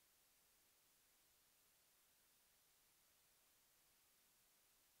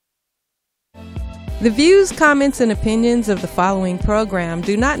The views, comments, and opinions of the following program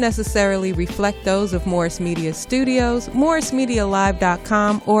do not necessarily reflect those of Morris Media Studios,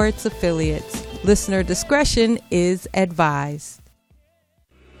 MorrisMediaLive.com, or its affiliates. Listener discretion is advised.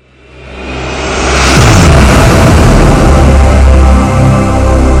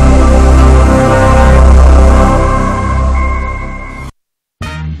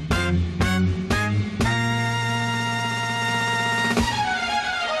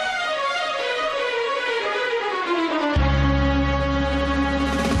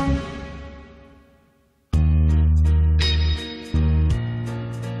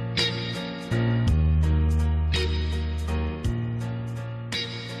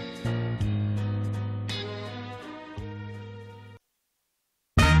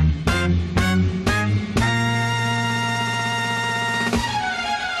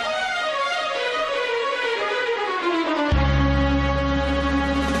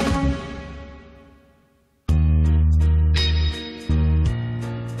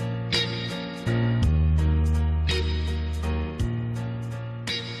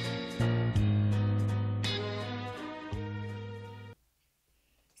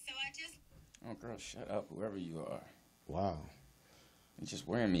 Oh, girl, shut up, whoever you are. Wow. You're just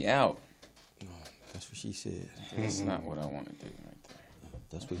wearing me out. No, that's what she said. That's not what I want to do right there.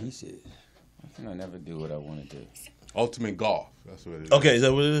 That's what he said. Why can I never do what I want to do? Ultimate golf. That's what it is. Okay, is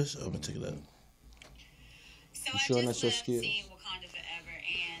that what it is? I'm going to check it out. You sure that's your skills? Wakanda forever,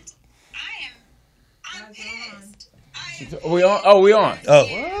 and I'm pissed. We on? Oh, we on.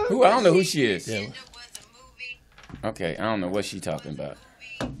 Oh. Who? I don't know who she is. Yeah. Was a movie. Okay, I don't know what she talking about.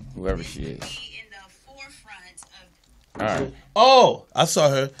 Whoever she is. In the forefront of. All right. Oh, I saw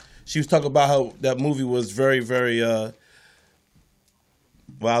her. She was talking about how that movie was very, very. Well,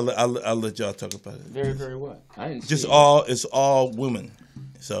 I'll let y'all talk about it. Very, very what? I didn't Just see it. it's all women.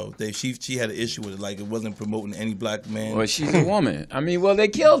 So she had an issue with it, like it wasn't promoting any black man. Well, she's a woman. I mean, well, they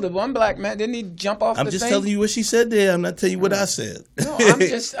killed the one black man. Didn't he jump off I'm the just thing? telling you what she said there. I'm not telling you what I said. No, I'm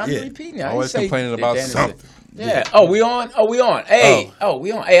Yeah. repeating it. I Always didn't say complaining that about Dennis something. said- Yeah. Oh, we on? Oh, we on. Hey. Oh,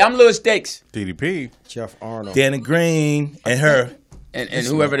 we on. Hey, I'm Louis Dakes. DDP. Jeff Arnold. Danny Green and her And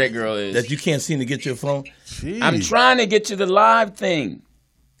whoever that girl is. that you can't seem to get your phone. Jeez. I'm trying to get to the live thing.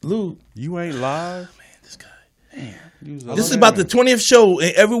 Lou, You ain't live. this guy. This This is about the 20th show,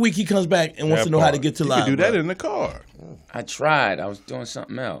 and every week he comes back and wants That to know how to part. get to You live. can do that bro. in the car. I tried. I was doing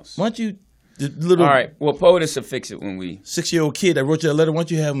something else. Why don't you, the little All right. Well, POTUS will fix it when we. 6-year-old kid that wrote you a letter, why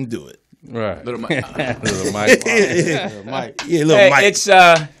don't you have him do it? Right. Little Little Mi- Mike. Mike. Yeah, little Hey, Mike. it's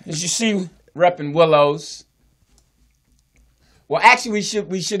as you see, repping Willows. Well, actually,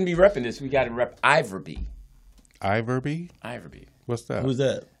 we shouldn't be repping this. We got to rep Iverby. Iverby? Iverby. What's that? Who's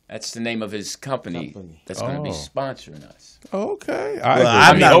that? That's the name of his company that's going to be Oh. sponsoring us. Okay. Well, Iverby.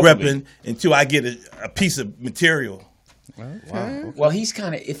 I'm not hopefully. repping until I get a piece of material. Okay. Well, he's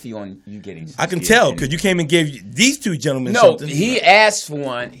kind of iffy on you getting. I can tell because you came and gave these two gentlemen No, something. he asked for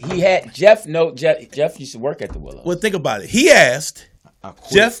one. He had Jeff. No, Jeff used to work at the Willows. Well, think about it. He asked. I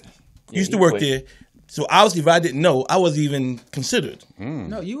quit. Jeff Yeah, used to he work quit. there. So obviously, if I didn't know, I wasn't even considered.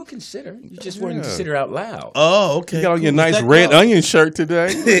 No, you were considered. You just weren't considered out loud. Oh, okay. You got on your nice that red girl? onion shirt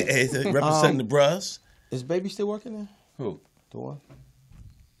today. Hey, so representing the bros. Is Baby still working there? Who? The one?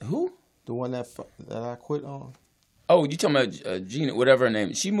 Who? The one that I quit on? Oh, you talking about Gina, whatever her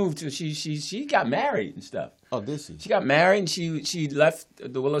name is. She moved to, she got married and stuff. Oh, this is. She got married and she left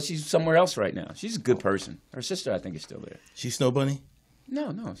the Willows. She's somewhere else right now. She's a good person. Her sister, I think, is still there. She Snow Bunny.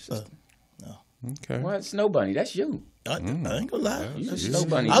 No, sister. Okay. What? Snow Bunny, that's you. I ain't gonna lie. You Snow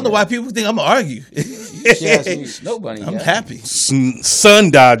Bunny. I don't know why people think I'm gonna argue. She asked me. Snow Bunny. I'm yeah. happy. Sun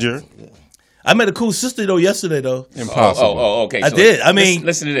Dodger. I met a cool sister though yesterday though. Impossible. Oh, okay. I did. I mean-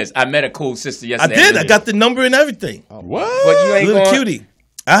 listen to this. I met a cool sister I yesterday. did. I got the number and everything. What? But you ain't Little going. cutie.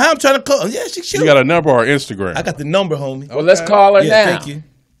 I'm trying to call. Yeah, she's cute. You got a number or Instagram? I got the number, homie. Well, let's call her Yeah, now. thank you.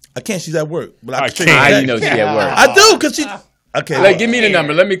 I can't. She's at work, but I I can show can't. How you you know she that. at work? I do because she. Okay, Like, give me the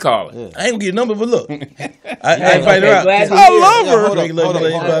number. Let me call her. I ain't gonna get a number, but look, I invited her out. glad to I hear it. love her. Hold up, hold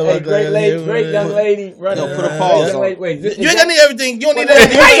up, hold up. Hey, great young lady. Run Yo, it. put a pause Young on lady, it. wait. You ain't gonna need everything. You don't need Well,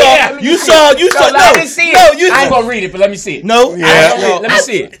 everything. You saw. No, I didn't see it. No, you. I ain't gonna read it, but let me see it. No. Yeah. Let me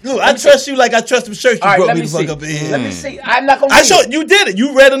see it. Look, I trust you like I trust them shirts you All right, brought let me me the fuck see. up in here. Let me see. I'm not gonna read I it. showed you did it.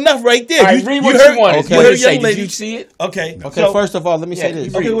 You read enough right there. All right, read what heard, you wanted. You What heard did a it say? young Did lady. you see it? Okay. Okay, so- first of all, let me say Yeah, this.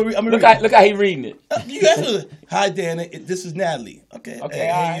 you read Okay, it. well, I'm gonna Look read how he reading it. You guys, hi, Dana. This is Natalie. Okay. Okay, Hey,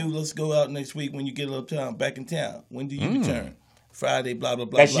 all hey, right. you. Let's go out next week when you get a little time. Back in town. When do you return? Friday. Blah blah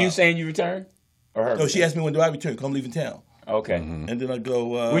blah. That's blah. you saying you return, or her? No, she asked me when do I return. 'Cause I'm leaving town, Okay. and then I go.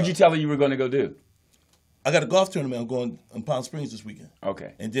 What'd you tell her you were going to go do? I got a golf tournament. I'm going in Palm Springs this weekend.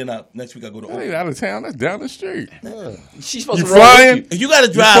 Okay. And then next week I go to That ain't Oakland. out of town. That's down the street. She's supposed You to roll with flying? you. If you got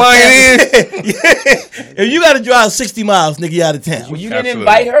to drive, flying in? if you got to drive 60 miles, nigga, you out of town. Well, you didn't Absolutely.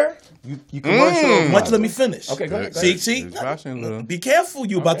 invite her? You commercial. Why don't you let me finish? Okay, go ahead. See, It's Washington. be careful.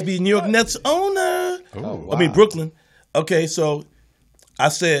 You about to be New York Nets owner. Oh, I mean wow. Brooklyn. Okay, so I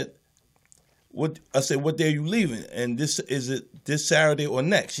said, what day are you leaving? And is it this Saturday or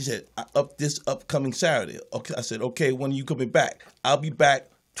next? She said, this upcoming Saturday. Okay, I said, okay, when are you coming back? I'll be back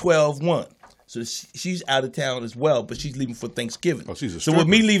 12/1. So she's out of town as well, but she's leaving for Thanksgiving. Oh, she's a so with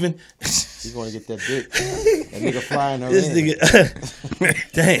me stripper. leaving, You going to get that dick. That nigga flying her this in.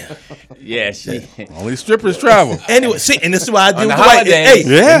 nigga, damn. Yeah, she. Only strippers travel. Anyway, see, and this is why I deal On with the the white. holidays.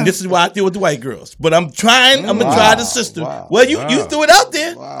 Hey, Yeah. and this is why I deal with the white girls. But I'm trying. I'm gonna Wow, try the sister. wow. Well, you Wow. threw it out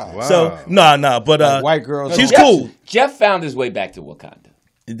there. Wow. So nah. But Like white girls. she's Jeff- cool. Jeff found his way back to Wakanda.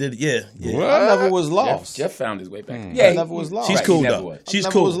 It did, yeah. What? I never was lost. Jeff found his way back. I Yeah, never was lost. She's Right, cool he never though. was. She's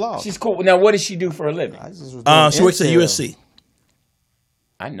never cool. was lost. she's cool. Now, what does she do for a living? I just was doing She works at intel. USC.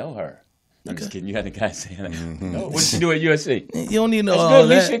 I know her. I'm just kidding. You had the guy saying that. No, what does she do at USC? You don't need to know That's all good.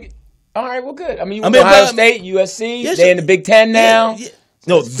 that. You should. All right, well, good. I mean, you I went mean, to Ohio but- State, USC. Yeah, They're in the Big Ten now. Yeah.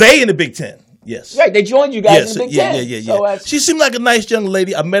 No, they in the Big Ten. Yes. Right, they joined you guys Yes. in the Big Yeah. Ten. So that's, She seemed like a nice young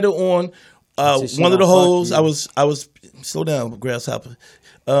lady. I met her on She one of the don't fuck holes. you. I was slow down, grasshopper.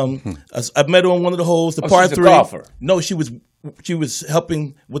 I met her on one of the holes, the Oh, par she's a 3. golfer. No, she was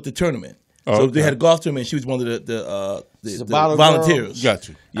helping with the tournament. Oh, so okay. they had a golf tournament. She was one of the a bottle volunteers. Got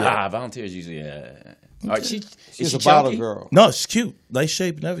you. volunteers usually. All right, She's is she a bottle chunky? girl. No, she's cute, nice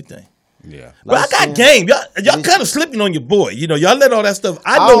shape and everything. Yeah. But I got game. Y'all kind of slipping on your boy. You know, y'all let all that stuff.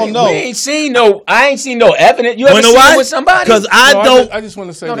 I don't know. We ain't seen no. I ain't seen no evidence. You ever Wanna seen why? it with somebody? Because I No, don't. I just want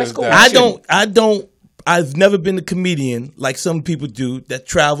to say No, this. that's cool. that- I don't. I've never been a comedian like some people do that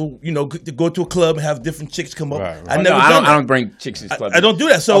travel. You know, to go to a club and have different chicks come up. Right, right. I Oh, never no, done that. I don't bring chicks to the club. I don't do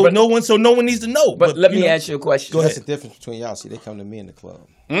that. So Oh, but- no one needs to know. But let me know, ask you a question. Go That's ahead. the difference between y'all. See, they come to me in the club.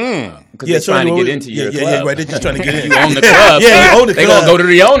 Because they're trying to anyway, get into your yeah, club. Yeah, right. They're just trying to get in. You own the club. Yeah, you own the They club. gonna go to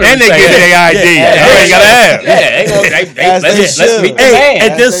the owner And they say, get their ID. Yeah, You ain't got to have. Yeah, they gonna, As they let's should. meet the Hey, man.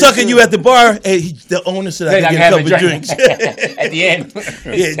 and then As they sucking should. you at the bar. Hey, the owner said I They can like get a having couple a of drink drinks. at the end.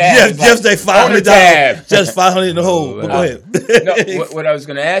 Yeah, just like $500. tab. Just $500 in the hole. But go ahead. No, what I was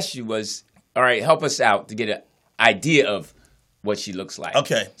going to ask you was, all right, help us out to get an idea of what she looks like.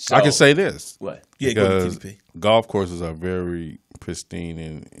 Okay. So, I can say this. what? Yeah, go to Because TVP. golf courses are very pristine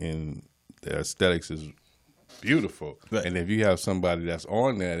and the aesthetics is beautiful. Right. And if you have somebody that's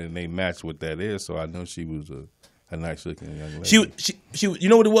on that and they match what that is, so I know she was a nice looking young lady. She you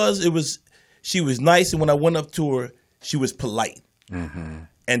know what it was? It was she was nice, and when I went up to her, she was polite, and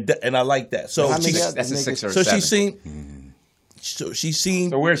I like that. So How many she, guys- That's a niggas- 6 or so 7. she seemed, so she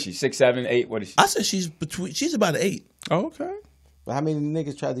seemed. So where is she? 6, 7, 8? What is she? I said she's about an 8. Oh, okay. But how many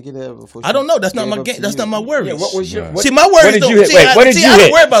niggas tried to get her before? I don't know. That's not gave my up game. to That's you? not my worries. Yeah, what was your? Right. What, See, my what worries did don't. you hit? See, Wait, what did see, you I don't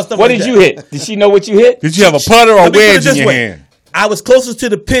hit? worry about stuff What like did that. you hit? Did she know what you hit? Did you have a putter or Let a me put it wedge this in your way. hand? I was closest to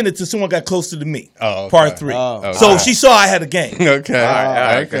the pin until someone got closer to me. Oh, okay. Par 3. Oh. So she saw I had a game. Okay. All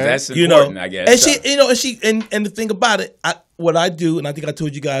right, because okay. that's You know, important, I guess. and So- she, and the thing about it, what I do, and I think I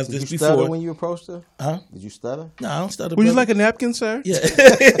told you guys Did this you stutter before. when you approached her? Huh? Did you stutter? No, I don't stutter. Would you brother. like a napkin, sir? Yeah,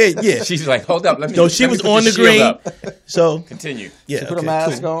 yeah. She's like, hold up. Let me. So she let me was put on the shield green. up. So Continue. yeah, She put okay, a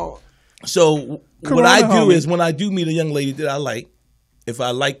mask cool. on. So what Corona, I do homie. is when I do meet a young lady that I like, if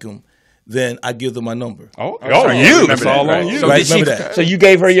I like them, then I give them my number. Oh, I you. remember It's that, all right. on you. So, Right, did she, remember that. so you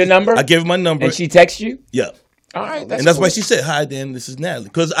gave her your number, I gave her my number. and she texted you. Yeah, All right, and that's cool. why she said, "Hi, Dan. This is Natalie."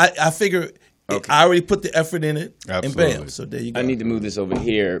 Because I figure I already put the effort in it, and Absolutely. bam. So there you go. I need to move this over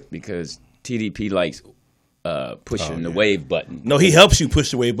here because TDP likes pushing the wave button. No, he helps you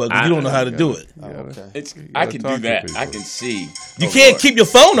push the way button. I You don't know know. how to do it. Okay. It's gotta I can talk do to that. people. I can see. You Oh, can't Lord. keep your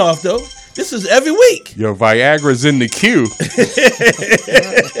phone off though. This is every week. Your Viagra's in the queue.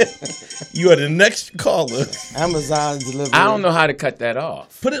 You are the next caller. Amazon delivery. I don't know how to cut that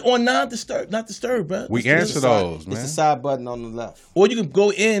off. Put it on not disturb, bro. We It's answer the- those, It's man. the side button on the left. Or you can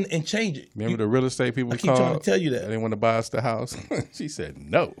go in and change it. Remember the real estate people I keep called? trying to tell you that. They want to buy us the house. She said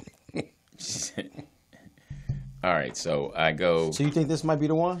no. All right, so I go. So you think this might be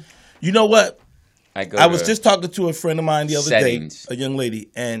the one? You know what? I go. I was to- just talking to a friend of mine the other Settings. day, a young lady,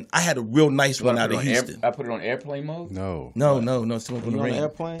 and I had a real nice Do I one put out it of on Houston. I put it on airplane mode. No. No, someone from You the on the ring.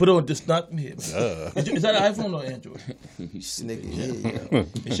 airplane? Put on just not here. Is that an iPhone or Android? Nigga, yeah.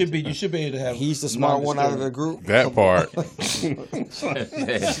 It should be. You should be able to have. He's the smart one out of the non-disturb. group. That part.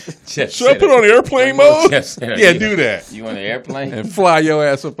 Jeff Should I said put it. on airplane mode? Jeff said it. Yeah, do that. You on the airplane? And fly your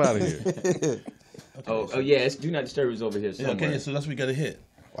ass up out of here. Oh yeah, it's do not disturb is over here Yeah, somewhere. okay, so that's what we got to hit.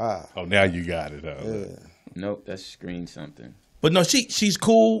 Wow. Oh, now you got it. Nope, that's screen something. But no, she's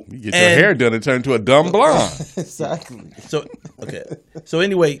cool. You get your hair done and turn into a dumb blonde. Exactly. So okay. So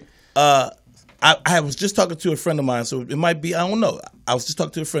anyway, I was just talking to a friend of mine. So it might be, I don't know. I was just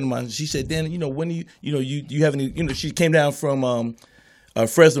talking to a friend of mine. She said, Dan, when do you have any? She came down from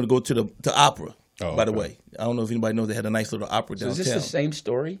Fresno to go to the opera. Oh, by the okay. way, I don't know if anybody knows they had a nice little opera So downtown. is this the same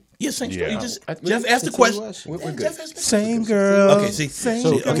story? Yeah, same story. Yeah. Jeff asked the question. We're good. Jeff asked the Same girl. Okay, see. So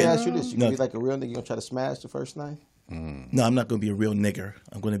let me okay. ask you this: you No. gonna be like a real nigga? You gonna try to smash the first night? No, I'm not going to be a real nigger.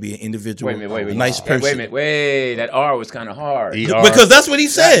 I'm going to be an individual, Wait a minute. nice person. Wait a minute. Wait, that R was kind of hard. ER. Because that's what he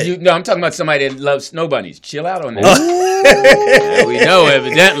said. No, I'm talking about somebody that loves snow bunnies. Chill out on that. Yeah, we know,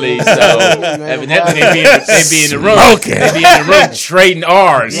 evidently. So evidently they be in the room. Smoking. They be in the room trading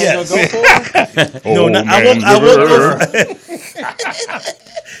R's. Yeah. Go for it? No, I won't go for it.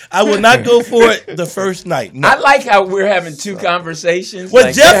 I will not go for it the first night. No. I like how we're having two conversations. What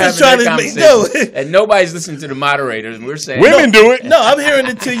like Jeff they're is having trying their to make- no. conversation, and nobody's listening to the moderators, and we're saying Women do it. No, I'm hearing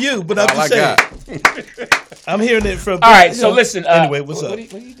it to you, but I'm Oh, my just saying. I'm hearing it from. All right, you so know. listen. Anyway, what's what up? are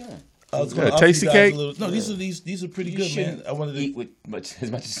you doing? I was Yeah, gonna offer tasty you guys cake? a little- No, these are pretty You good, man. shouldn't I wanted to eat with as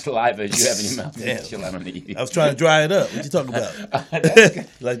much saliva as you have in your mouth. Damn. Chill out on the eating. I was trying to dry it up. What you talking about?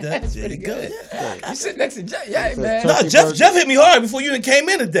 Like that? That's There pretty you go. good. You sit next to Jeff. Yeah, man. No, Turkey Jeff burger. hit me hard before you even came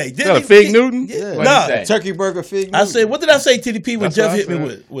in today. Didn't Got a he? fig Newton? Yeah. What'd Nah, he say? Turkey burger fig. I said, what did I say, TDP, when That's Jeff what I hit me said.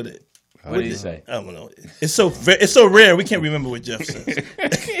 with it? What did he say? I don't know. It's so rare we can't remember what Jeff says.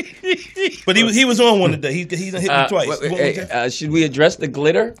 But he was on one today. He done hit me twice. What was that? Should we address the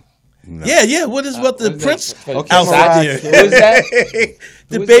glitter? Yeah. What the what is Prince that? Okay, outfit Mariah here? Carey. Who is that?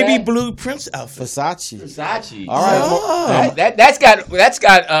 The Who is baby that? blue Prince outfit. Versace. Versace. All right. That's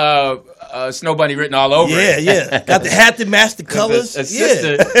got Snow Bunny written all over it. Yeah. Got the hat that matched the colors. A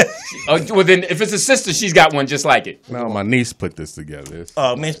sister. Well, then if it's a sister, she's got one just like it. No, my niece put this together.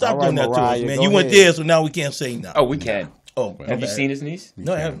 Oh man, stop All right, doing that to us, Mariah, man. go You went ahead. there, so now we can't say no. Oh, we can. Oh, Have you okay. seen his niece?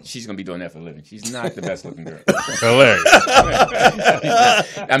 No, I haven't. She's gonna be doing that for a living. She's not the best looking girl. Hilarious.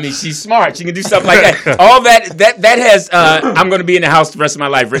 I mean, she's smart. She can do stuff like that. All that has. I'm gonna be in the house the rest of my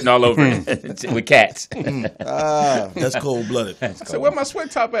life written all over it with cats. That's cold blooded. So where my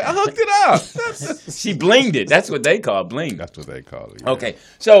sweat top at? I hooked it up. She blinged it. That's what they call bling. That's what they call it. Yeah. Okay,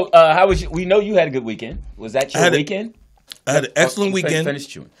 so how was you? We know you had a good weekend. Was that your had a- weekend? I had an excellent weekend. Finish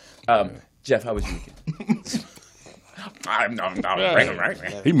chewing. Jeff, how was your weekend?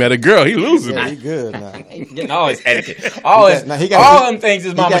 He met a girl. He losing Yeah, it. he good now. Getting all his etiquette. All He got- all them things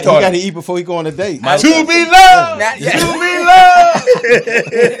his mama He taught got to him. eat before he go on a date. To be loved. Yeah. To be loved.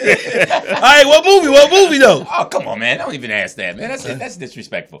 All right, what movie though? Oh, come on, man. Don't even ask that, man. That's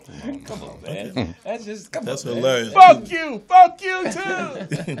disrespectful. Come on, man. That's just, come That's on, hilarious. Fuck you. Fuck you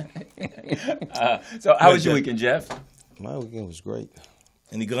too. Man. So, how was your weekend, Jeff? My weekend was great.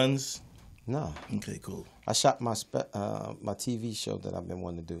 Any guns? No, Okay, cool. I shot my my TV show that I've been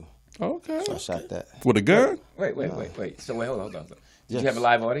wanting to do. Okay. So I shot that. With a gun? Wait. So, hold on. Did Yes. you have a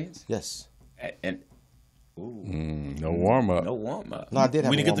live audience? Yes. And No warm up. no warm up. No, I did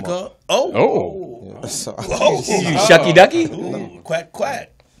have. We a didn't get the warm-up. call? Oh. Yeah, so, You shucky ducky? Ooh, quack, quack.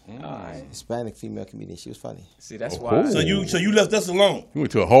 Hispanic female comedian. She was funny. See, that's why. So you left us alone. You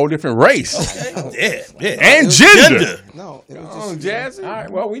went to a whole different race. Yeah. And gender. No, it was Oh, just. Jazzy. All right.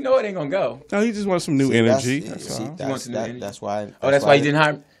 Well, we know it ain't gonna go. No, he just wants some new See, energy. That's, That's see, all. that's, wants some new energy? that's why. Oh, that's why you didn't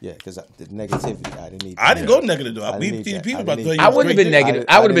hire him? Yeah, because the negativity. I didn't need. I didn't go negative though. I We didn't need that. people I about to didn't tell need you. I was wouldn't have been great. negative.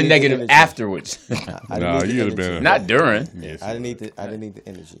 I I would have been didn't need the negative energy. afterwards. I didn't No, need the you'd have been. energy. Not during. Yes. I didn't need the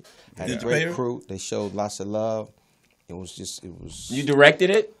energy. I had Did a you pay great her? crew. They showed lots of love. It was. You directed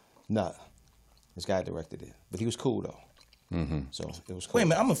it? Nah. This guy directed it, but he was cool though. So it was cool. Wait a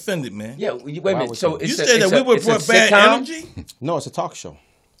minute, I'm offended, man. Yeah. Wait a minute. would So you? it's You a- said it's that a- we would it's a put bad sitcom? energy? No, it's a talk show.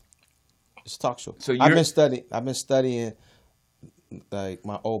 It's a talk show. So I've you're- been studying like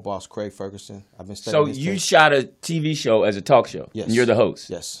my old boss Craig Ferguson. I've been So studying. his you tape. shot a TV show as a talk show. Yes. And you're the host.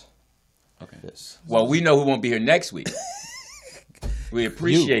 Yes. Okay. Yes. Well, we know who won't be here next week. We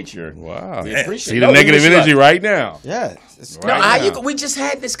appreciate your. Wow. We appreciate See the No, we negative wish you energy luck. right now. Yeah. No, Right how now. we just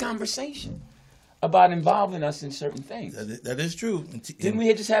had this conversation about involving us in certain things. That is true. Didn't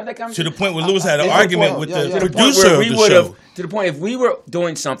we just have that To conversation? the point where Lewis had an to the argument point- with yeah, the yeah. To the point producer where of we the would show. have. To the point, if we were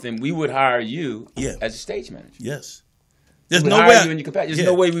doing something, we would hire you Yeah. as a stage manager. Yes. There's We would no hire way. you in your capacity. There's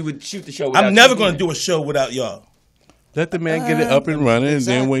yeah. no way we would shoot the show. Without I'm never you going to being do a show without y'all. Let the man get it up and running, and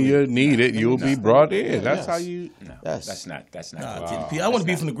then when Exactly. you need it, you'll be brought in. That's Yes. how you. there. No, Yes. that's not. Nah, Wow. TDP. I want to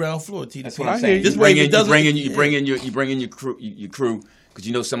be from the ground floor. TDP. That's what I'm I saying. hear This You way, bring if it in, you doesn't- bring in, you yeah. bring in your crew, your crew, because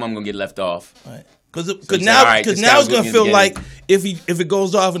you know some of them gonna get left off. Right. Because you say, now, all right, because this now guy it's was gonna looking feel at like if it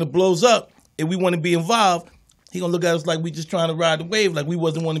goes off and it blows up, and we want to be involved, He gonna look at us like we just trying to ride the wave, like we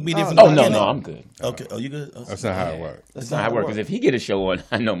wasn't want to be there from Oh the no, beginning. no, I'm good. Okay. Oh, you good? Oh, That's not how it works. That's not how it works. Because if he get a show on,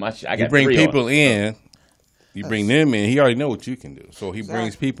 I know my shit. I got You bring 3 people on. in. You bring them in. He already know what you can do. So he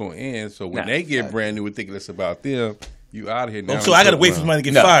brings people in. So when they get brand new, we think it's about them. You out of here now. so I gotta wait for somebody to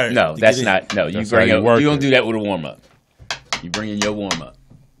get No, fired. no, to that's get in. not. No, you That's bring how you up. work You don't it. do that with a warm up. You bring in your warm up.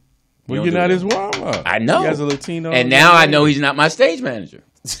 Well, you're not his warm up. I know. He has a Latino. And now I know he's not my stage manager.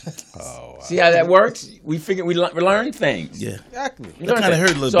 Oh, See how that works? We figure we learn things. Yeah. Exactly. We learn kinda things.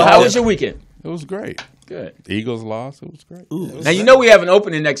 hurt a little So bit. how Yeah. was your weekend? it was great. Good. The Eagles lost. It was great. Ooh. Now you know we have an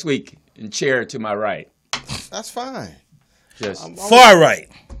opening next week in chair to my right. That's fine. Just Far right.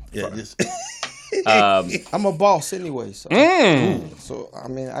 Yeah. Just, I'm a boss anyway, so so I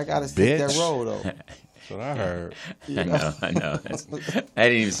mean I gotta take that Bitch. role though. That's what I heard. I know. That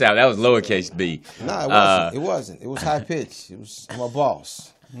didn't even sound. That was lowercase b. Nah, it wasn't. It wasn't. It was high pitch. It was. I'm a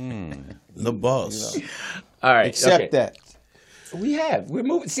boss. the boss. All right. Accept okay. that. We're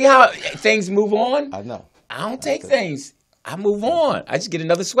moving. See how things move on? I know. I don't take things. I move on. I just get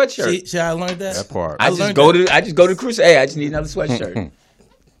another sweatshirt. See how I learned that? That part. I just go to Cruise. Hey, I just need another sweatshirt.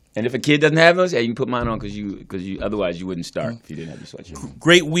 And if a kid doesn't have those, hey, you can put mine on because you otherwise you wouldn't start if you didn't have your sweatshirt.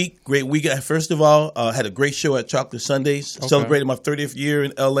 Great week. First of all, had a great show at Chocolate Sundays. Celebrated my 30th year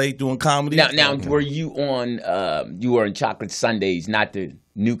in L.A. doing comedy. Now, were you on? You were in Chocolate Sundays, not the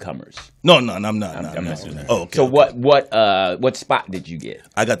newcomers. No, I'm not. I'm no. messing with that. Oh, okay. So okay. what spot did you get?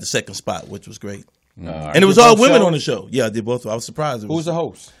 I got the second spot, which was great. right. And it was Did all both women shows? on the show. Yeah, I did both. I was surprised. Who was the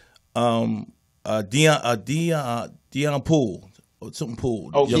host? Dion Poole. Or something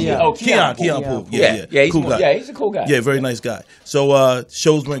Poole. Oh, Young Keon. guy. Oh, Keon Keon Poole. Poole. Yeah, Yeah. Cool he's, guy. yeah, he's a cool guy. Yeah, very nice guy. So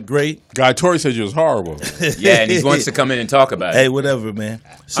shows went great. Guy Tori said you was horrible. Yeah, and he wants to come in and talk about it. Hey, whatever, man.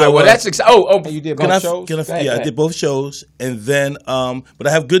 So All right, well, that's exciting. You did Can both I, shows? can I, Go ahead, yeah, go I ahead. did both shows, and then, but I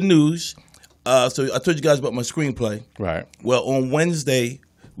have good news. So I told you guys about my screenplay. Right. Well, on Wednesday,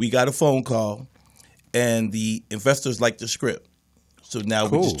 we got a phone call, and the investors liked the script. So now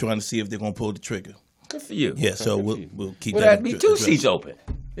we're just Cool. trying to see if they're going to pull the trigger. Good for you. Yeah, so we'll keep Well, that. that'd be 2 seats open.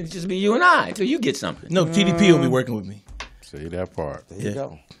 It'd just be you and I until you get something. No, TDP will be working with me. See that part. There you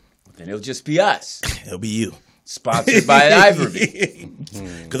go. Then it'll just be us. It'll be you. Sponsored by Ivory.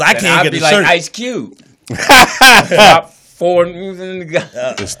 Because I And can't I'd get be a like shirt. Ice Cube. Top 4 news in the guy.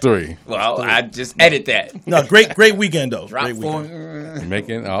 It's 3. Well, I just edit that. No, great weekend, though. Drop Great 4. weekend.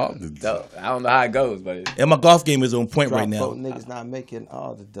 Making all the So, I don't know how it goes, but And my golf game is on point Drop right now. vote niggas not making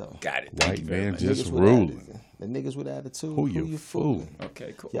all the dough. got it. Thank white you very man much. just Niggas with ruling. attitude. The niggas with attitude. Who you fooling?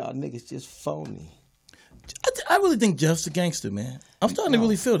 Okay, cool. Y'all niggas just phony. I really think Jeff's a gangster, man. I'm starting to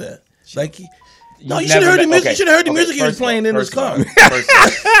really feel that. Like, no, you You've should have never heard the met- music. okay, You should have heard the okay, music he was first of all- playing in his first of all- car. first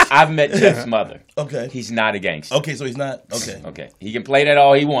of all, I've met Jeff's mother. Okay. He's not a gangster. Okay, so he's not. Okay. Okay. He can play that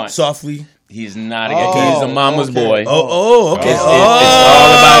all he wants. Softly. He's not a gangster. He's a mama's okay. boy. Oh, okay. It's all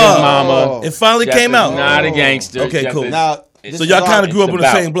about his mama. It finally Jeff came is out. not a gangster. Okay, Jeff cool. is- Now, it's So y'all is kind all- of grew up on the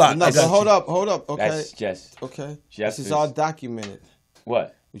about- same block. No, I but got hold you. up. Okay. That's just Okay. Jeff This is is- all documented.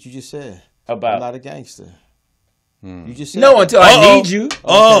 what? What you just said. About- I'm not a gangster. You just said No, that. until I need you.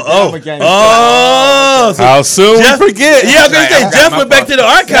 Oh. I'm a gangster. So How soon Jeff, we forget? Yeah, I was gonna say Right, Jeff my went back fault. to the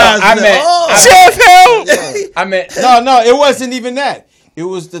archives. I and meant- said, Jeff, help! I meant No, it wasn't even that. It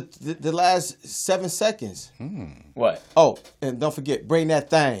was the last 7 seconds. what? Oh, and don't forget, bring that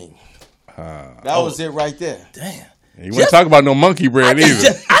thing. That was it right there. damn. You want to talk about no monkey bread either.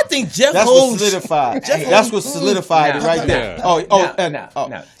 I think Jeff That's what holds. solidified. That's what solidified it No, right there. no, Oh,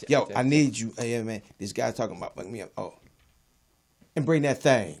 no, yo, I need you. Hey, man, this guy talking about bring me up. Oh, and bring that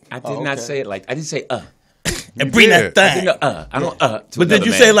thing. I did not say it like I didn't say And bring did. that I thing. didn't go I don't to But did another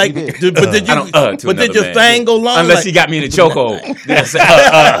you man. say like? You But did you? I don't to But did another your man. thing go long? Unless like, he got me in a chokehold. Then I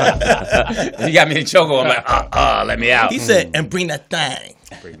said, If he got me in a chokehold, I'm like, let me out. He said, and bring that thing.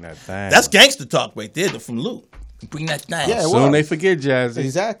 Bring that thing. That's gangster talk right there from Luke. Bring that thing. Yeah, it soon was. they forget Jazzy.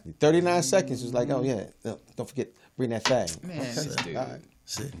 Exactly. 39 seconds was like, oh yeah, don't forget, bring that thing. Man, this dude. All right.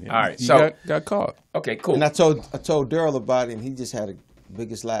 All right, You so got caught. okay, cool. And I told Daryl about it, and he just had a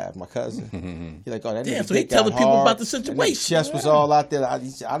biggest laugh. My cousin. He's like, oh, that Damn, nigga so he dick got telling people hard. about the That nigga situation. chest was all out there. He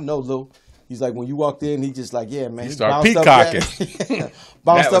said, I know, Lou. He's like, when you walked in, he just like, yeah, man. He start bounced up peacocking. that-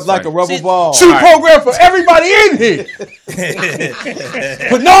 bounced That was up like funny. a rubber See, ball. Shoot program for everybody in here.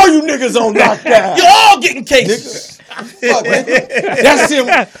 But no, you niggas on lockdown. You're all getting cases. Fuck, nigga. That's him.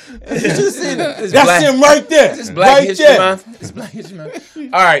 You should have seen it. It's That's black- him right there. It's Black right History there. Month. It's Black History Month.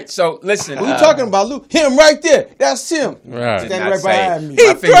 All right, so listen. What you talking about, Lou? Him right there. That's him. Right. Standing Not right say behind it. me.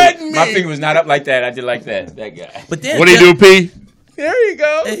 My finger- threatened me. My finger was not up like that. I did like that. That guy. But then What do you do, P? There you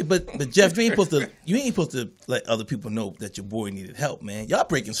go. Hey, but Jeff, you ain't supposed to let other people know that your boy needed help, man. Y'all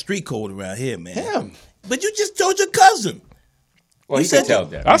breaking street code around here, man. Damn. But you just told your cousin. Well, he can tell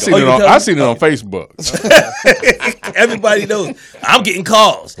that. I seen it on Facebook. Everybody knows. I'm getting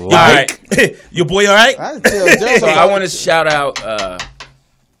calls. All right. Your boy all right? I didn't tell Joe. So I want to shout out.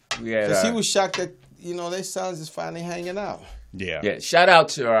 We had. Because he was shocked that, their sons is finally hanging out. Yeah. Shout out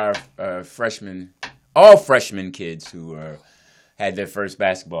to our freshmen, all freshman kids who had their first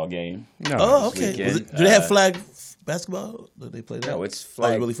basketball game. No. Oh, okay. weekend. Do they have flag basketball? Do they play that? No, it's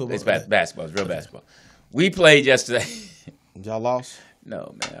flag. really football? It's basketball. It's real basketball. We played yesterday. Y'all lost?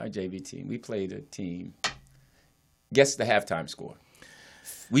 No, man, our JV team. We played a team. Guess the halftime score.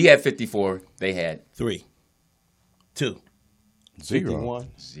 We had 54. They had 3, 2. 0. 51.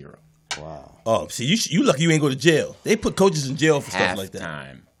 0. Wow. Oh, see, you lucky you ain't go to jail. They put coaches in jail for stuff like that.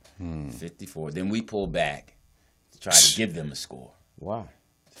 Halftime, 54. Then we pulled back to try to give them a score. Wow.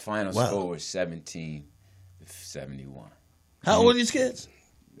 The final Wow. score was 17-71. How old are these kids?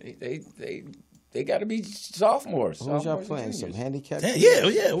 They got to be sophomores. What was y'all sophomores and playing? Some juniors. handicapped?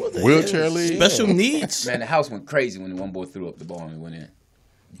 Yeah. What the Wheelchair hell? league? Special needs? Man, the house went crazy when the one boy threw up the ball and we went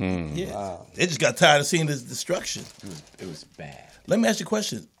in. Yeah. Wow. They just got tired of seeing this destruction. It was bad. Let me ask you a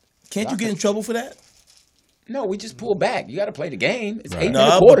question. Can't you get in trouble for that? No, we just pulled back. You got to play the game. It's 8 No, minute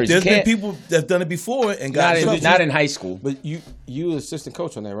but quarters. You there's been can't. people that've done it before and got in trouble. Not in high school. But you assistant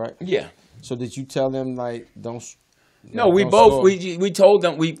coach on that, right? Yeah. So did you tell them, like, don't... No, we don't both score? we told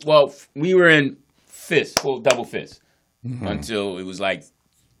them we were in double fist until it was like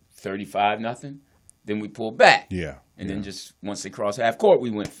 35-0. Then we pulled back. Yeah. And then just once they crossed half court, we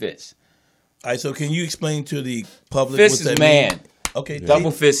went fist. All right, so can you explain to the public Fist what is that man. means? Okay.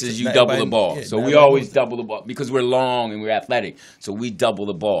 Double fist is you Not double the everybody- ball. yeah, So not we everybody always knows. double the ball because we're long and we're athletic. So we double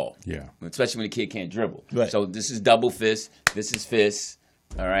the ball. Yeah. Especially when the kid can't dribble. Right. So this is double fist. This is fist.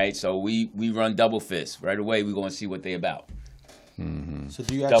 All right. So we run double fist. Right away, we're going to see what they about. So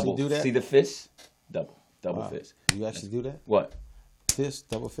do you actually Double. do that? See the fist? Double. Double Wow. fist. Do you actually do that? What? Fist,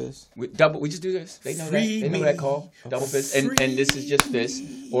 double fist? We just do this. They know Free that. They know me. that call. Double fist. And this is just fist.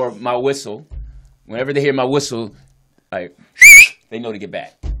 Or my whistle. Whenever they hear my whistle, like, they know to get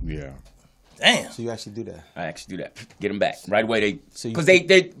back. Yeah. Damn. So you actually do that? I actually do that. Get them back. Right away, So you- because they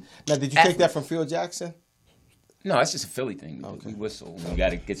Now, did you take that from Phil Jackson? no, that's just a Philly thing. We whistle. We got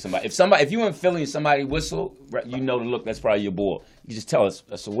to get somebody. If you in Philly and somebody whistle, you know to look. That's probably your boy. You just tell us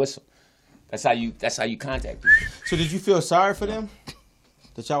that's a whistle. That's how you contact people. So did you feel sorry for them?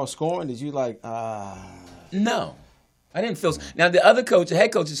 That y'all was scoring? Did you No, I didn't feel. Now the other coach, the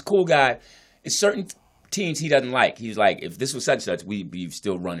head coach, is a cool guy. It's certain teams he doesn't like. He's like, if this was such and such, we'd be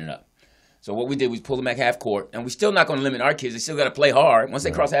still running up. So what we did was pull them back half court, and we're still not going to limit our kids. They still got to play hard. Once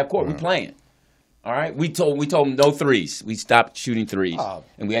they cross half court, we're playing. All right. We told them no threes. We stopped shooting threes,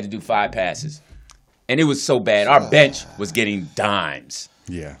 and we had to do 5 passes. And it was so bad. Our bench was getting dimes.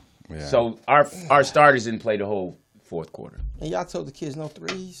 Yeah. Yeah. So our starters didn't play the whole fourth quarter. and y'all told the kids no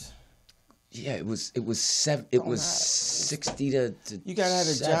threes? Yeah, it was 60 to You gotta have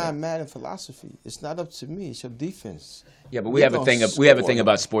a 7. John Madden philosophy. It's not up to me. It's your defense. Yeah, but We we have a gonna thing. We have a score. thing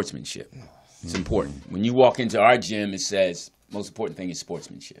about sportsmanship. It's important. When you walk into our gym, it says most important thing is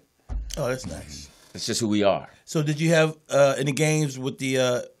sportsmanship. Oh, that's nice. It's just who we are. So did you have any games with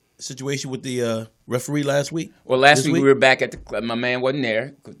the situation with the referee last week? Well, last This week we were back at the club. My man wasn't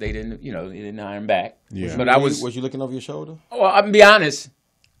there because they didn't hire him back. Yeah. But I was. Was you looking over your shoulder? Well, I'm gonna be honest.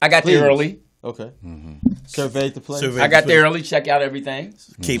 I got there Please. early. Okay. Surveyed the place. Surveyed. I got there early. Check out everything.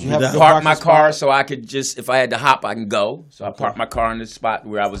 Keep You it have a up. good Park my parking car spot? so I could just, if I had to hop, I can go. So I parked my car in the spot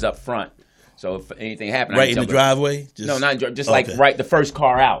where I was up front. So if anything happened, I Right in could the jump driveway? No, not in the just Okay. like right the first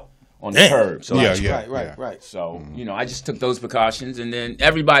car out on the Damn. curb. So Yeah, yeah. Right. So, I just took those precautions, and then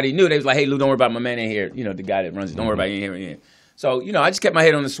everybody knew. They was like, hey, Lou, don't worry about my man in here. The guy that runs it. Don't worry about you in here. So, I just kept my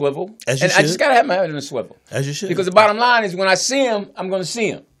head on the swivel. As you and I should. just got to have my head on the swivel. As you should. Because the bottom line is when I see him, I'm going to see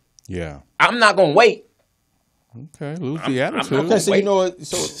him. Yeah. I'm not going to wait. Okay. Lose the attitude. Okay, so Wait. you know what?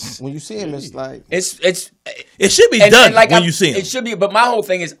 So when you see him, it's like It should be and done like when I'm- you see him. It should be, but my whole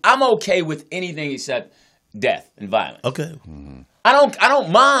thing is I'm okay with anything except death and violence. Okay. I don't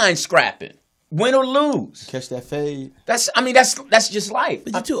mind scrapping, win or lose. catch that fade. That's just life.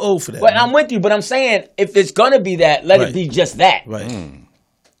 But you're too old for that. But man. I'm with you. But I'm saying if it's gonna be that, let Right. it be just that. Right.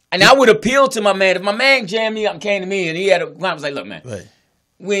 And I would appeal to my man. If my man jammed me up and came to me and he had I was like, look, man, Right.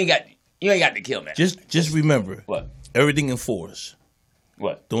 you ain't got to kill, man. Just remember, What? everything in fours.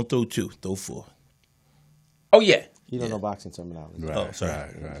 What? Don't throw 2, throw 4. Oh yeah. You don't know boxing terminology. Right. Oh, sorry.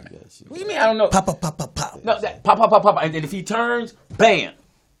 Right. Yes, you- What do you mean? I don't know. Pop, pop, pop, pop, pop. No, that pop, pop, pop, pop, and then if he turns, bam.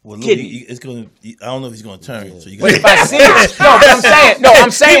 Well, Kidney. it's gonna. I don't know if he's gonna turn. So you But got. if I see it,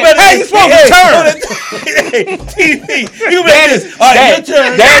 I'm saying, Hey, he's supposed to turn. Hey, TV, you Danny, make this. All right, your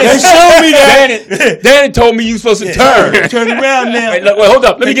turn. Danny, show me that. Danny told me you supposed to turn. Turn around now. Wait, hold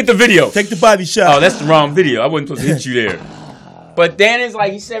up. Let me get the video. Take the body shot. Oh, that's the wrong video. I wasn't supposed to hit you there. But Danny's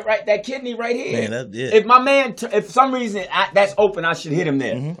like, he said, right, that kidney right here. Man, yeah. If my man, if for some reason that's open, I should hit him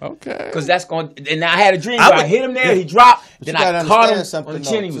there. Mm-hmm. Okay. Because that's going. And I had a dream where I hit him there, he dropped, then I caught him on the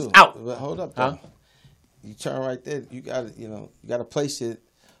chin, he was out. But hold up, though. You turn right there. You got to, you got to place it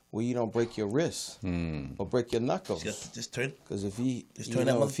where you don't break your wrist or break your knuckles. Just turn. Because if he, turn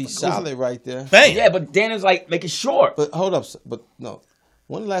that if he's motherfucker solid right there. Bang. Yeah, but Danny's like, make it short. But hold up, but no.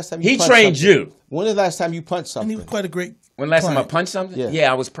 When the last time you He punched trained something? you. When the last time you punched And he something? was quite a great. When last time I client. punched something? Yeah. Yeah,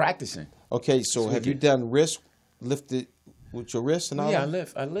 I was practicing. Okay, so have you done wrist lifted with your wrist and all Yeah, I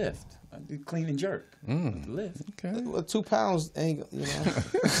that? lift. I do clean and jerk. I lift. Okay. Well, 2 pounds ain't,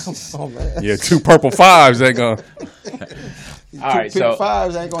 Come on, man. Yeah, 2 purple 5s ain't gonna. All right, Two so pick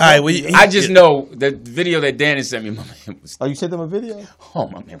fives ain't gonna All right, help well, you. I just know the video that Danny sent me, my man was, Oh, you sent them a video?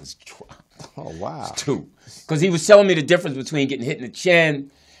 my man was Oh, wow. too. Because he was telling me the difference between getting hit in the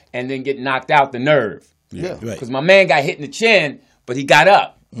chin and then getting knocked out the nerve. Yeah. Right. Because my man got hit in the chin, but he got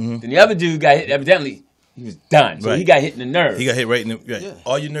up. Then the other dude got hit, evidently, he was done. So Right. he got hit in the nerve. He got hit right in the. Right. Yeah.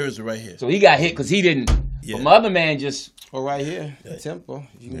 All your nerves are right here. So he got hit because he didn't. Yeah. But my other man just. Or right here, the tempo.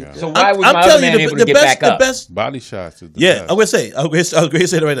 You can get So that. why was my other man able to get back up? The best. Body shots. Is the Yeah, best. I was going to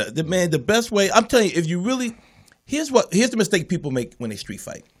say that right now. The best way. I'm telling you, if you really, here's the mistake people make when they street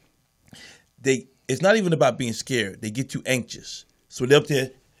fight. It's not even about being scared. They get too anxious, so they're up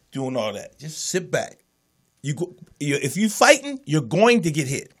there doing all that. Just sit back. If you fighting, you're going to get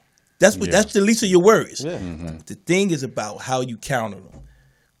hit. That's the least of your worries. Yeah. The thing is about how you counter them,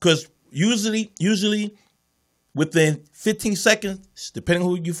 because usually within 15 seconds, depending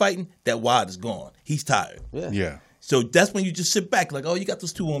on who you're fighting, that wad is gone. He's tired. Yeah. Yeah. So that's when you just sit back, like, oh, you got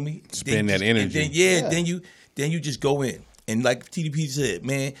those 2 on me. Spend Then that just- energy. And then you just go in. And like TDP said,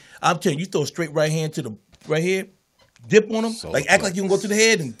 man, I'm telling you, you throw a straight right hand to the right here, dip on him, So like act like you can go to the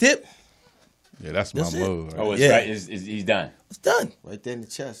head and dip. Yeah, that's That's my it. move. Right? Oh, it's Yeah. right. He's done. It's done. Right there in the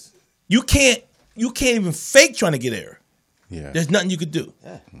chest. You can't even fake trying to get air. Yeah. There's nothing you could do.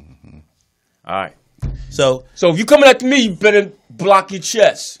 All right. So So if you coming after me, you better block your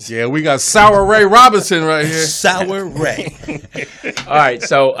chest. Yeah, we got Sour Ray Robinson right here. Sour Ray. All right.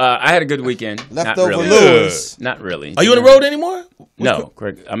 So I had a good weekend. Leftover Not really. Lewis. Not really. Are you on the road anymore? No,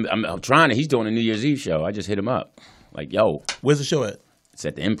 Craig. I'm trying to. He's doing a New Year's Eve show. I just hit him up. Like, yo, Where's the show at? it's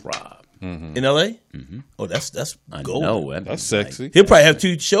at the Improv. In LA? Mm-hmm. Oh, that's I gold. know. That's sexy. He'll probably have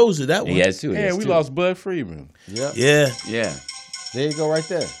 2 shows of that one. He has two. Yeah, we lost Bud Freeman. Yeah. Yeah. Yeah. There you go, right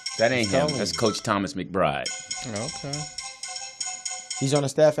there. That ain't him. telling That's you. Coach Thomas McBride. Okay. He's on the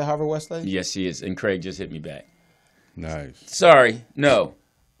staff at Harvard Westlake? Yes, he is. And Craig just hit me back. Nice. Sorry. No.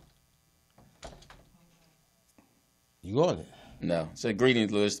 You on it. No. So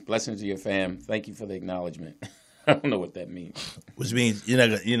greetings, Lewis. Blessings to your fam. Thank you for the acknowledgement. I don't know what that means. Which means you're not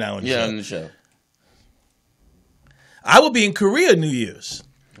on the Yeah, show. on the show. I will be in Korea New Year's.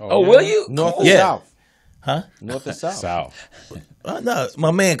 Oh, will you? North or Yeah. south? Huh? North or south? South. No,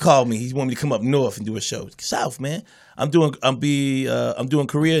 my man called me. He wanted me to come up north and do a show. South, man. I'm doing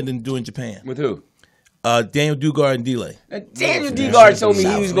Korea and then doing Japan. With who? Daniel Dugard and Delay. Daniel Degard told me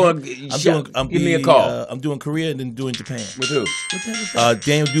he was going to give me a call. I'm doing Korea and then doing Japan. With who?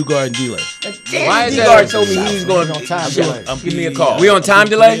 Daniel Dugard and Delay. Why is Degard told me he was going on time to delay. give me a call? We on time Korea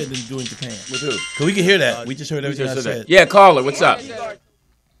delay? and then doing Japan. With who? Cause we can hear that. We just heard everything I said. Yeah, caller. What's up?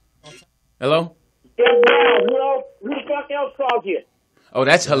 Hello? Who the fuck else called you? Oh,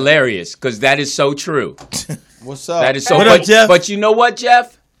 that's hilarious because that is so true. What's up? That is so. What up, Jeff? But you know what,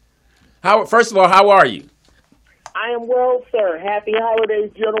 Jeff? First of all, how are you? I am well, sir. Happy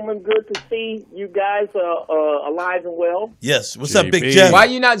holidays, gentlemen. Good to see you guys alive and well. Yes. What's up, Big JB. Jeff? Why are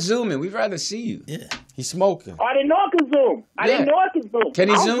you not zooming? We'd rather see you. Yeah. He's smoking. Oh, I didn't know I could zoom. I didn't know I could zoom. Can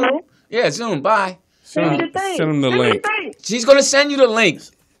he I'll zoom? Yeah, zoom. Bye. Send me the thing. Send him the Send me link. thing. She's gonna send you the link.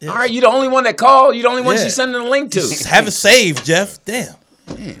 All right, you're the only one that called. You're the only one Yeah. she's sending the link to. Have it saved, Jeff. Damn.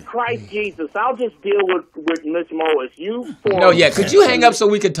 Christ Jesus. I'll just deal with Miss Morris. You four. No, yeah. Could you hang up so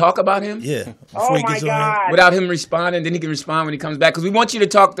we could talk about him? Yeah. Before Oh, he my gets on here. God. Without him responding, then he can respond when he comes back. Because we want you to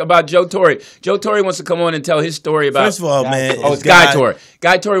talk about Joe Torre. Joe Torre wants to come on and tell his story about. First of all, man. oh, it's Guy Torre.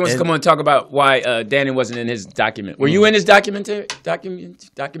 Guy Torre wants to and- come on and talk about why Danny wasn't in his document. Were you in his documentary? Documentary?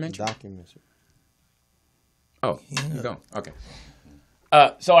 Documents. Oh, you don't. Okay.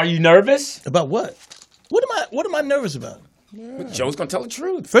 So are you nervous? About what? What am I nervous about? Joe's gonna tell the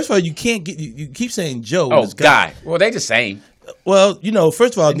truth. First of all, you can't get. You keep saying Joe. Oh, It's Guy. Well, they the same. Well,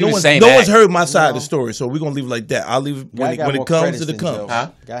 first of all, do no the one's same one's act. heard my side of the story, so we're gonna leave it like that. I'll leave it Guy got when more it comes credits to the than Joe. comes.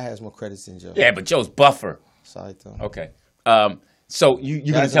 Huh? Guy has more credits than Joe. Yeah, but Joe's buffer. Sorry, though. Okay. So you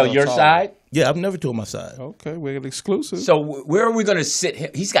gonna Guys tell are your tall. side? Yeah, I've never told my side. Okay, we're an exclusive. So where are we gonna sit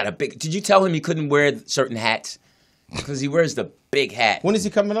him? He's got a big. Did you tell him he couldn't wear certain hats because he wears the big hat? When is he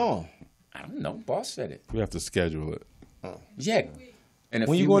coming on? I don't know. Boss said it. we have to schedule it. Yeah. In a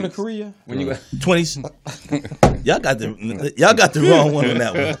When you few going weeks. to Korea? When you go? 20. y'all got the wrong one on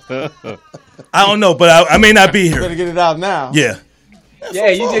that one. I don't know, but I may not be Better here. get it out now. Yeah. Yeah,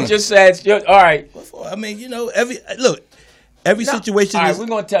 you did just said. All right. I mean, every situation All right, is. we're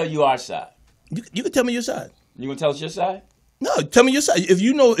gonna tell you our side. You can tell me your side. You gonna tell us your side? No, tell me your side. If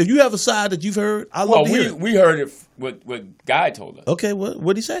you have a side that you've heard, I love Well, to hear it. we heard it. What Guy told us. Okay,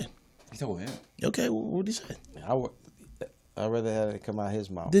 what'd he say? He told him. Okay, what'd he say? I'd rather have it come out his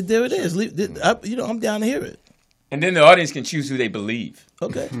mouth. There it is. I'm down to hear it. And then the audience can choose who they believe.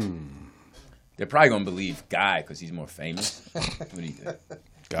 Okay. They're probably gonna believe Guy because he's more famous. What do you think?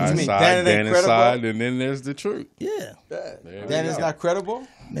 Guy's mean side, Dan ain't Dan's credible? side, and then there's the truth. Yeah. Dan is not credible?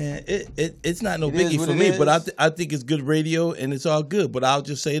 Man, it's not no It is biggie what for it me, but is. I think it's good radio and it's all good. But I'll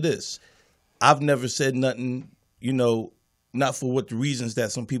just say this: I've never said nothing, not for what the reasons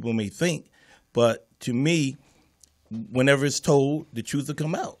that some people may think, but to me, whenever it's told, the truth will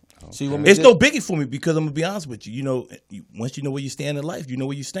come out. So you want me It's to- no biggie for me because I'm gonna be honest with you. Once you know where you stand in life, you know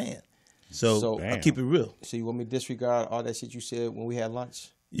where you stand. So I Damn. keep it real. So you want me to disregard all that shit you said when we had lunch?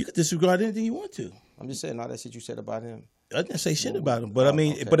 You can disregard anything you want to. I'm just saying all that shit you said about him. I didn't say shit about him, but I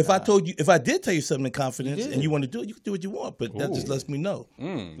mean, okay, but if I nah. told you, if I did tell you something in confidence You did. and you want to do it, you can do what you want. But that just lets me know.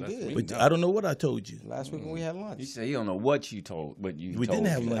 did. But I don't know what I told you. Last week when we had He lunch. said he don't know what you told, but you We told didn't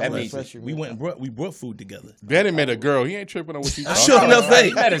have him. lunch. That last means fresh- week. We brought food together. Danny met a girl. He ain't tripping on what you talking Sure about. enough, hey,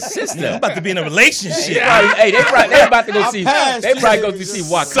 he met a sister. I'm about to be in a relationship. They about to go see. passed They probably you. go to see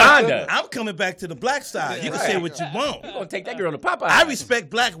Wakanda. I'm coming back to the black side. You can say what you want. Gonna take that girl to Popeye. I respect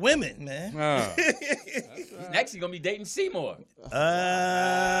black women, man. Next, he's gonna be dating Seymour.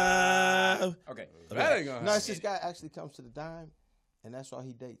 Okay. That ain't gonna No, it's this guy actually comes to the dime, and that's all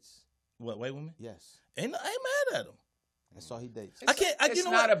he dates. What, white women? Yes, I ain't mad at him. that's all he dates. I can't. It's You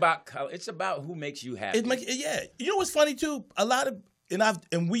know not what? about color. It's about who makes you happy. Yeah. You know what's funny too? A lot of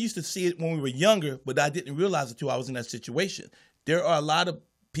and we used to see it when we were younger, but I didn't realize it till I was in that situation. There are a lot of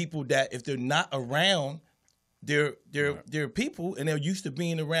people that if they're not around their people and they're used to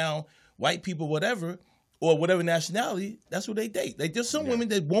being around white people, whatever, or whatever nationality, that's who they date. Like there's some women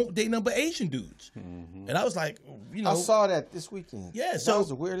that won't date number Asian dudes, and I was like, I saw that this weekend. Yeah, that so- was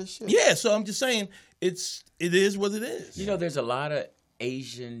the weirdest shit. yeah. So I'm just saying, it is what it is. You know, there's a lot of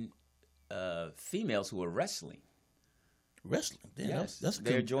Asian females who are wrestling. Wrestling. Damn, Yes, that's a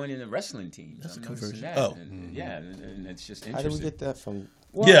they're good. joining the wrestling teams. That's a I'm noticing conversion. that. Oh. And, yeah, and it's just How did we interesting. get that from?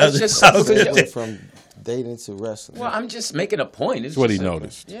 Well, Yeah, it's just, I was We gonna went from dating to wrestling. well, I'm just making a point. It's what just he a-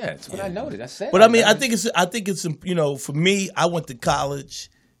 noticed. Yeah, it's what I noticed. I said. But I mean, I mean, think it's for me. I went to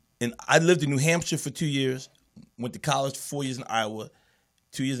college, and I lived in New Hampshire for 2 years. Went to college for 4 years in Iowa,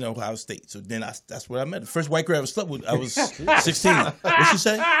 2 years in Ohio State. So then that's where I met. The first white girl I ever slept with, I was 16. What'd she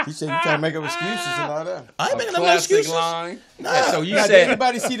say? He said you trying to make up excuses and all that. I ain't making no Classic excuses. line. Yeah, so you Now, did said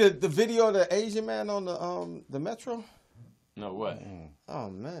anybody see the video of the Asian man on the metro? no. What? Oh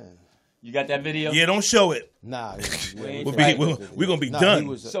man, You got that video? Yeah, don't show it. nah. ain't We're gonna be Nah, done. He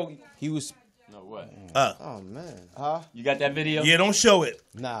was, So he was. no. What? Oh man, You got that video? Yeah, don't show it.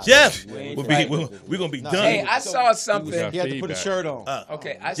 nah. Jeff, ain't we're fighting. gonna be Nah, done. Hey, I saw something. got He had to put a feedback. shirt on.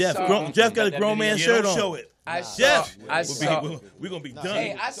 Okay, I Jeff, saw. Jeff got a that grown man video? shirt on. Show it. I saw. Jeff, I saw. we're gonna be done.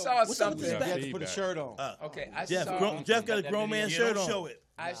 Hey, I saw What's up with something. this he back? had to put a feedback. shirt on. Okay, I Jeff, saw. Jeff got a grown man shirt on. Show it.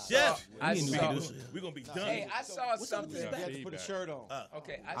 I saw. Jeff, I we saw. we're gonna be done. Hey, I saw something. He had to put a shirt on.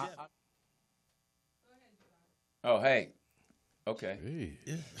 Okay, Oh, hey. Okay.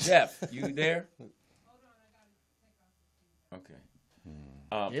 Hey. Jeff, you there? Okay.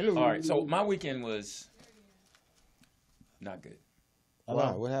 All right. So my weekend was not good.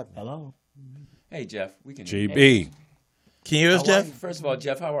 Why? What happened? Hello. Hey, Jeff, we can. GB. Can you hear us, How are Jeff? you? First of all,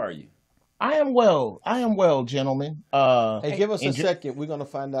 Jeff, how are you? I am well, gentlemen. Hey, give us a enjoy- second. We're gonna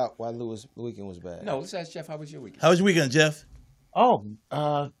find out why Louis' weekend was bad. No, let's ask Jeff. How was your weekend? How was your weekend, Jeff? Oh,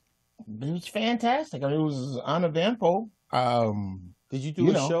 it was fantastic. I mean, it was uneventful. Did you do You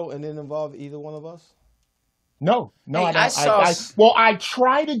a know. show and didn't involve either one of us? No, Hey, I I don't. saw Well, I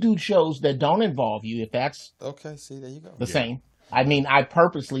try to do shows that don't involve you, if that's Okay, see, there you go. the same. I mean, I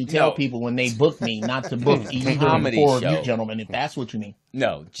purposely tell No. people when they book me not to book either Comedy four of show. you gentlemen, if that's what you mean.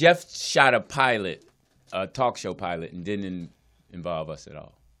 No, Jeff shot a pilot, a talk show pilot, and didn't involve us at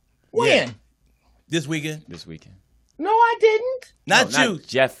all When? This weekend? this weekend. No, I didn't. Not No, you. not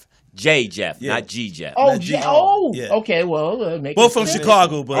Jeff. J. Jeff, Yeah. not G. Jeff. Oh, G- yeah. Yeah. Okay. Well, make Both it from sense.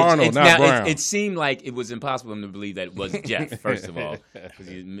 Chicago, but Arnold, It's not now, Brown. it seemed like it was impossible for him to believe that it was Jeff, first of all, because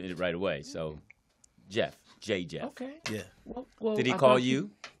he admitted right away. So, Jeff, J. Jeff. Okay. yeah. Well, Did he I call thought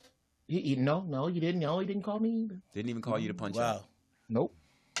you? No, you didn't. No, he didn't call me either. Didn't even call you to punch Wow. out?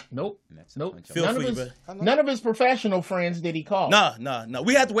 Nope. And that's a Nope. punch out. Feel None free, of bro. his none of his professional friends did he call. No.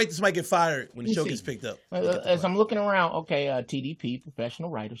 We have to wait till somebody get fired when the You show see. gets picked up. As I'm looking around, okay, TDP, professional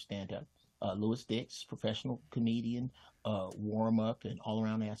writer, stand up. Lewis Dix, professional comedian, warm up and all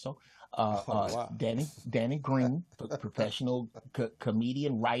around asshole. Wow. Danny Green, professional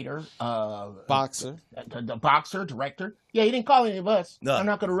comedian, writer, Boxer. the boxer, director. Yeah, he didn't call any of us. No. I'm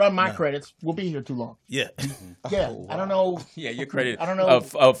not going to run my credits. We'll be here too long. Yeah. Yeah, I don't know. Yeah, you're credited. I don't know.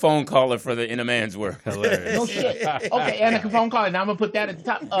 A phone caller for the In a Man's World. Hilarious. No shit. Okay, and a phone call. Now I'm gonna put that at the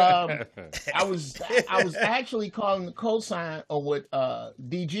top. I was actually calling the cosign on what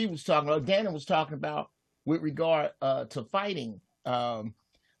DG was talking about. Danny was talking about with regard to fighting.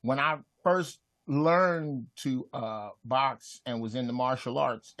 When I first learned to box and was in the martial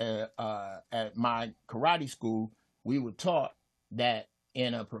arts at my karate school, we were taught that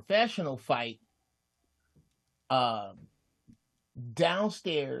in a professional fight,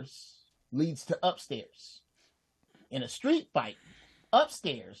 downstairs leads to upstairs. In a street fight,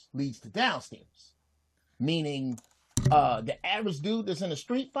 upstairs leads to downstairs. Meaning, the average dude that's in a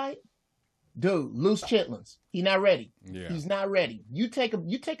street fight, dude, loose chitlins. He's not ready. Yeah. He's not ready. You take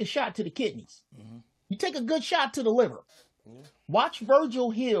a shot to the kidneys. You take a good shot to the liver. Watch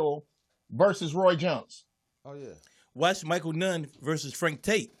Virgil Hill versus Roy Jones. Oh yeah. Watch Michael Nunn versus Frank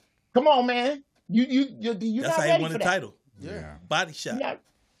Tate. Come on, man. You're That's not how he ready won for the that. title. Yeah. Body shot.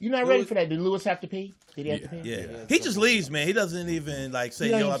 You're not ready for that. Did Lewis have to pee? Did he have to pee? Yeah. He just leaves, man. He doesn't even say,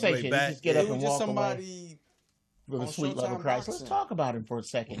 He don't "Yo, even I'll say be right shit. He back." just get It up was and just walk away. somebody. With a on sweet love of Showtime Christ. Boxing. Let's talk about him for a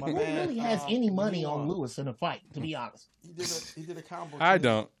second. My Who man, really has any money on Lou, Lewis in a fight, to be honest? He did a combo. I to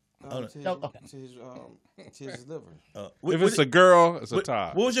don't. his, No, okay. to his liver. If it's a girl, it's a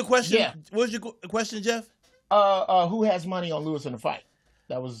tie. What was your question? Yeah. What was your question, Jeff? Who has money on Lewis in a fight?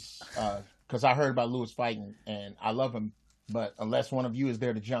 That was because I heard about Lewis fighting, and I love him. But unless one of you is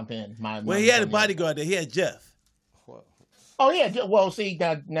there to jump in, Well, he had a bodyguard there. He had Jeff. What? Oh yeah. Well, see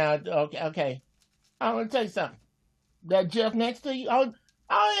now. Okay. I'm gonna tell you something. That Jeff next to you,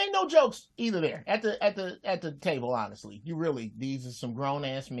 I ain't no jokes either there at the table. Honestly, these are some grown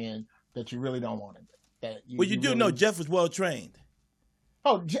ass men that you really don't want to. That Well, you do really- know Jeff was well trained.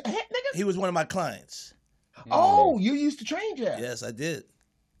 Oh, heck, nigga. He was one of my clients. Oh, you used to train Jeff. Yes, I did.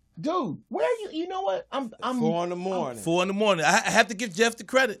 Dude, where are you? You know what? I'm 4 in the morning. 4 a.m. I have to give Jeff the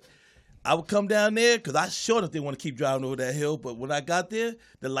credit. I would come down there because I sure didn't want to keep driving over that hill. But when I got there,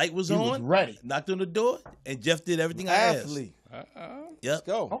 the light was He on. was ready. Knocked on the door, and Jeff did everything I asked. Athlete. Yep. Let's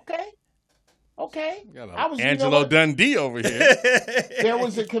go. Okay. Got I was Angelo Dundee over here. There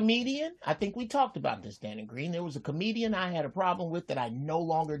was a comedian. I think we talked about this, Danny Green. There was a comedian I had a problem with that I no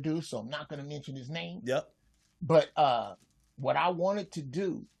longer do, so I'm not going to mention his name. Yep. But what I wanted to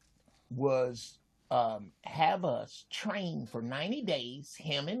do was have us train for 90 days,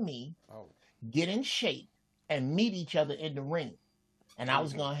 him and me, get in shape, and meet each other in the ring. And I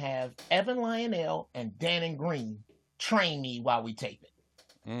was going to have Evan Lionel and Danny Green train me while we tape it.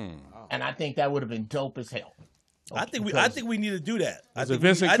 And I think that would have been dope as hell. I think we need to do that. Was it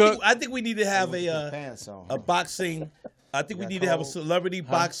Vincent Cook? I think we need to have Pants on. a boxing. I think we Got need to have a cold. celebrity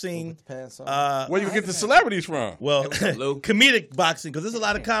boxing. With the pants on. Where you get the celebrities from? Well, Lou? comedic boxing because there's a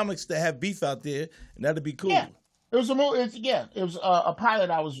lot of comics that have beef out there, and that'd be cool. Yeah. It was it was a pilot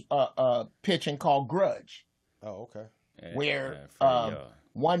I was pitching called Grudge, Oh, okay. where Freddie,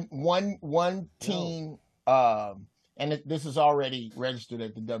 one team and this is already registered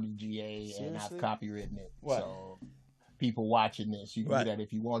at the WGA and I've Seriously? copywritten it. What? So people watching this, you can Right. do that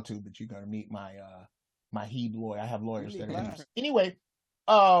if you want to, but you're gonna meet my my Hebe lawyer. I have lawyers Really that are blast. anyway.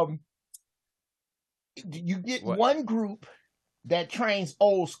 You get What? one group that trains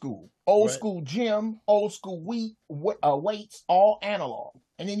old school Right. school gym, old school weights, all analog,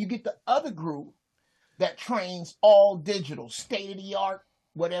 and then you get the other group that trains all digital, state of the art,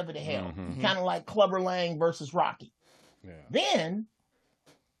 whatever the hell, kind of like Clubber Lang versus Rocky. Yeah. Then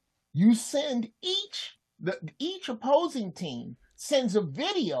you send each opposing team sends a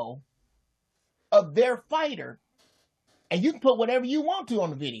video of their fighter, and you can put whatever you want to on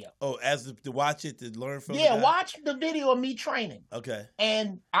the video. Oh, as to watch it to learn from. Yeah, the guy? watch the video of me training, Okay,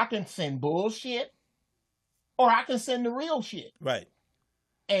 and I can send bullshit, or I can send the real shit, right.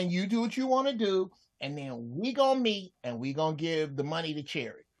 and you do what you want to do, and then we gonna meet, and we gonna give the money to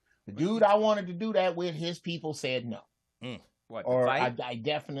charity. The dude I wanted to do that with, his people said no. What? or fight? I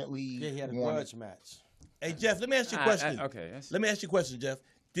definitely Yeah, he had a wanted- grudge match. Hey Jeff, let me ask you a question. Okay. Let me ask you a question, Jeff.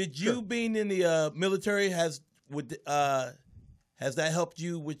 Did you being in the military has that helped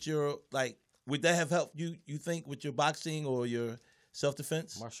you with your would that have helped you think with your boxing or your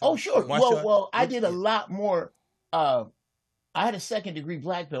self-defense? Oh, sure. Martial art? Well, I did a lot more. I had a 2nd-degree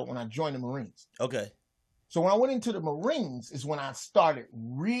black belt when I joined the Marines. Okay. So when I went into the Marines is when I started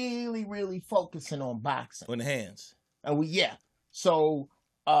really, really focusing on boxing. On the hands. And So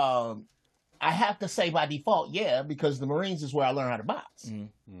I have to say by default, yeah, because the Marines is where I learned how to box.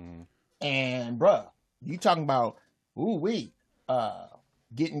 Mm-hmm. And bruh, you talking about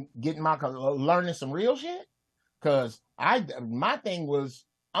getting learning some real shit? Cause my thing was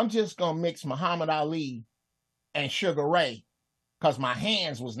I'm just gonna mix Muhammad Ali and Sugar Ray because my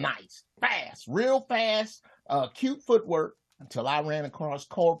hands was nice, fast, real fast, cute footwork until I ran across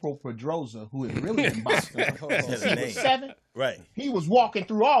Corporal Pedroza, who had really been boxing since he was 7. Right. He was walking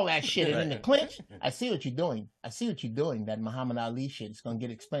through all that shit and in the clinch. I see what you're doing. That Muhammad Ali shit is gonna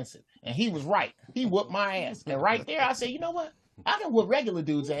get expensive. And he was right. He whooped my ass. And right there I said, you know what? I can whoop regular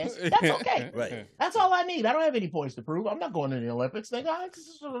dudes' ass. That's okay. Right. That's all I need. I don't have any points to prove. I'm not going to the Olympics. Nigga, I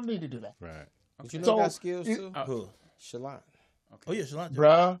just don't need to do that. Right. But you know So, got skills you- too? Who? Shalon. Oh yeah, Shalon.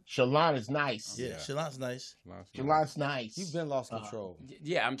 Bruh, Shalon is nice. Yeah, Shalon's nice. Shalon's nice. You've been lost control.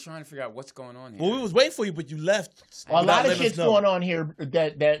 Yeah, I'm trying to figure out what's going on here. Well, we was waiting for you, but you left. Well, a lot of Let us shit's know. going on here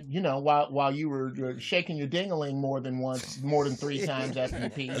that while you were shaking your dingling more than 3 times after you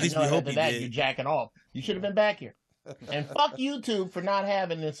peed. At least you know, we hope after you that, did. you're jacking off. You should have been back here. And fuck YouTube for not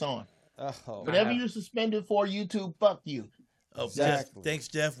having this on. Oh, Whatever you're suspended for, YouTube, fuck you. Oh, Exactly. Jeff, thanks,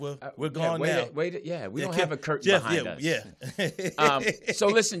 Jeff. We're Yeah, gone wait now. we Yeah, don't Kev- have a curtain Jeff, behind yeah, us. Yeah. So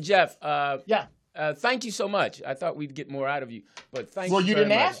listen, Jeff. Yeah. Thank you so much. I thought we'd get more out of you, but thank Well, you. you very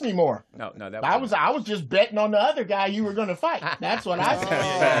didn't much. ask me more. No, that I was just betting on the other guy you were going to fight. That's what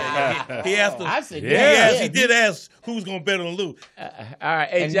I said. He asked us. I said, He did ask who's gonna bet on Lou. All right,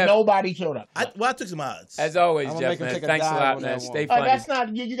 hey And Jeff. nobody showed up. I took some odds. As always, I'm gonna Jeff, make him man. take a Thanks a dive lot, on man. that Stay one. funny. That's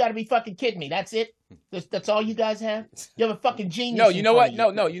not you got to be fucking kidding me. That's it. That's all you guys have. You have a fucking genius. No, you in know front what?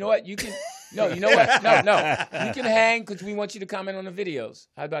 of No, you know what? You can. No, you know what? No. You can hang because we want you to comment on the videos.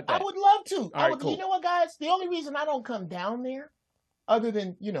 How about I that? would love to. All right, cool. You know what, guys? The only reason I don't come down there, other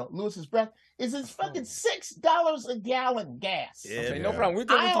than Lewis's breath, is it's fucking $6 a gallon gas. Yeah, Okay, man. no problem. We're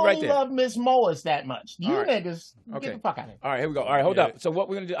good I with you only right there. love Miss Moas that much. You All right. niggas, Okay. get the fuck out of here. All right, here we go. All right, hold Yeah. up. So what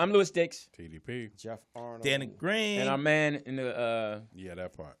we're gonna do? I'm Lewis Dix, TDP. Jeff Arnold. Danny Green and our man in the Yeah,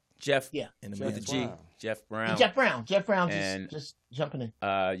 that part. Jeff. Yeah. and the Jeff With the man. G. Brown. Jeff Brown. Jeff Brown And- just jumping in.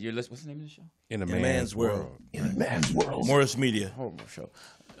 You're listening. What's the name of the show? In a In a man's world. In a man's world. Morris Media. Horrible show.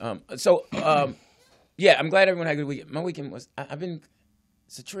 Yeah, I'm glad everyone had a good weekend. My weekend was. I've been.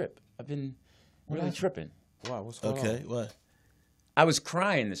 It's a trip. I've been really tripping. Wow, what's going Okay, on? what? I was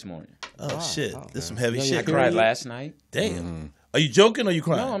crying this morning. Oh shit, this some heavy Yeah, I shit. yeah. cried last night. Damn. Are you joking or you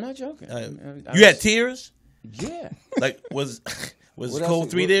crying? No, I'm not joking. I You had was- tears? Yeah. Like was What Cold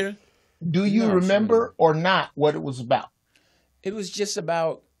else- 3 what- there? Do you remember or not what it was about? It was just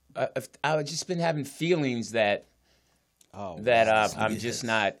about. I've just been having feelings that Oh, I'm just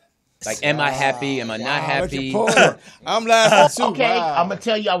not. Like, am I happy? Am I not happy? I'm laughing too. Okay, Wow. I'm gonna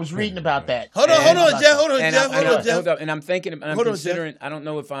tell you, I was reading about that. Hold on, Jeff. Hold on, And Jeff. Hold on, Jeff. hold up. And I'm thinking. And I'm Hold on, Jeff. considering. I don't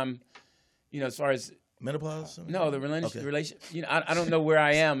know if I'm. As far as Menopause? no, the relation. I don't know where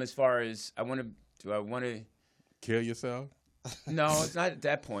I am as far as I want to. Do I want to? Kill yourself? No, it's not at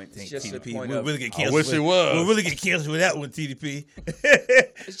that point. It's just a TDP. point We'll of. really get I canceled. wish it was. We'll really get canceled with that one, TDP.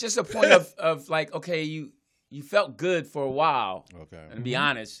 It's just a point of like, okay, you felt good for a while. Okay. And to be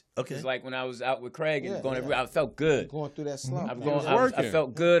honest, Okay. it's like when I was out with Craig and Yeah, going yeah. everywhere, I felt good. Going through that slump. I'm man. going. I working.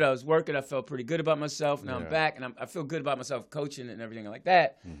 felt good. I was working. I felt pretty good about myself. Now I'm Yeah. back, and I feel good about myself coaching and everything like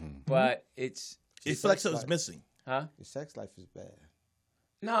that. But it's It felt like something's missing. huh? Your sex life is bad.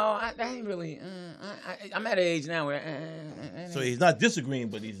 No, I ain't really. I'm at an age now where. So he's not disagreeing,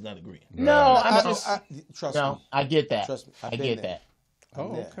 but he's not agreeing. No, I'm just. Trust No, me. I get that. Trust me. I've I been get there. that.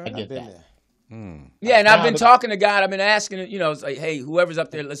 I'm there. okay. I get I've been that. there. yeah, and I've Now been the- talking to God. I've been asking. It's like, hey, whoever's up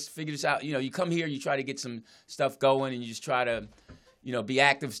there, let's figure this out. You come here, you try to get some stuff going, and you just try to, be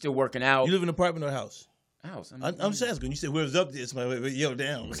active, still working out. You live in an apartment or a house? House. I'm just asking. You said whoever's up there, somebody yell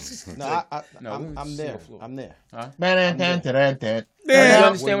down. No, No, I'm it's there. floor. I'm there. Man, You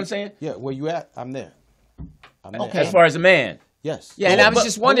understand what I'm saying? Yeah, where you at? I'm there. I'm there. Okay. As far as a man. Yes. Yeah, and I was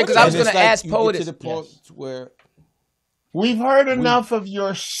just wondering because I was And going it's to like ask you get POTUS. to the point where We've heard enough of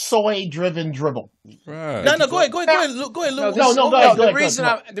your soy-driven dribble. Right. No, go ahead, Lou. Go ahead, Lou. go ahead, go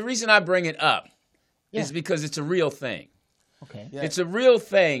ahead. The reason I bring it up Yeah. is because it's a real thing. Okay. Yeah. It's a real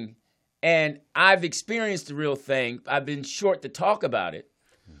thing, And I've experienced the real thing. I've been short to talk about it.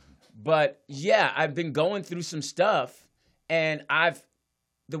 But yeah, I've been going through some stuff, and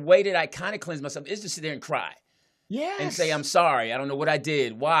the way that I kind of cleanse myself is to sit there and cry. Yes. And say, I'm sorry. I don't know what I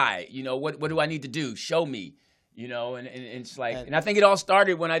did. Why? What do I need to do? Show me. And it's like, and I think it all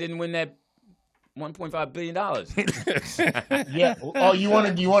started when I didn't win that $1.5 billion. Yeah. Oh, you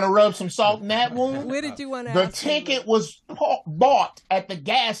want to rub some salt in that wound? Where did you want to? The ticket was bought at the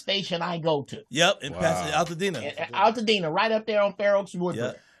gas station I go to. Yep, in Altadena. Altadena, right up there on Fair Oaks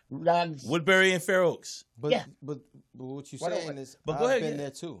Woodbury. Yep. Woodbury and Fair Oaks. But yeah. but what you're saying is, but I've go ahead, been there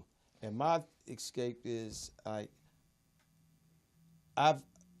too, and my escape is I've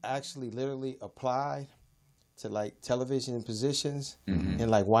actually literally applied to like television positions in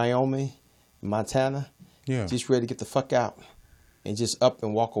like Wyoming, Montana. Yeah. Just ready to get the fuck out and just up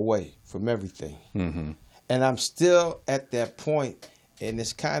and walk away from everything. Mm-hmm. And I'm still at that point, and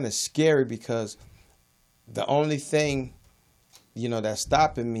it's kind of scary because the only thing, that's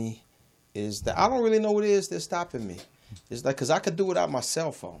stopping me is that I don't really know what it is that's stopping me. It's like, because I could do without my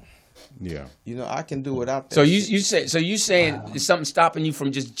cell phone. Yeah. I can do without that. So you saying there's something stopping you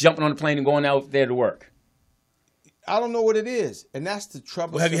from just jumping on the plane and going out there to work? I don't know what it is, and that's the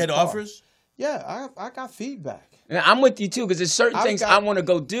trouble. Well, have you had offers? Yeah, I got feedback. And I'm with you too, because there's certain things I want to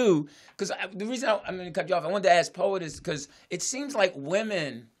go do. Because the reason I'm going to cut you off, I wanted to ask Poet is because it seems like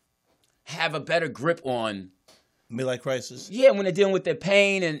women have a better grip on midlife crisis. Yeah, when they're dealing with their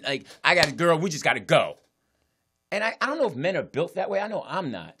pain and like, I got a girl, we just got to go. And I don't know if men are built that way. I know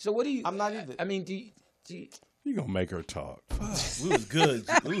I'm not. So what do you? I'm not either. I mean, do you You gonna make her talk? We was good.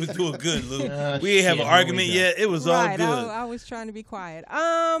 We was doing good, Lou. We ain't have an argument yet. It was all good. I was trying to be quiet.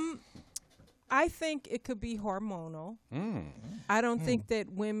 I think it could be hormonal. I don't think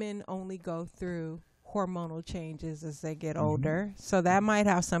that women only go through hormonal changes as they get older. So that might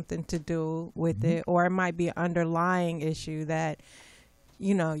have something to do with it, or it might be an underlying issue that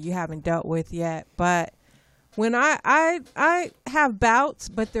you haven't dealt with yet. But when I have bouts,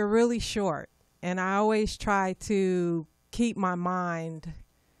 but they're really short, and I always try to keep my mind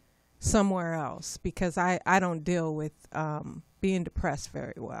somewhere else because I don't deal with being depressed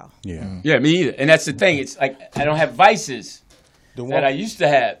very well. Yeah, me either. And that's the thing. It's like I don't have vices that I used to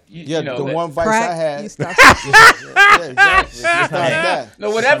have. One vice I had. Exactly. No,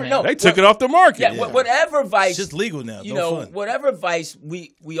 whatever. No, they took it off the market. Yeah, whatever vice. It's just legal now. Fun. Whatever vice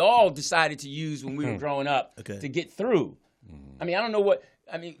we all decided to use when we were growing up to get through. I mean, I don't know what.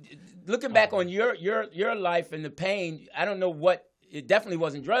 I mean, looking back on your life and the pain, I don't know what. It definitely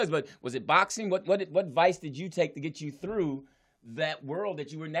wasn't drugs, but was it boxing? What vice did you take to get you through that world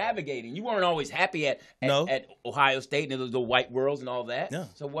that you were navigating? You weren't always happy at Ohio State and the white worlds and all that. Yeah.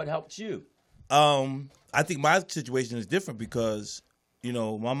 So what helped you? I think my situation is different because,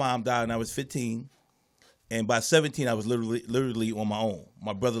 my mom died when I was 15, and by 17 I was literally on my own.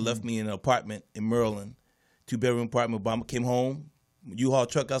 My brother left me in an apartment in Maryland, 2-bedroom apartment. Obama came home, U-Haul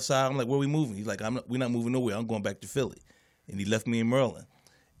truck outside. I'm like, where are we moving? He's like, we're not moving nowhere. I'm going back to Philly. And he left me in Maryland.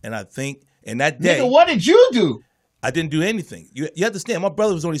 And I think, and that day... Nigga, what did you do? I didn't do anything. You understand, my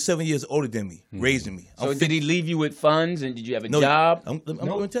brother was only 7 years older than me, raising me. So did he leave you with funds, and did you have a job? I'm going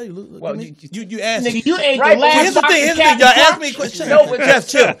to tell you. Look, well, you asked me. Nigga, you ain't the last Here's the thing. Y'all asked me a question. Jeff,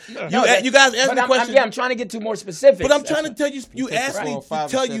 chill. You guys asked me a question. I'm trying to get to more specifics. But I'm trying to tell you, you asked me to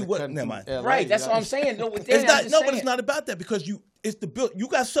tell you what. Never mind. Right, that's what I'm saying. But it's not about that because it's the build. You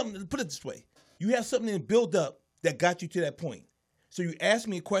got something, put it this way. You have something to build up that got you to that point. So you asked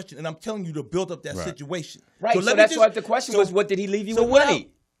me a question, and I'm telling you to build up that situation. Right. So that's why the question was, what did he leave you with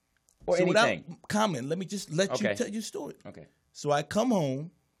money or anything? Without comment, let me just let you tell your story. Okay. So I come home.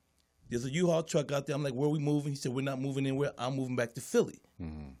 There's a U-Haul truck out there. I'm like, where are we moving? He said, we're not moving anywhere. I'm moving back to Philly.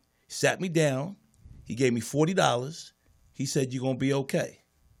 He sat me down. He gave me $40. He said, you're going to be okay.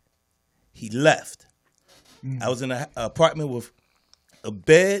 He left. I was in an apartment with a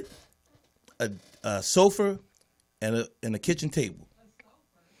bed, a sofa, and a kitchen table.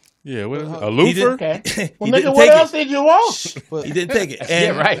 Yeah, what is it? A loofah? Okay. Well, nigga, what else did you want? He didn't take it.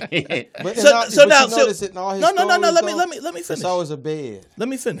 Yeah, right. No. Let me finish. It's always a bed. Let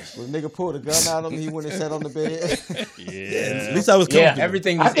me finish. When a nigga pulled a gun out of him, he went and sat on the bed. Yeah. At least I was comfortable. Yeah,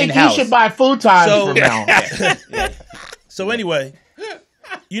 everything was I think in-house. you should buy futon from now. So anyway,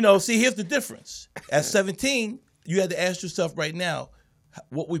 see, here's the difference. At 17, you had to ask yourself right now,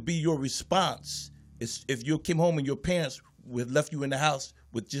 what would be your response if you came home and your parents would left you in the house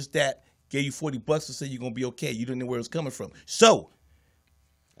with just that, gave you $40 and said you're going to be okay. You didn't know where it was coming from. So,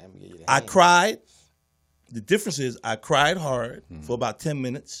 I cried. The difference is I cried hard for about 10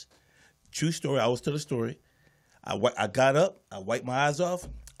 minutes. True story. I always tell the story. I got up. I wiped my eyes off.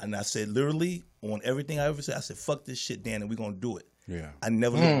 And I said, literally, on everything I ever said, I said, fuck this shit, Dan, and we're going to do it. Yeah. I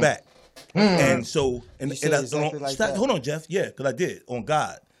never looked back. And so, and said exactly like that? hold on, Jeff. Yeah, because I did, on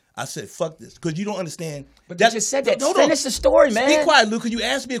God. I said, fuck this, because you don't understand. But you just said that. Hold on. Finish the story, man. Be quiet, Luke, because you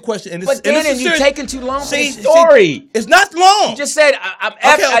asked me a question. And But this Dan, is you're serious. taking too long for the See, story. it's not long. You just said,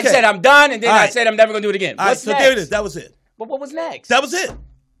 I said I'm done, and then All I right. said I'm never going to do it again. All right, What's so next? there it is. That was it. But what was next? That was it.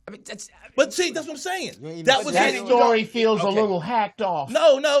 I mean, that's, But see, that's what I'm saying. ain't That even was said That it. story feels a Okay. little hacked off.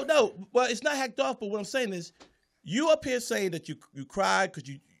 No. Well, it's not hacked off, but what I'm saying is, you up here saying that you cried because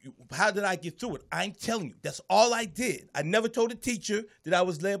you how did I get through it? I ain't telling you. That's all I did. I never told the teacher that I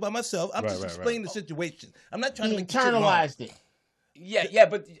was led by myself. I'm just explaining the situation. I'm not trying He to make the shit wrong. internalized it. yeah,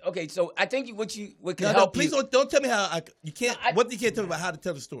 but okay. So I think what can No, help please you. don't tell me how you can't. No, What you can't tell me about how to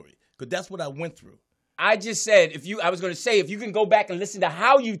tell the story, because that's what I went through. I just said I was going to say if you can go back and listen to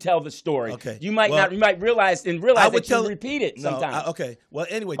how you tell the story, Okay. you might Well, you might realize that you repeat it sometimes. Okay. Well,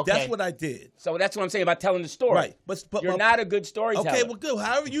 anyway, Okay. that's what I did. So that's what I'm saying about telling the story. Right. But You're not a good storyteller. Okay. Well, good.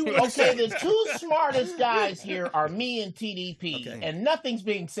 However you. Okay, the two smartest guys here are me and TDP, Okay. and nothing's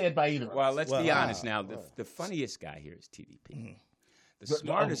being said by either of Well, us. let's be honest now. The funniest guy here is TDP. The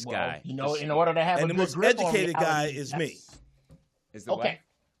smartest Well, guy, you know, in order to have And a the good most grip on educated reality, guy is me. that's- is the Okay.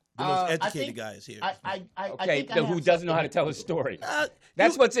 The most I educated think- guy is here. I okay, think I who have doesn't know how to something- tell a story. Uh,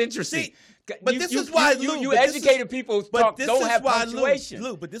 That's you- what's interesting. see, but this is why Lou, you but this is- educated people But this don't is have why punctuation.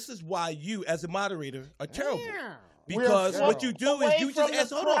 Lou, but this is why you, as a moderator, are terrible. We're Because so what you do is away you just from ask.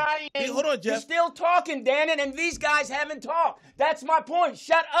 the Hold on, crying. hold on, You're Jeff. still talking, Dannon, and these guys haven't talked. That's my point.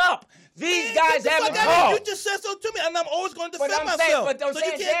 Shut up. These Man, guys get the haven't fuck out of here. talked. You just said so to me, and I'm always going to But defend I'm saying, myself. but I'm so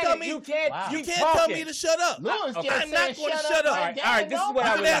saying, you can't tell Dannon, me. you can't. Wow. You keep can't tell talking. me to shut up. Louis just I'm said not going to shut shut up. up. All right, this is what You I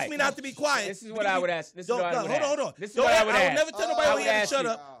can would ask like. me not to be quiet. This is what I would ask. This is Don't- what I would ask. Hold on. This is Don't what I ask- would I would ask. never tell nobody I when would you have to ask shut you.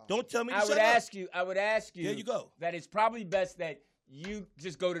 up. Don't tell me to I shut would up. ask you. There you go. That it's probably best that you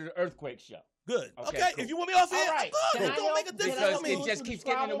just go to the earthquake show. Good. Okay, Okay. cool. If you want me off here, All right. good. Can It I don't make a help? difference Because to me. it just keeps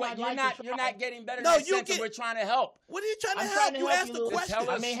getting in the way. I'd You're like to not try. getting better in No, that you sense, and get- we're trying to help. What are you trying to I'm help? trying to You help asked you, the Louis. question. Tell us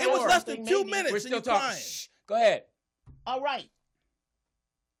I may It was have less than something 2 maybe. minutes We're and still you talking. crying. Shh. Go ahead. All right.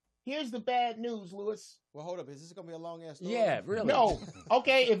 Here's the bad news, Louis. Well, hold up. Is this gonna be a long ass story? Yeah, really. No.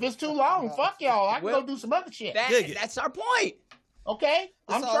 Okay, if it's too long, fuck y'all. I can Well, go do some other shit. Dig it. That's our point. Okay?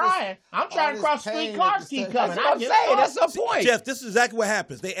 I'm all trying. I'm trying to this cross pain street. at Cars the keep same- coming. That's what I'm get saying. fucked. That's our point. Jeff, this is exactly what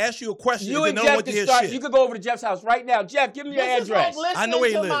happens. They ask you a question You and and they don't Jeff want to can hear start. shit. You could go over to Jeff's house right now. Jeff, give me your This is address. like I know where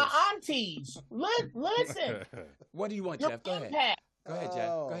he listening to lives. my aunties. Listen. What do you want, You're Jeff? Go ahead. empath. Go ahead, Jeff.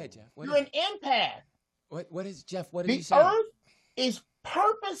 Go ahead, Jeff. What You're is, an empath. what is Jeff? What are The you saying? earth is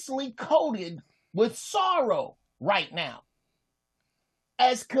purposely coated with sorrow right now.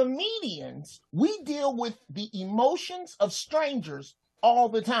 As comedians, we deal with the emotions of strangers all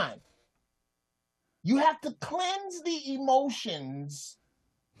the time. You have to cleanse the emotions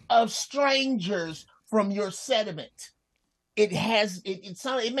of strangers from your sediment.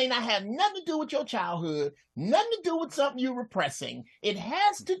 It may not have nothing to do with your childhood, nothing to do with something you're repressing. It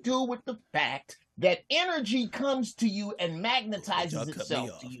has to do with the fact that energy comes to you and Y'all magnetizes cut me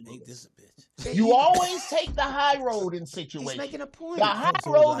itself off. to you. Ain't this a bitch? You always take the high road in He's situations. making a point. The high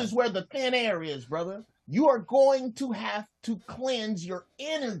so road was I. is where the thin air is, brother. You are going to have to cleanse your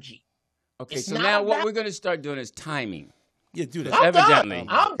energy. Okay, It's so not now what about- we're going to start doing is timing. Yeah, do that. I'm Evidently. done.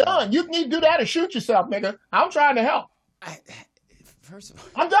 I'm done. You need to do that or shoot yourself, nigga. I'm trying to help. First of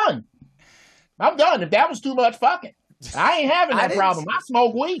all, I'm done. I'm done. If that was too much, fuck it. I ain't having I that didn't problem. I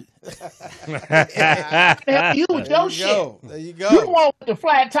smoke weed. Help you with your shit. There you You go. the one with the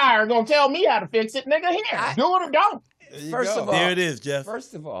flat tire gonna tell me how to fix it, nigga. Here, do it or don't. There you First go. of all- There it is, Jeff.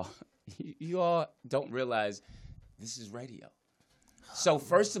 first of all, you all don't realize this is radio. So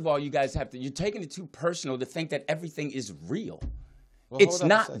first of all, you guys you're taking it too personal to think that everything is real. Well, It's hold up a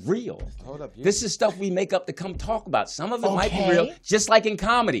not second. real. Hold up. This is stuff we make up to come talk about. Some of it might be Okay. real, just like in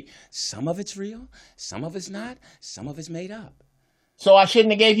comedy. Some of it's real, some of it's not, some of it's made up. So I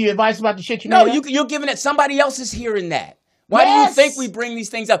shouldn't have gave you advice about the shit you No, made up? you're giving it. Somebody else is hearing that. Why do you Yes. think we bring these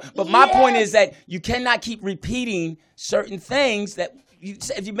things up? But my point Yes. is that you cannot keep repeating certain things that you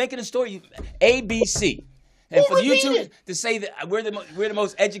say. If you're making a story, A, B, C. And Who for you repeated? to say that we're the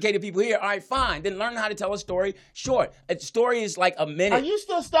most educated people here, all right, fine. Then learn how to tell a story short. A story is like a minute. Are you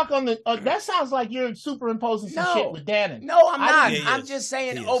still stuck on the? that sounds like you're superimposing some shit with Dannon. No, I'm not. Yeah, he I'm is. just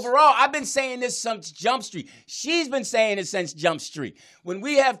saying He is. overall. I've been saying this since Jump Street. She's been saying it since Jump Street. When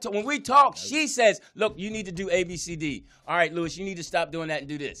we talk, she says, "Look, you need to do A, B, C, D. All right, Louis, you need to stop doing that and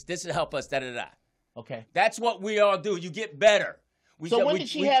do this. This will help us." Da da da. Okay. That's what we all do. You get better. So when did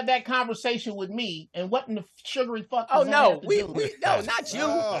she have that conversation with me? And what in the sugary fuck? Oh does that no, have to we do with it? no, not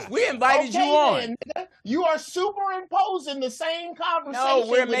you. We invited you on. Then, nigga. You are superimposing the same conversation. No,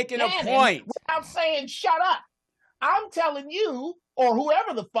 we're with making a Gannon point. without saying shut up. I'm telling you, or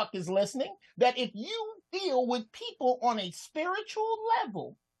whoever the fuck is listening, that if you deal with people on a spiritual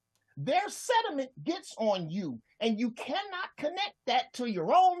level, their sediment gets on you, and you cannot connect that to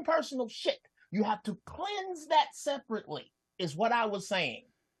your own personal shit. You have to cleanse that separately, is what I was saying.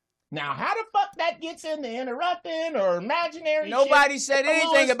 Now, how the fuck that gets into interrupting or imaginary Nobody shit, said Lewis,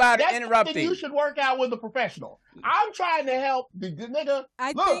 anything about that's interrupting. something you should work out with a professional. I'm trying to help the nigga.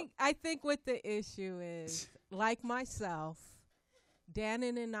 I think what the issue is, like myself,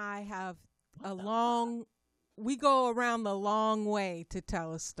 Dannon and I have we go around the long way to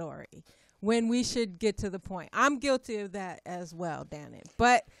tell a story when we should get to the point. I'm guilty of that as well, Dannon.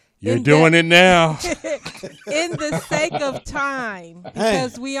 But you're doing it now. In the sake of time,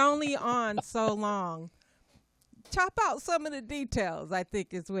 because we only on so long, chop out some of the details, I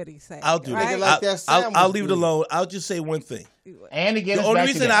think is what he's saying. I'll do right? that. I'll leave it alone. I'll just say one thing. And again, the only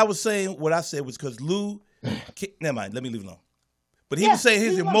reason I was saying what I said was because Lou. Never mind. Let me leave it alone. But he was saying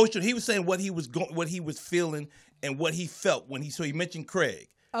his emotion. He was saying what he was what he was feeling, and what he felt when he mentioned Craig.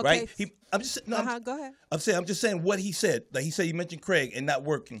 Okay. Right? Go ahead. I'm just saying what he said. Like he said, he mentioned Craig and not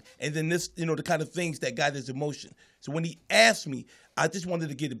working, and then this, the kind of things that got his emotion. So when he asked me, I just wanted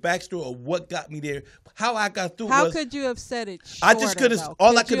to get the backstory of what got me there, how I got through. How could you have said it shorter, I just could have.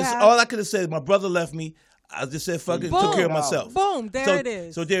 All I could have said, my brother left me. I just said, fuck it, took care of myself. Boom, there it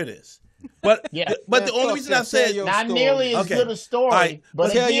is. So there it is. But but the only reason I said not nearly as good a story. Right.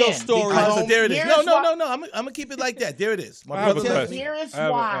 But tell again, your story. So there it is. No. I'm gonna keep it like that. There it is. I have a question. Here's I have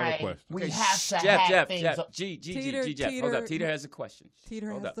a why question. we have to have things. Jeff, hold up. Teeter has a question.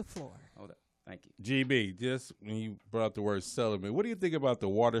 Teeter has the floor. Hold up. Thank you. GB, just when you brought up the word settlement, what do you think about the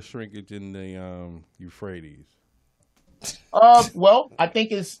water shrinkage in the Euphrates? Well, I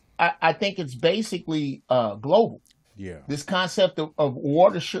think it's basically global. Yeah. This concept of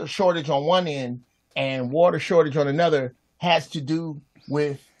water shortage on one end and water shortage on another has to do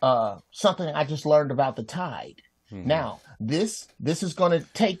with something I just learned about the tide. Mm-hmm. Now, this is going to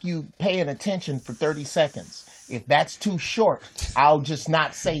take you paying attention for 30 seconds. If that's too short, I'll just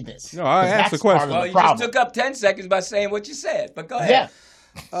not say this. No, I asked the question. Well, you just took up 10 seconds by saying what you said, but go ahead. Yeah.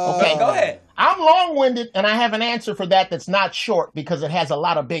 Okay, go ahead. I'm long-winded, and I have an answer for that that's not short because it has a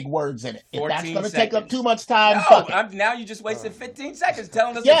lot of big words in it. If that's going to take up too much time, now you just wasted 15 seconds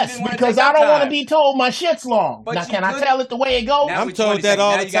telling us. Yes, because I don't want to be told my shit's long. But now, can I tell it the way it goes? I'm told that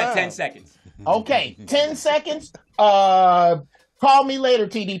all the time. Now you got 10 seconds. Okay, 10 seconds. Call me later,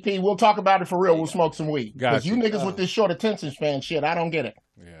 TDP. We'll talk about it for real. We'll smoke some weed. Because you niggas with this short attention span shit, I don't get it.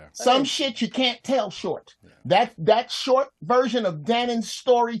 Yeah. Some shit you can't tell short. That short version of Dannon's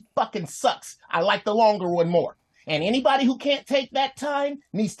story fucking sucks. I like the longer one more. And anybody who can't take that time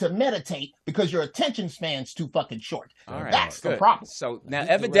needs to meditate because your attention span's too fucking short. All right, that's good. the problem. So now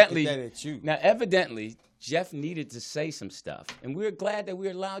evidently, Jeff needed to say some stuff, and we're glad that we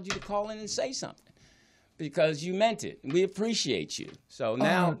allowed you to call in and say something because you meant it. We appreciate you. So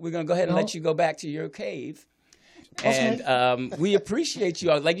now we're gonna go ahead and let you go back to your cave. And we appreciate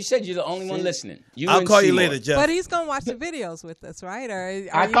you. Like you said, you're the only one listening. I'll call you later, Jeff. But he's going to watch the videos with us, right? Or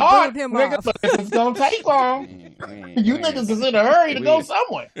I thought, nigga, but it's going to take long. You niggas is in a hurry to go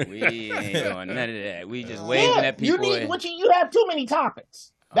somewhere. We ain't doing none of that. We just waving at people. You have too many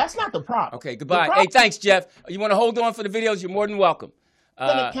topics. That's not the problem. Okay, goodbye. Hey, thanks, Jeff. You want to hold on for the videos? You're more than welcome.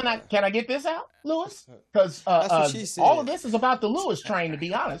 Can I get this out, Lewis? Because all of this is about the Lewis train, to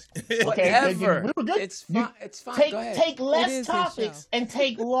be honest. Okay, whatever. We were good. It's fine. It's fine. Go ahead. Take less topics and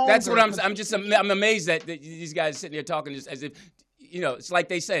take longer. That's what I'm amazed that these guys sitting there talking just as if it's like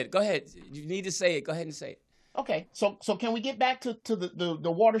they said. Go ahead. You need to say it. Go ahead and say it. Okay, so can we get back to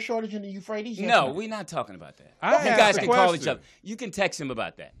the water shortage in the Euphrates? Yes, no, we're not talking about that. You guys can call each other. You can text him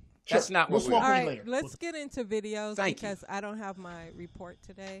about that. Sure. That's not what we're All right, let's get into videos because I don't have my report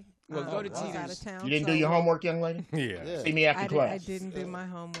today. Well, go to TV. Out of town, you didn't do your homework, young lady? Yeah. See me after class. I didn't do my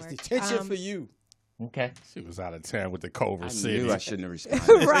homework. Detention for you. Okay. She was out of town with the Culver City. I knew I shouldn't have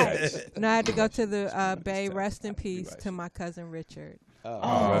responded. Right. And I had to go to the Bay. Rest in peace to my cousin Richard.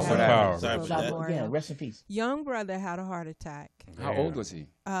 Rest in power. Yeah, rest in peace. Young brother had a heart attack. How old was he?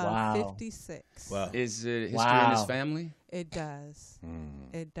 56. Wow. Is it history in his family? It does.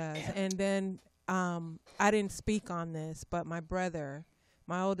 It does. And then I didn't speak on this, but my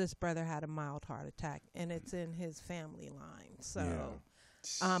oldest brother had a mild heart attack, and it's in his family line. So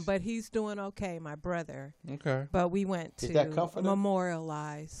But he's doing okay, my brother. Okay. But we went Is to that Comforter?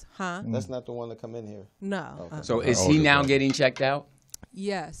 memorialize. Huh? That's not the one to come in here. No. Okay. So is he older now brother. getting checked out?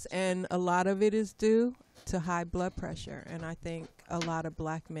 Yes, and a lot of it is due to high blood pressure, and I think a lot of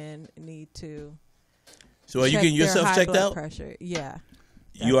black men need to. So are you check getting their yourself high checked blood out? Pressure. Yeah.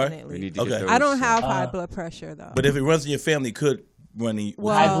 You are? definitely. We need to Okay. get those, I don't have high blood pressure though. But if it runs in your family, it could run in.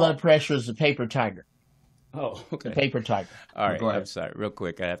 Well, High blood pressure is a paper tiger. Oh, okay. The paper tiger. All right, Go ahead. I'm sorry. Real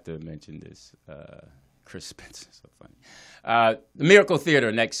quick, I have to mention this. Chris Spencer, so funny. The Miracle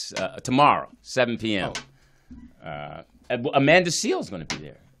Theater next tomorrow, 7 p.m. Amanda Seale's going to be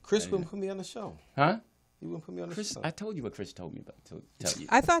there. Chris wouldn't put me on the show. Huh? He wouldn't put me on the Chris, show. I told you what Chris told me about. To tell you.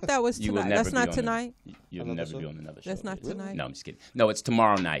 I thought that was You will tonight. never That's be not on tonight. You'll Another never show? be on another show. That's not tonight? No, I'm just kidding. No, it's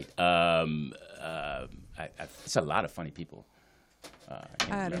tomorrow night. It's a lot of funny people. I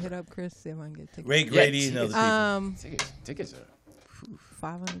had to hit up Chris see if I can get tickets. Ray Grady and other people. Tickets are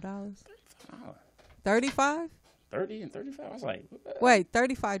 $500. oh, 35? 30 and 35. I was like, Wait,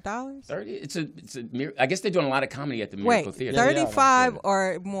 $35? 30. It's a. I guess they're doing a lot of comedy at the Wait, Miracle Theater. 35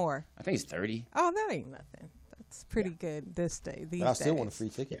 or more? I think it's 30. Oh, that ain't nothing. That's pretty good this day. These But I still days. want a free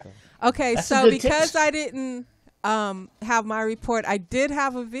ticket, though. Okay, That's a so good because tip. I didn't have my report, I did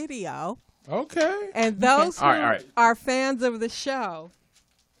have a video, Okay. and those who All right. are fans of the show,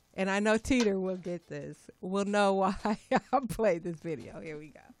 and I know Teeter will get this, will know why I played this video. Here we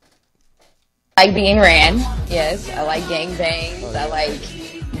go. I like being ran, yes. I like gangbangs. I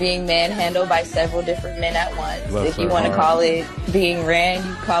like being manhandled by several different men at once. Love If you so want to hard. call it being ran,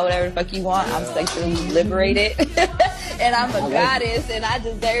 you can call it whatever the fuck you want. I'm sexually liberated. And I'm a goddess, and I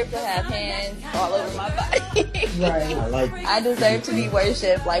deserve to have hands all over my body. Right. I like I deserve to be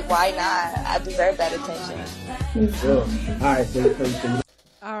worshipped. Like, why not? I deserve that attention. All right.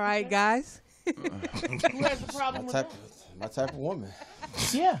 All right, guys. Who has a problem with that? My type of woman.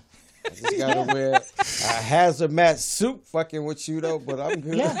 Yeah. I just gotta wear a hazmat suit fucking with you though, but I'm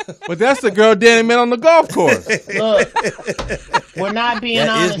good. Yeah. But that's the girl Danny met on the golf course. Look, we're not being That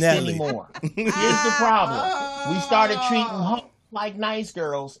is honest Natalie. anymore. Here's the problem. We started treating hoes like nice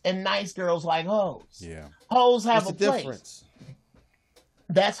girls and nice girls like hoes. Yeah. Hoes have What's a the place. difference?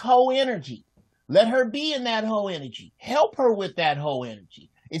 That's hoe energy. Let her be in that hoe energy. Help her with that hoe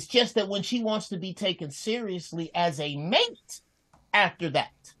energy. It's just that when she wants to be taken seriously as a mate after that,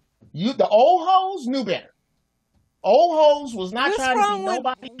 the old hoes knew better. Old hoes was not What's trying to wrong be with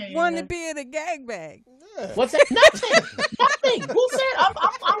nobody. wanting to be in a gangbang? What's that? Nothing. Nothing. Who said?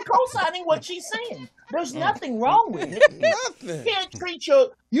 I'm co-signing what she's saying. There's nothing wrong with it. Nothing.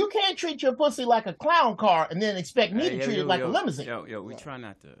 You can't treat your pussy like a clown car and then expect me to treat it like a limousine. Yo, we try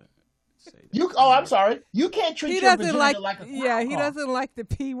not to say that. I'm sorry. You can't treat He your doesn't vagina like. a clown Yeah, he car. doesn't like the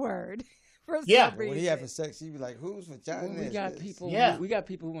P word. For Yeah. some When he reason. having sex, he be like, "Who's vagina?" We is got this?" people. Yeah. We got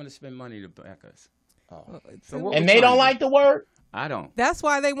people who want to spend money to back us. So what And we they trying don't to like the word. I don't. That's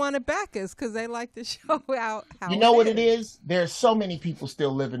why they want to back us, because they like to show out how You know what it is? There's so many people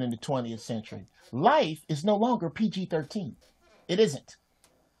still living in the 20th century. Life is no longer PG-13. It isn't.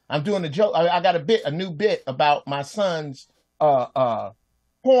 I'm doing a joke. I got a new bit about my son's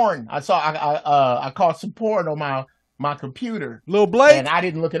porn. I caught some porn on my computer, Little Blake. and I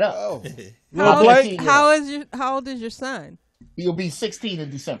didn't look it up. Oh, Little Blake. How old is your son? He'll be 16 in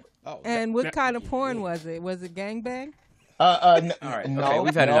December. And what kind of porn was it? Was it gangbang? All right. No, Okay,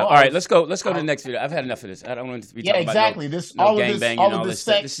 we've had no, enough. All right, let's go. Let's go to the next video. I've had enough of this. I don't want to be Yeah, talking exactly. about This no all of gangbang this, and all all of this this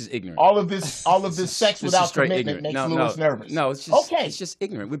stuff. sex, This is ignorant. all of this sex This without is straight commitment ignorant. makes No, Lewis nervous. No, it's just okay. It's just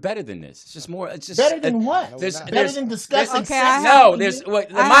ignorant. We're better than this. It's just more. It's just Better than what? There's, Better than discussing Okay, sex. I have- No, there's.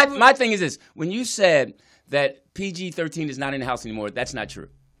 What, I my have- my thing is this: when you said that PG-13 is not in the house anymore, that's not true.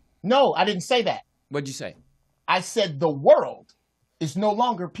 No, I didn't say that. What'd you say? I said the world is no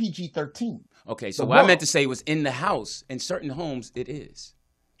longer PG-13. Okay, so The what I world. meant to say was in the house. In certain homes, it is.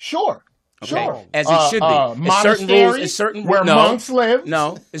 Sure. Okay, Sure. as it should be. It's certain rules. Monasteries It's certain where no, monks live.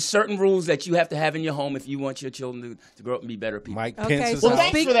 No, it's certain rules that you have to have in your home if you want your children to grow up and be better people. Mike Okay, Pence's so Well,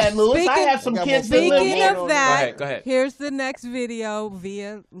 house. thanks for that, Lewis. I have some I got kids more that live Speaking here. of that, Go ahead. here's the next video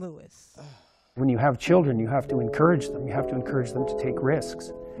via Lewis. When you have children, you have to encourage them. You have to encourage them to take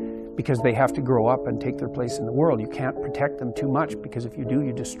risks because they have to grow up and take their place in the world. You can't protect them too much because if you do,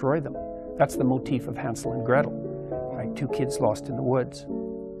 you destroy them. That's the motif of Hansel and Gretel, right? Two kids lost in the woods.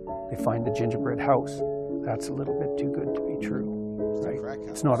 They find the gingerbread house. That's a little bit too good to be true, right?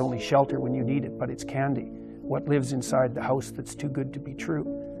 It's not only shelter when you need it, but it's candy. What lives inside the house that's too good to be true?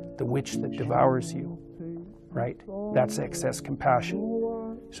 The witch that devours you, right? That's excess compassion.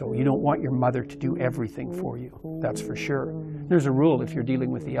 So you don't want your mother to do everything for you, that's for sure. There's a rule if you're dealing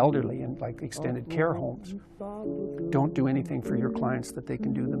with the elderly in like extended care homes. Don't do anything for your clients that they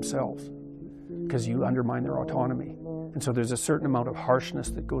can do themselves, because you undermine their autonomy. And so there's a certain amount of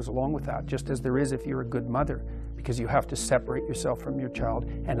harshness that goes along with that, just as there is if you're a good mother, because you have to separate yourself from your child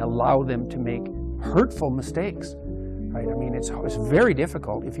and allow them to make hurtful mistakes. Right? I mean, it's very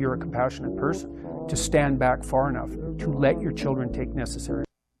difficult if you're a compassionate person to stand back far enough to let your children take necessary.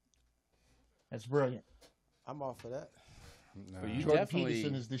 That's brilliant. I'm all for that. No. You Jordan definitely,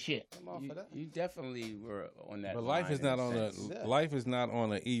 Peterson is the shit. You definitely were on that. But life is not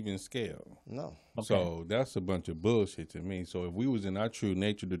on an even scale. No. Okay. So that's a bunch of bullshit to me. So if we was in our true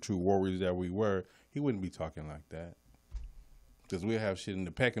nature, the true warriors that we were, he wouldn't be talking like that. Because we'll have shit in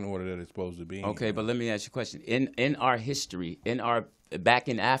the pecking order that it's supposed to be. Okay, but let me ask you a question. In our history, back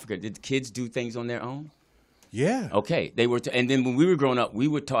in Africa, did kids do things on their own? Yeah. Okay, they were, and then when we were growing up, we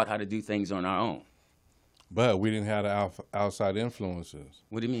were taught how to do things on our own. But we didn't have the outside influences.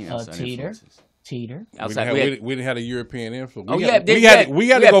 What do you mean outside influences? Teeter. Outside, we didn't have a European influence. We had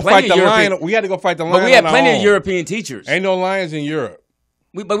to go fight the lion. We had to go fight the lion. But we had plenty of European teachers. Ain't no lions in Europe.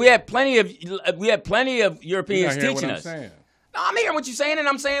 But we had plenty of Europeans teaching us. Saying. No, I'm hearing what you're saying, and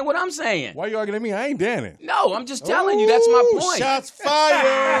I'm saying what I'm saying. Why you arguing at me? I ain't Danny. No, I'm just telling you. That's my point. Shots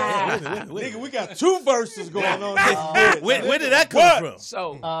fired. Nigga, we got two verses going on. Where did that come from?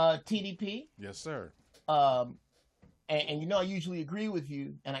 So, TDP. Yes, sir. And you know, I usually agree with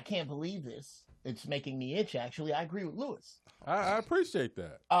you, and I can't believe this. It's making me itch, actually. I agree with Lewis. I appreciate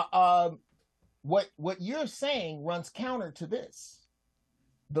that. What you're saying runs counter to this.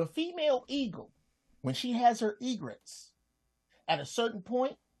 The female eagle, when she has her egrets, at a certain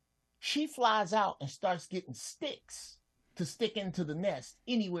point, she flies out and starts getting sticks to stick into the nest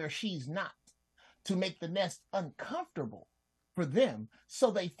anywhere she's not, to make the nest uncomfortable for them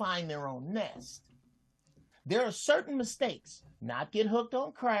so they find their own nest. There are certain mistakes, not get hooked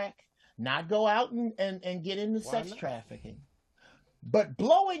on crack, not go out and get into sex trafficking, but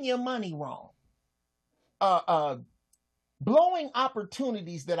blowing your money wrong. Blowing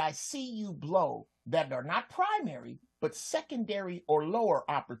opportunities that I see you blow that are not primary, but secondary or lower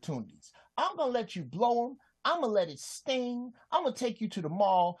opportunities. I'm going to let you blow them. I'm going to let it sting. I'm going to take you to the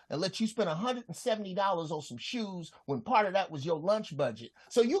mall and let you spend $170 on some shoes when part of that was your lunch budget.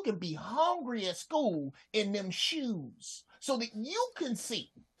 So you can be hungry at school in them shoes so that you can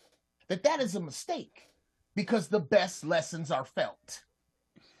see that that is a mistake, because the best lessons are felt.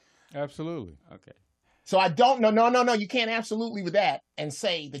 Absolutely. Okay. So I don't no, you can't absolutely with that and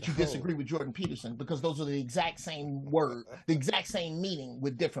say that you disagree with Jordan Peterson, because those are the exact same word, the exact same meaning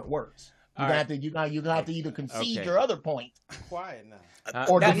with different words. You're gonna have to either concede your other point. Quiet now.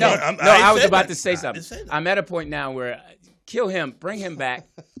 I was about to say something. I'm at a point now where kill him, bring him back.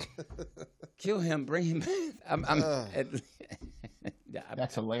 Kill him, bring him back.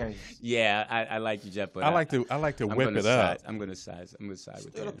 That's hilarious. Yeah, I like you, Jeff. But I like to whip it up. I'm gonna side with that.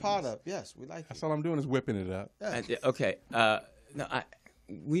 Stir the pot up. Yes, we like. That's all I'm doing is whipping it up. Yeah. Okay.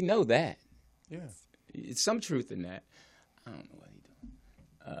 We know that. Yeah. It's some truth in that. I don't know what he's doing.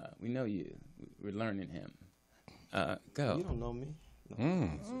 We know you. We're learning him. Go. You don't know me. No.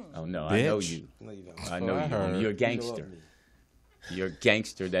 Oh no, Bitch. I know you. No, you don't. I know you. You're a gangster. You're a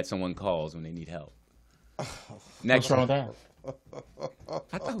gangster that someone calls when they need help. Next What's wrong with that?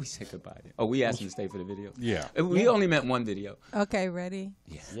 I thought we said goodbye. Oh, we asked him to stay for the video. Yeah. We only meant one video. Okay, ready?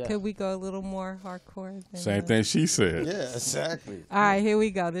 Yeah. Could we go a little more hardcore? Same thing she said. Yeah, exactly. All right, here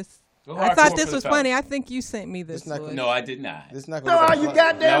we go. I thought this was funny. I think you sent me this. No, I did not. It's not No, gonna you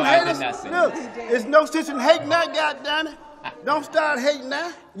goddamn haters. Look, Look, there's no sense in hating now, goddamn it. Don't start hating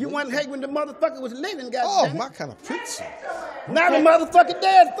now. You wasn't hating when the motherfucker was living, goddamn. Oh, my kind of preacher. Now the motherfucker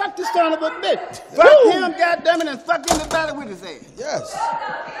dead. Fuck this son of a bitch. Fuck him, goddamn it, and fuck anybody with his ass. Yes.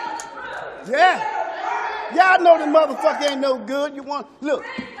 Yeah. Y'all know the motherfucker ain't no good. You want look.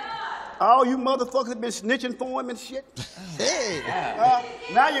 All you motherfuckers been snitching for him and shit. Hey.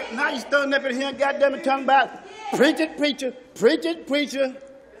 Now you standing up in here and goddamn it talking about preach it, preacher, preach it, preacher.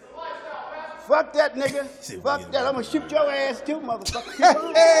 Fuck that nigga. Fuck that. I'm gonna shoot your ass too,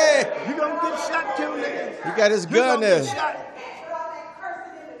 motherfucker. Hey. You gonna get shot too, nigga. He got his gun there.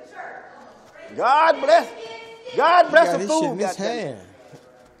 God bless. God bless the He got his shit fool. in his hand.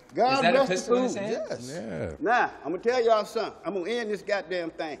 God Is that a bless the pistol in fool. his hand? Yes. Yeah. Now, I'm gonna tell y'all something. I'm gonna end this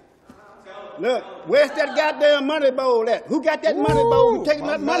goddamn thing. Look, where's that goddamn money bowl at? Who got that money bowl? You taking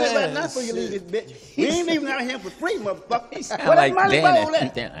that money right now before you leave this bitch. We ain't leaving out here for free, motherfucker. Where that money bowl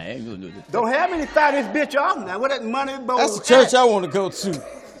at? Don't have any fire this bitch off now. Where that money bowl That's the church I want to go to.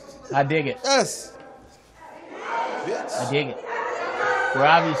 I dig it. Yes. I dig it. We're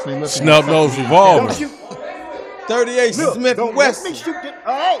obviously looking Snub at nose something. revolver. 38 Look, Smith don't West. let me shoot this.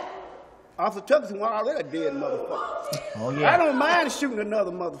 All right. Officer Tuckerson was already a dead motherfucker. Oh, yeah. I don't mind shooting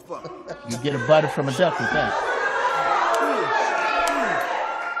another motherfucker. You get a butter from a duck with that.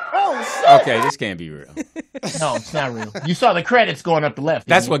 Oh, shit. Okay, this can't be real. No, it's not real. You saw the credits going up the left.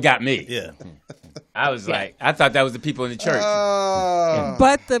 That's what got me. Yeah. I was like, I thought that was the people in the church.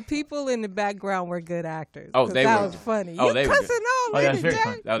 But the people in the background were good actors. Oh, 'cause they that were. was funny. Oh, You they were cussing good. all Oh, Lady that's very Jack?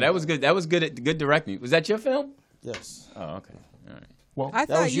 funny. Oh, that was good. That was good directing. Was that your film? Yes. Oh, okay. All right. Well, I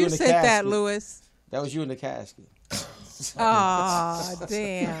That thought was you you in the said that, casket. Lewis. That was you in the casket. Oh,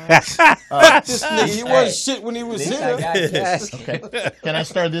 damn. This nigga, he wasn't shit when he was here. okay. Can I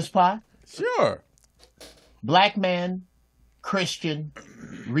stir this pot? Sure. Black man, Christian,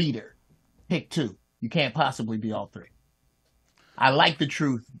 reader. Pick two. You can't possibly be all three. I like the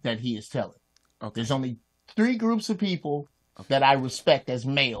truth that he is telling. Okay. There's only three groups of people that I respect as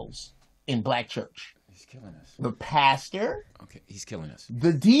males in black church. He's killing us. The pastor, Okay, he's killing us.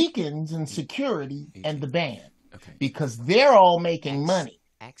 the deacons and security, and the band. Okay. Because they're all making money.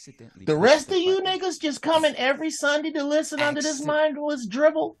 Accidentally. The rest of you niggas just coming every Sunday to listen under this mindless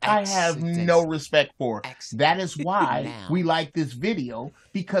dribble, I have no respect for. That is why we like this video,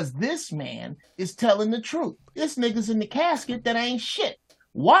 because this man is telling the truth. This nigga's in the casket that ain't shit.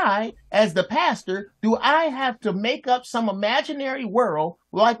 Why, as the pastor, do I have to make up some imaginary world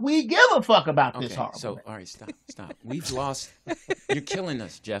like we give a fuck about this horrible? So, all right, stop. We've lost. You're killing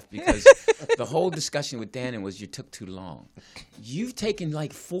us, Jeff, because the whole discussion with Dannon was you took too long. You've taken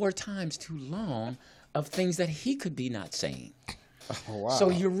like 4 times too long of things that he could be not saying. Oh, wow. So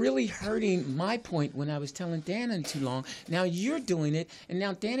you're really hurting my point when I was telling Dannon too long. Now you're doing it, and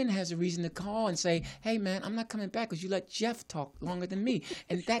now Dannon has a reason to call and say, hey, man, I'm not coming back because you let Jeff talk longer than me.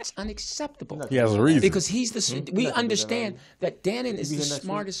 And that's unacceptable. He has a reason. Because he's the we understand that Dannon is be the here next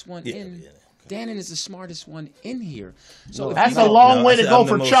smartest one in. Dannon is the smartest one in here. So if That's you a don't- long way to I'm go the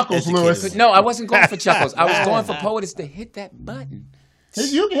for most Chuckles, educated Lewis. one. No, I wasn't going for Chuckles. I was going for POTUS to hit that button.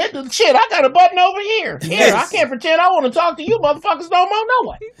 You can hit the shit. I got a button over here. Here, I can't pretend I want to talk to you motherfuckers no more. No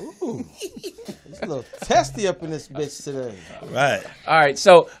way. Ooh. It's a little testy up in this bitch today. Right. All right,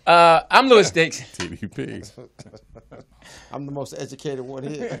 so I'm Lewis Dix. TDP. I'm the most educated one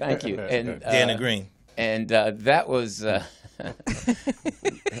here. Thank you. And Danny Green. And that was a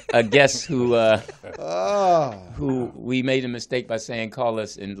guest who we made a mistake by saying call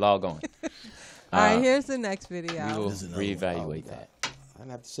us and log on. All right, here's the next We video. will reevaluate that. I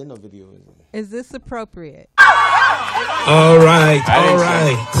don't have to send no video. Is this appropriate? All right, all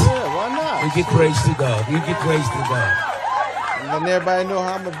right. Yeah, why not? We give praise to God. We give praise to God. And then everybody know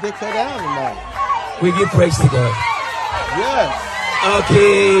how I'm a dick her down tonight. We give praise to God. Yes.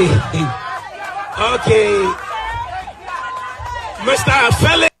 Okay. Okay. Mr.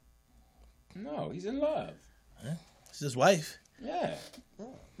 Fella. No, he's in love. It's his wife. Yeah.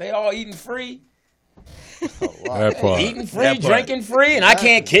 They all eating free. That part. Eating free, That part. drinking free, and I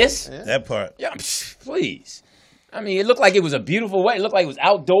can't kiss. That part. Yeah, please. I mean, it looked like it was a beautiful wedding. It looked like it was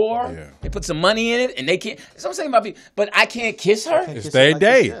outdoor. Yeah. They put some money in it, and they can't. That's what I'm saying about people. But I can't kiss her. It's their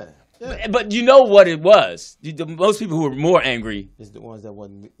day. But you know what it was. Most people who were more angry. It's the ones that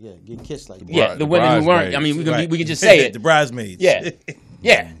wasn't getting kissed like that. Yeah, the women who weren't. I mean, we can just say it. The bridesmaids. Yeah.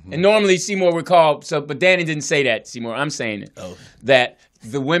 Yeah. And normally Seymour would call. So, but Danny didn't say that, Seymour. I'm saying it. Oh. That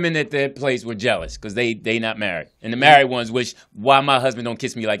the women at their place were jealous because they not married. And the married ones wish, why my husband don't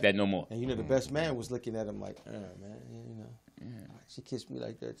kiss me like that no more. And the best man was looking at him like, man, she kissed me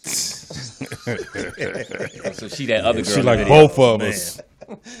like that. So she that other girl. She like video. both of us.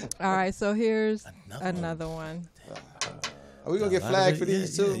 All right, so here's another one. Are we going to get flagged for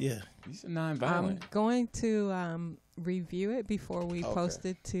these too? Yeah. These are non-violent. I'm going to review it before we post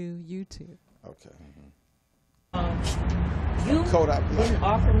it to YouTube. Okay. You didn't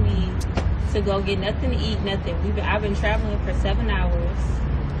offer me to go get nothing to eat, nothing. I've been traveling for 7 hours.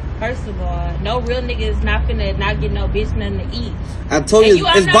 First of all, no real nigga is not finna not get no bitch nothing to eat. I told And you,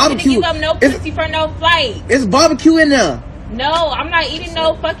 I'm it's not barbecue. Finna give up no pussy for no flight. It's barbecue in there. No, I'm not eating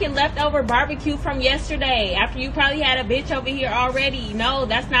no fucking leftover barbecue from yesterday. After you probably had a bitch over here already. No,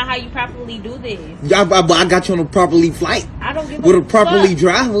 that's not how you properly do this. I got you on a properly flight. I don't give with a a properly fuck.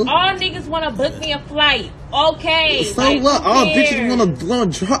 driver. All niggas want to book me a flight. Okay. So like, what? who All cares? bitches wanna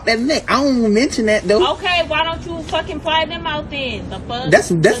drop that neck. I don't wanna mention that though. Okay, why don't you fucking fly them out then? The fuck? That's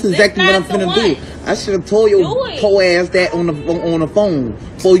 'Cause exactly what I'm this not the finna do. one. I should have told your Do it. poor ass that on the phone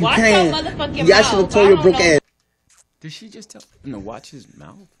before you Watch came. your motherfucking Yeah, I should have mouth. told I your don't broke know. ass. Did she just tell him to watch his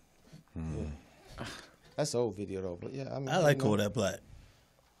mouth? That's an old video though, but yeah. I mean, I like Kodak Black.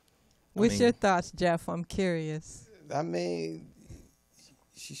 What's your thoughts, Jeff? I'm curious. I mean,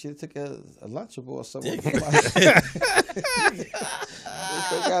 She should have took a Lunchable or something. They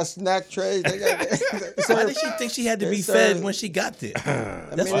got snack trays. They got. Why did she think she had to be fed when she got there?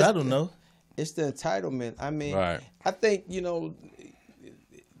 That's what I don't know. It's the entitlement. I mean, Right. I think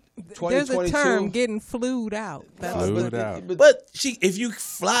There's a term, getting flued out. But if you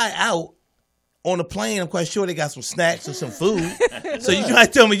fly out on a plane, I'm quite sure they got some snacks or some food. So you trying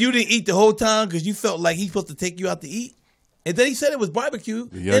to tell me you didn't eat the whole time because you felt like he's supposed to take you out to eat? And then he said it was barbecue.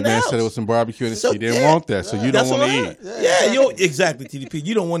 The young man said it was some barbecue, and she didn't want that, so you don't want to eat. Yeah, you exactly, TDP.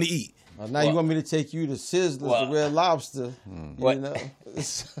 You don't want to eat. Now you want me to take you to Sizzler's, the Red Lobster. What? You know?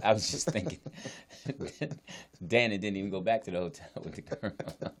 I was just thinking. Dana didn't even go back to the hotel with the girl.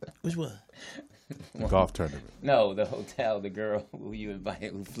 Which one? The golf tournament. No, the hotel, the girl who you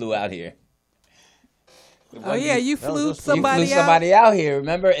invited, who flew out here. Oh, yeah, you flew somebody out here,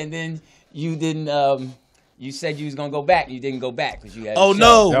 remember? And then you didn't, you said you was going to go back. You didn't go back because you had Oh, a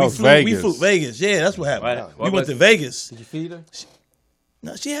show. no. We flew Vegas. Yeah, that's what happened. What We went to Vegas. Did you feed her?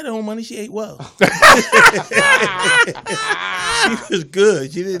 No, she had her own money. She ate well. She was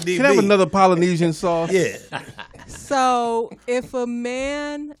good. She didn't need Can I have another Polynesian sauce? Yeah. So if a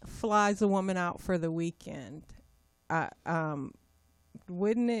man flies a woman out for the weekend,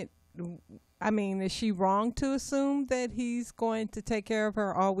 wouldn't it? I mean, is she wrong to assume that he's going to take care of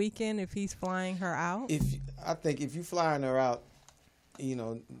her all weekend if he's flying her out? I think if you flying her out,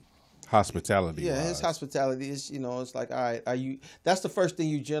 Hospitality. Yeah, his hospitality is, it's like, all right, are you? That's the first thing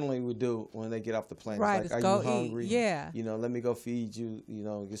you generally would do when they get off the plane. Right, it's like, it's are go you hungry? eat. Yeah. Let me go feed you.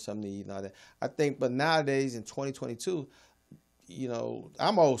 Get something to eat and all that. I think, but nowadays in 2022,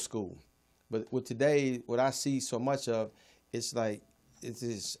 I'm old school, but with today, what I see so much of, it's like it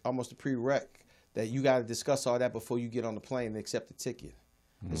is almost a prereq that you got to discuss all that before you get on the plane and accept the ticket.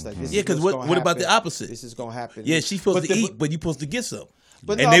 It's like this. Yeah, because what about the opposite? This is gonna happen. Yeah, she's supposed to eat, but you're supposed to get some.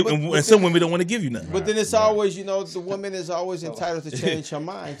 But and some women don't want to give you nothing. But then it's always, the woman is always entitled to change her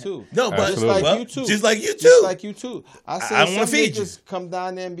mind too. No, but just like you too. Just like you too. Just like you too. I I see don't some wanna feed you. niggas come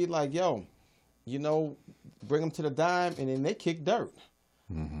down there and be like, yo, bring them to the dime, and then they kick dirt.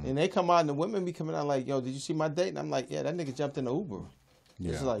 And they come out, and the women be coming out like, yo, did you see my date? And I'm like, yeah, that nigga jumped in the Uber.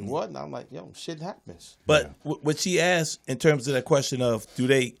 Yeah. It's like, what? And I'm like, yo, shit happens. But what she asked in terms of that question of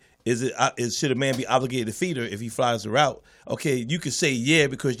should a man be obligated to feed her if he flies her out? Okay, you could say yeah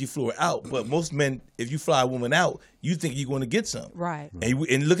because you flew her out, but most men, if you fly a woman out, you think you're going to get some. Right.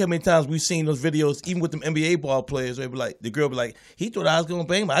 And look how many times we've seen those videos, even with them NBA ball players, where the girl be like, he thought I was going to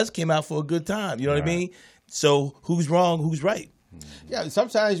bang him. I just came out for a good time. You know what I mean? So who's wrong? Who's right? Yeah,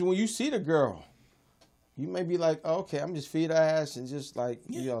 sometimes when you see the girl, you may be like, oh, okay, I'm just feed her ass and just like,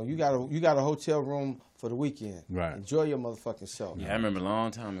 you got a hotel room for the weekend. Right. Enjoy your motherfucking self. Yeah, I remember a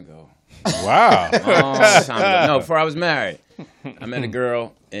long time ago. Wow. Long time ago. No, before I was married. I met a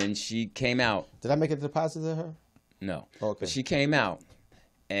girl, and she came out. Did I make a deposit to her? No. Okay. But she came out,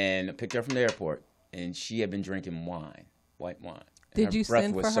 and I picked her up from the airport, and she had been drinking white wine. And Did her you breath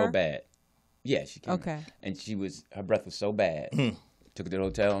send was for so her? bad. Yeah, she came. Okay. And her breath was so bad. Took her to the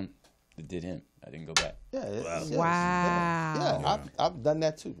hotel, and it did him. I didn't go back. Yeah. Wow. Yeah, I've done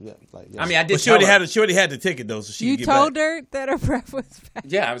that too. Yeah. I mean, I did. But she already had the ticket though, so she You could get told back. her that her breath was bad.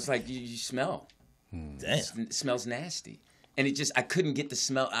 Yeah, I was like, you smell. Damn. It smells nasty. And I couldn't get the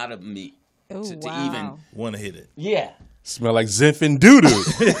smell out of me Oh, to wow. even. Want to hit it. Yeah. Smell like Zinf and doo-doo.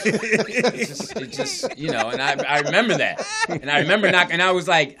 It just, and I remember that. And I remember and I was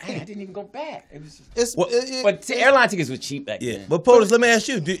like, hey, I didn't even go back. It was but airline tickets were cheap back then. But POTUS, let me ask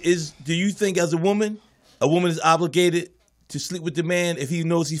you: Do you think as a woman is obligated to sleep with the man if he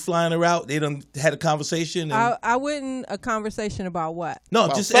knows he's flying her out? They done had a conversation. And... I wouldn't a conversation about what? No,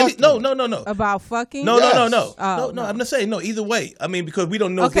 About just fucking. no. About fucking? No. Oh, No. no. I'm not saying no. Either way, I mean because we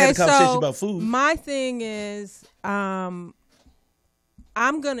don't know if they Okay, had a conversation so about food. my thing is, I'm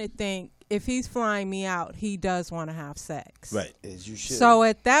gonna think if he's flying me out, he does want to have sex. Right. As you should. So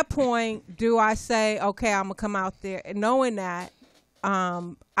at that point, do I say, okay, I'm gonna come out there, and knowing that,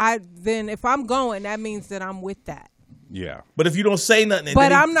 then if I'm going, that means that I'm with that. Yeah. But if you don't say nothing,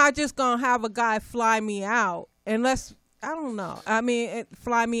 But I'm not just gonna have a guy fly me out unless I don't know. I mean,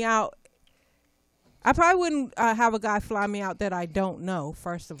 fly me out. I probably wouldn't have a guy fly me out that I don't know.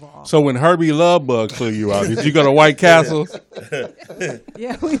 First of all. So when Herbie Lovebug flew you out, did you go to White Castle?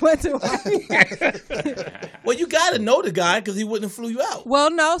 Yeah, we went to White. Well, you got to know the guy because he wouldn't have flew you out.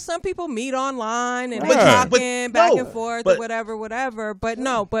 Well, no, some people meet online and But they you- talking but back no, and forth but- or whatever. But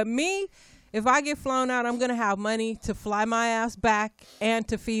no, but me, if I get flown out, I'm gonna have money to fly my ass back and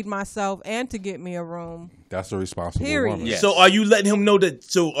to feed myself and to get me a room. That's a responsible Period. woman. Yes. So are you letting him know that?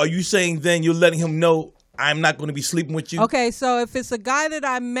 So are you saying then you're letting him know I'm not going to be sleeping with you. Okay, so if it's a guy that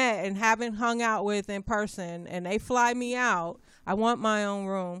I met and haven't hung out with in person and they fly me out, I want my own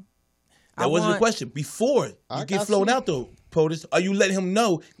room. That wasn't the question. Before you get flown out, though, POTUS, are you letting him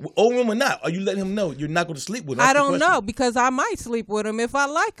know, old room or not, are you letting him know you're not going to sleep with him? I don't know, because I might sleep with him if I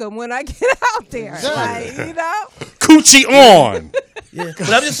like him when I get out there. Like, you know? Coochie on. Yeah, but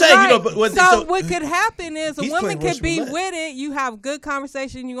I'm just saying, Right. you know. But what could happen is a He's woman playing could be Russian roulette. with it. You have good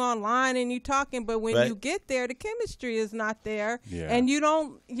conversation. You online and you talking, but when Right. you get there, the chemistry is not there, Yeah. and you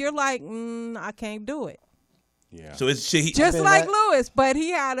don't. You're like, I can't do it. Yeah. So it's she. Just like Lewis, but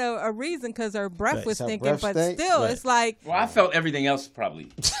he had a reason because her breath Right. was Her stinking. breath But stink? still, Right. it's like Well, I felt everything else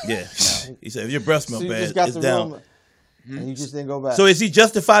probably. Yeah. He said, if your breath smells So you bad, just got it's the down. room, and you just didn't go back. So is he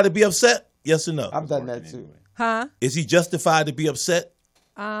justified to be upset? Yes or no? I've done that too. huh? Is he justified to be upset?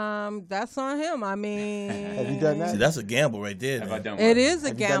 That's on him. I mean, Have you done See, that? that's a gamble right there. Have I man. done it what? is a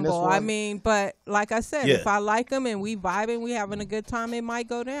Have you done this gamble. I one? mean, but like I said, Yeah. if I like him and we vibing, we having a good time, it might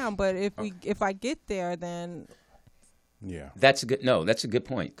go down. But if I get there, then Yeah. That's a good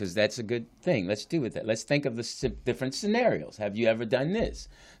point, because that's a good thing. Let's do with that. Let's think of the different scenarios. Have you ever done this?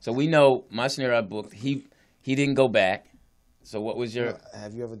 So we know my scenario I booked. He didn't go back. So what was your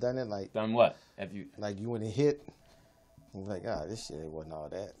Have you ever done it? Like done what? Have you? like you went and hit, and you're like, this shit wasn't all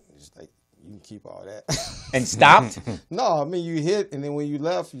that. It's like you can keep all that. And stopped? No, I mean you hit, and then when you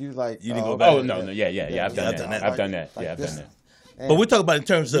left, you like You didn't go okay, back. Oh no, yeah. I've done that. I've done that. Like Yeah, I've this. done that. But we're talking about in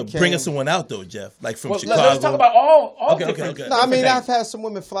terms of He bringing came- someone out, though, Jeff. Like from Well, Chicago. let's talk about all Okay, different. okay. No, I mean different I've had some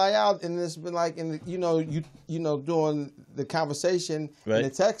women fly out, and it's been like, you know, doing the conversation Right.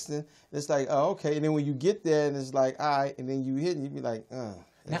 and the texting. It's like, oh, okay, and then when you get there, and it's like, all right, and then you hit, and you be like, Now,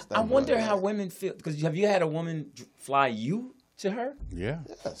 that's I not wonder good. how women feel, because have you had a woman fly you to her? Yeah.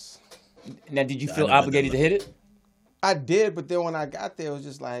 Yes, Now, did you I feel never did obligated to hit it? I did, but then when I got there, it was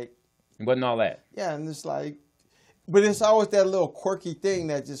just like, It wasn't all that. yeah, and it's like, but it's always that little quirky thing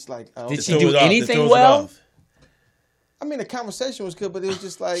that just like, oh, Did okay. she do Throws it off, anything that throws it well? off. I mean, the conversation was good, but it was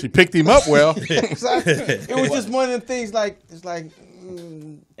just like, She picked him up well. exactly. It was just one of them things like, it's like,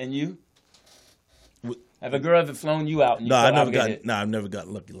 And you? Have a girl ever flown you out? And you No, felt obligated? I've never got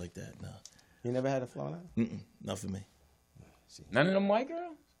lucky like that. No, you never had a flown out? not for me. None of them white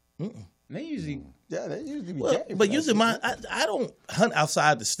girls? They usually. Yeah, they usually be Well, game but for usually that. I don't hunt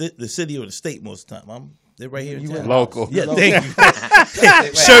outside the city or the state most of the time. They're right here in town. Local. Yeah, thank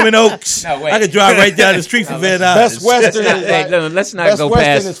you. Sherman Oaks. No, wait. I could drive right down the street from Van Nuys. Best Western is Hey, like, no, let's not Best go Western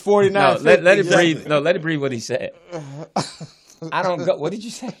past. is 49. No, let it breathe. Exactly. No, let it breathe what he said. I don't go. What did you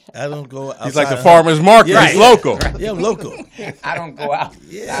say? I don't go outside. He's like the farmer's market. Yeah. He's local. Yeah, I'm local. I don't go out.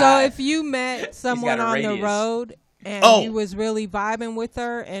 So if you met someone got a on the radius. road and Oh. you was really vibing with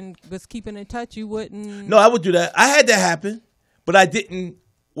her and was keeping in touch, you wouldn't. No, I would do that. I had that happen, but I didn't.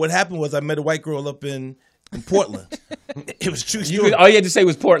 What happened was I met a white girl up in Portland. It was a true story. All you had to say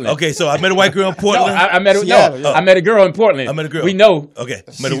was Portland. Okay, so I met a white girl in No, Portland. I met a, Seattle, no, yeah. I met a girl in Portland. I met a girl. We know. Okay,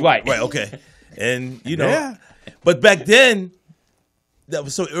 She's white. Right. Okay, and you know, Yeah. but back then, that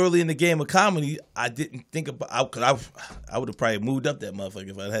was so early in the game of comedy. I didn't think about. I would have probably moved up that motherfucker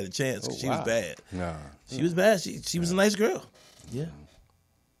if I had a chance. 'Cause she was bad. Nah. She was bad. She was a nice girl. Yeah.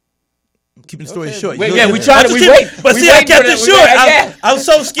 I'm keeping the story short. Wait, You yeah, know, we tried to. I'm We just wait. kidding. But we see, I waiting kept for it the- short. yeah. I'm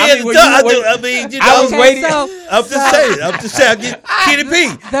so scared to were duck. you- I mean, you know, I was Okay, waiting. so- I'm just saying. I'm just saying. I get KDP.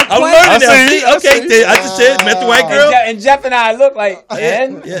 I'm question- learning I now. see, See, I okay. see. I just said met the white girl. And Jeff and I look like,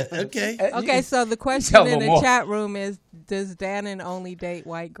 and Yeah. Okay. Okay, so the question Tell in them the more. chat room is: does Dannon only date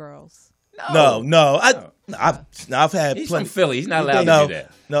white girls? No. I've had he's plenty. from Philly. He's not allowed No, to do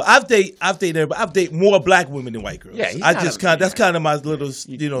that. no. I've dated everybody. I've dated more black women than white girls. Yeah, he's I not just a- kind. That's kind of my little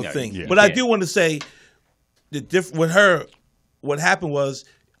Yeah, thing. yeah, But I yeah. do want to say the with her. What happened was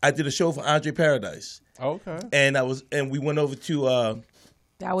I did a show for Andre Paradise, Okay. and we went over to.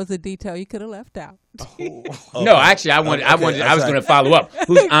 That was a detail you could have left out. No, actually, I was going to follow up.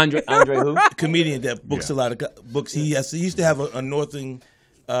 Who's Andre? Andre who? Comedian that books a lot of books. He used to have a northern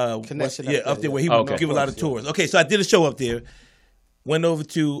Connection West, up up there, there where he yeah. would Okay. give a lot of tours. Okay, so I did a show up there. Went over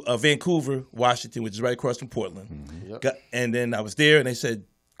to Vancouver, Washington, which is right across from Portland. And then I was there, and they said,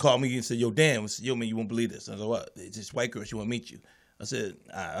 call me and said, "Yo, Dan," I said, "Yo, man, you won't believe this." I said, "What?" It's this white girl. She want to meet you. I said,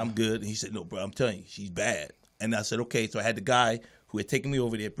 "I'm good." And he said, "No, bro, I'm telling you, she's bad." And I said, "Okay." So I had the guy who had taken me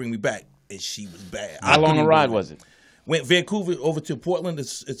over there bring me back, and she was bad. How long a ride was it? Went Vancouver over to Portland.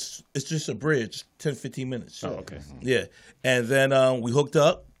 It's just a bridge, 10, 15 minutes. Oh, okay. Yeah, and then we hooked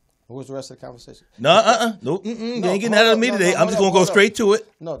up. What was the rest of the conversation? No, nope. You ain't getting that out of me today. I'm just gonna go straight to it.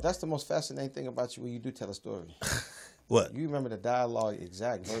 No, that's the most fascinating thing about you when you do tell a story. What? You remember the dialogue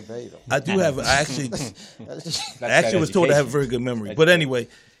exact, verbatim. I do have. I actually That's- I actually was told I have a very good memory. But anyway,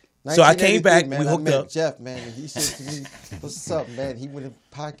 So I came back, man, we hooked I met up. Jeff, man, and he said to me, "What's up, man?" He went in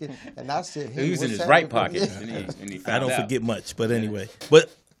pocket, and I said, "Hey, He was in what's his right happening?" pocket. And he I found don't out. forget much, but anyway.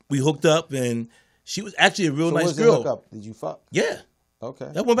 But we hooked up, and she was actually a real So nice what's the girl. hookup? Did you fuck? Yeah. Okay.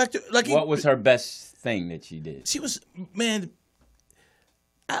 I went back to like. What was her best thing that she did? She was, man.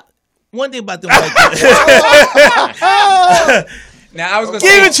 One thing about them white girls. Now I was gonna Give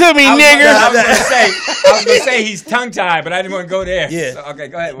say, it to me, I was nigger. gonna say he's tongue tied, but I didn't want to go there. Yeah. So, okay,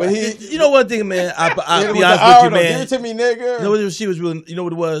 go ahead. But You know one thing, man. I'll Hit be him with honest the with you, Arnold. man. Give it to me, nigga. You know what she was really? You know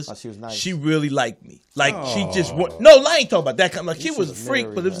what it was? Oh, she was nice. She really liked me. Like she just no, I ain't talking about that kind. Like she was a freak,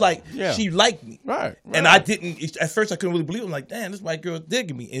 married but it was her. like Yeah. she liked me. Right. And I didn't. At first, I couldn't really believe it. I'm like, damn, this white girl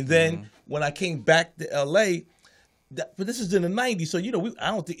digging me. And then when I came back to L.A. But this is in the '90s, so I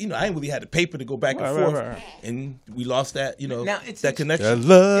don't think I ain't really had the paper to go back and forth, and we lost that Now, it's that connection. That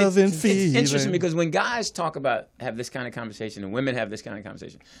love and It's feeling. interesting because when guys have this kind of conversation and women have this kind of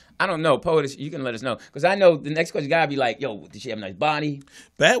conversation, I don't know, Poet, you can let us know because I know the next question guy be like, "Yo, did she have a nice body?"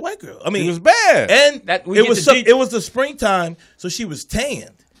 Bad white girl. I mean, It was bad. and That- we it get was the deep- it was the springtime, so she was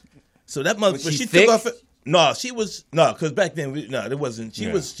tanned. So that mother, Was when she she thick? took off. She was because back then it wasn't. She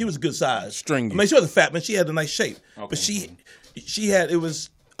was good size. Stringy. I mean, she wasn't fat, but she had a nice shape. Okay. But she had it was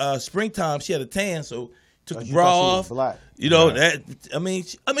springtime. She had a tan, so took the you bra thought she was off. black. You know that. I mean,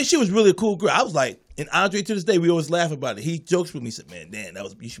 she was really a cool girl. I was like, and Andre to this day we always laugh about it. He jokes with me, said, "Man, damn, that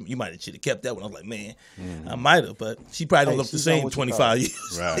was you might have should have kept that one." I was like, "Man, I might have," but she probably don't Hey, look the she's on same what you 25 thought.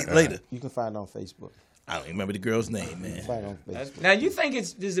 years Right. later. You can find it on Facebook. I don't even remember the girl's name, man. Find it on Facebook. Now you think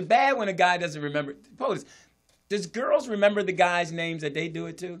is it bad when a guy doesn't remember? Poet, does girls remember the guys' names that they do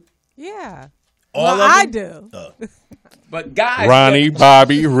it to? Yeah. All well, of I them? do. But guys, Ronnie,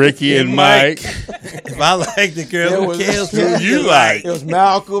 Bobby, Ricky, and Mike. If I like the girl, There who was- cares Who you like? It was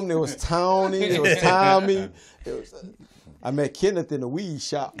Malcolm. There was Tony. There was Tommy. I met Kenneth in the weed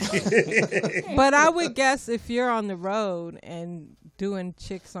shop. But I would guess if you're on the road and doing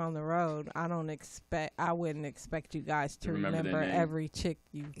chicks on the road, I wouldn't expect you guys to Remember their remember name. every chick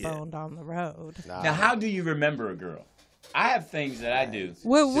you boned on the road. Now, how do you remember a girl? I have things that I do.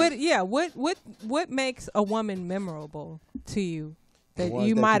 What makes a woman memorable to you that ones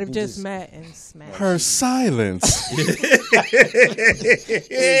you that might you have can just just- met and smashed? Her silence.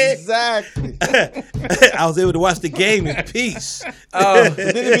 Exactly. I was able to watch the game in peace. Then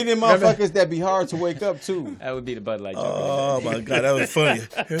it be them motherfuckers that be hard to wake up to. That would be the Bud Light joke. Oh my God, that was funny.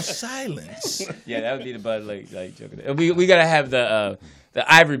 Her silence. Yeah, that would be the Bud Light joke. Of the day. We gotta have the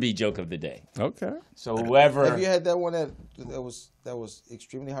Ivory B joke of the day. Okay. So whoever. Have you had that one that was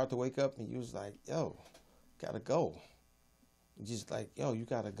extremely hard to wake up and you was like, yo, gotta go. Just like, yo, you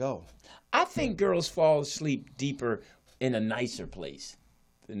gotta go. I think girls fall asleep deeper in a nicer place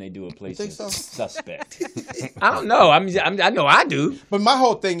than they do a place think that's so? suspect. I don't know. I know I do. But my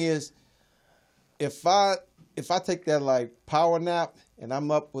whole thing is, if I take that like power nap and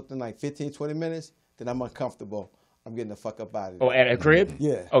I'm up within like 15, 20 minutes, then I'm uncomfortable. I'm getting the fuck up out of there. Oh, at a crib?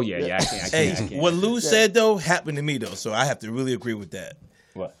 Yeah. Oh yeah. I can't. Hey, what Lou said though happened to me though, so I have to really agree with that.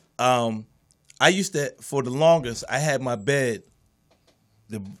 What? I used to, for the longest, I had my bed,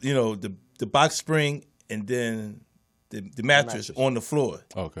 the box spring and then the mattress on the floor.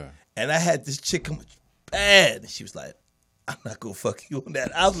 Okay. And I had this chick come bad, and she was like, "I'm not gonna fuck you on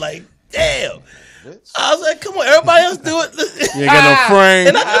that." I was like, "Damn!" I was like, "Come on, everybody else do it." You ain't got no frame.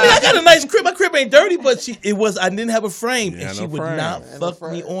 And I got a nice crib. My crib ain't dirty, but I didn't have a frame, Yeah, and she no would frame. not Yeah, no fuck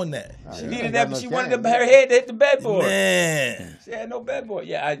frame. me on that. She needed that, but she wanted her head to hit the bedboard. Man, She had no bedboard.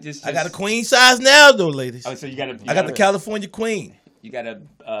 Yeah, I got a queen size now, though, ladies. Oh, so you got I got the California queen, You got a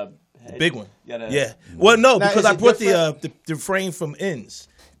the big one. You got a, Yeah. Well, no, Now, because is I it brought different? the frame from Inns.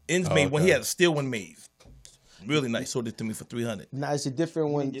 Inns made one. He had a steel one made. Really nice. Sold it to me for $300. Now, is it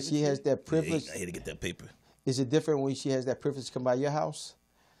different when she has that privilege? I had to get that paper. Is it different when she has that privilege to come by your house?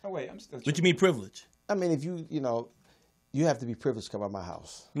 Oh wait, I'm still. What you mean privilege? I mean, if you have to be privileged to come by my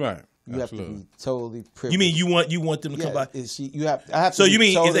house. Right. You have to be totally privileged. You mean you want them to come by? I have So to be you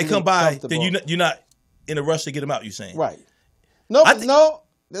mean if they totally come by, then comfortable. you're not in a rush to get them out? You saying Right. No, I think- no.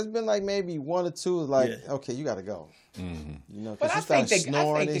 There's been like maybe one or two like, Yeah. okay, you got to go. Mm-hmm. You know, But because I you start think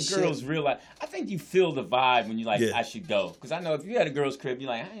snoring and the shit. girls realize. I think you feel the vibe when you like. Yeah. I should go because I know if you had a girl's crib, you're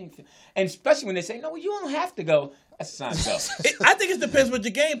like, I ain't. And especially when they say, no, you don't have to go. That's a sign to go. I think it depends what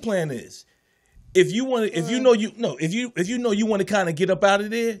your game plan is. If you want to, if you know you want to kind of get up out of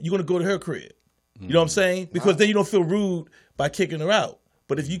there, you're gonna go to her crib. You know what I'm saying? Because then you don't feel rude by kicking her out.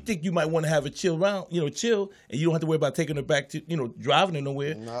 But if you think you might want to have a chill, and you don't have to worry about taking her back to, driving her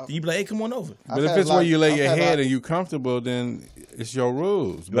nowhere, then you be like, hey, come on over. But if it's where you lay your head and you comfortable, then it's your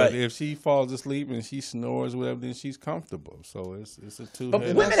rules. But Right. if she falls asleep and she snores, whatever, then she's comfortable. So it's a two. But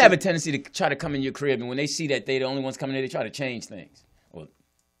women have a tendency to try to come in your crib, and when they see that they the only ones coming in, they try to change things. Well,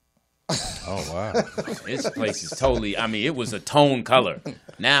 oh wow, this place is totally. I mean, it was a tone color.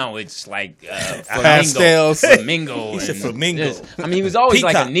 Now it's like pastels. flamingo. He said and flamingo. this. I mean, he was always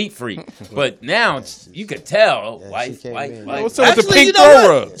like Peacock. a neat freak, but now you could tell. Wife. What's up with the Actually, pink you know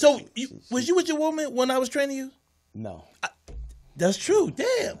throw what? rub? So, was you with your woman when I was training you? No. That's true.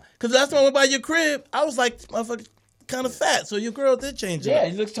 Damn. Because last time I went by your crib, I was like, motherfucker, kind of fat. So your girl did change it. Yeah,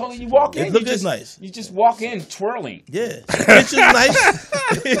 it looks totally. You walk in, It looked you just nice. You just walk in twirling. Yeah, it's just nice.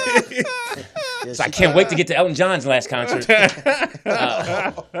 So I can't wait to get to Elton John's last concert.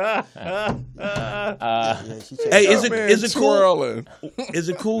 Hey, is it cool? Is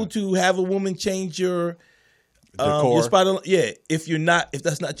it cool to have a woman change your spot on? Yeah, if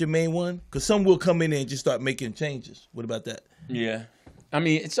that's not your main one, because some will come in and just start making changes. What about that? Yeah, I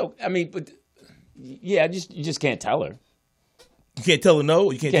mean, but yeah, you just can't tell her. You can't tell her no.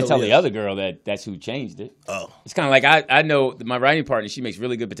 Or you can't tell her the yes? other girl that's who changed it. Oh, it's kind of like I know my writing partner. She makes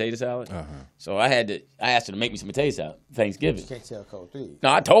really good potato salad. So I asked her to make me some potato salad for Thanksgiving. You can't tell Code 3.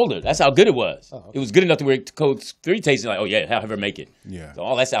 No, I told her that's how good it was. Oh, okay. It was good enough to where Code 3 tasted like, oh yeah, have her make it. Yeah. So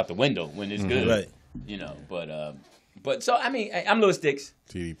all that's out the window when it's good. Right. But so I mean, I'm Lewis Dix.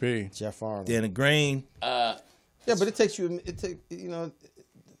 TDP. Jeff Arnold. Dan and Grain. Yeah, but it takes for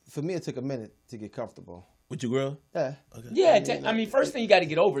me, it took a minute to get comfortable. With your girl? Yeah. Okay. Yeah, I mean, first thing you got to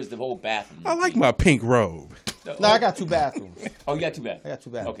get over is the whole bathroom. I like my pink robe. No, I got 2 bathrooms. Oh, you got 2 bathrooms? I got 2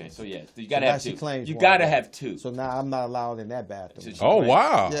 bathrooms. Okay, so yeah, you got to now have she 2. claims You one. got to have 2. So now I'm not allowed in that bathroom. Oh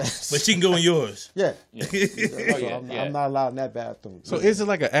wow. Yeah. But she can go in yours. Yeah. Yeah. So I'm not allowed in that bathroom. So is it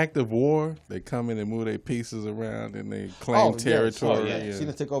like an act of war? They come in and move their pieces around and they claim territory. Yeah. and- She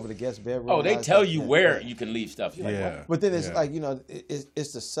done took over the guest bedroom. Oh, they tell you where you can leave stuff. You're like, Yeah. what? But then it's Yeah. like,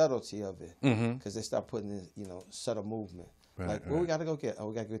 it's the subtlety of it. Mhm. Because they start putting in, subtle movement. Right, Like, where we got to go get? Oh,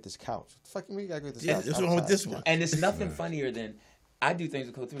 we got to go get this couch. What the fuck you mean we got to go get this Yeah, couch? what's wrong with outside? this one? And it's nothing funnier than I do things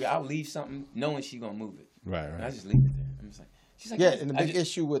with Code 3. I'll leave something knowing she's going to move it. Right, And right. I just leave it there. I'm just like, she's like, Yeah, and the I big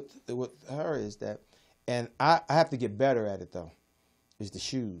just- issue with her is that, and I have to get better at it though, is the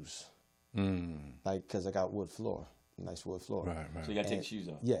shoes. Like, because I got wood floor, nice wood floor. Right, right. So you got to take And- the shoes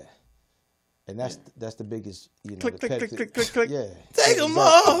off. Yeah. And that's the biggest, Click, the click, pet- click, click, click. Yeah. Take 'em Exactly.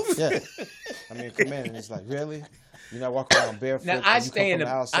 off. Yeah. I mean, come in and it's like, really? You're not walking around barefoot? Now, and I you stay come in from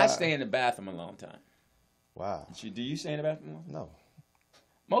the outside? I stay in the bathroom a long time. Wow. Do you stay in the bathroom long? No.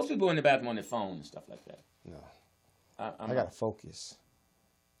 Most people in the bathroom on their phone and stuff like that. No. I'm I got to focus.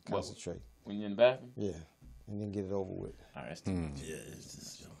 What? Concentrate. When you're in the bathroom? Yeah. And then get it over with. All right, that's too much. Yeah, it's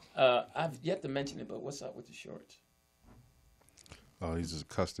just, I've yet to mention it, but what's up with the shorts? Oh, these is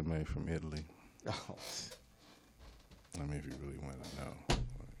custom made from Italy. Oh. I mean, if you really want to know.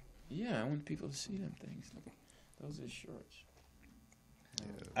 Yeah, I want people to see them things. Those are shorts.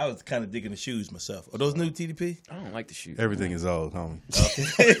 I was kind of digging the shoes myself. Are those new TDP? I don't like the shoes. Everything is old,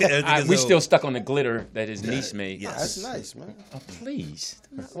 homie. We still stuck on the glitter that his niece made. Yes. That's nice, man. Oh, please.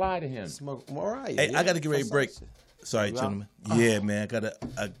 Don't lie to him. Mariah. Hey, yeah. I got to get ready to break. Sorry, You out? gentlemen. Yeah, man, I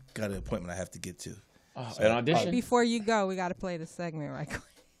got an appointment I have to get to. An audition? Before you go, we got to play the segment right quick.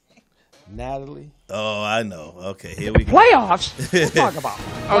 Natalie. Oh, I know. Okay, here we go. Playoffs? What talk about?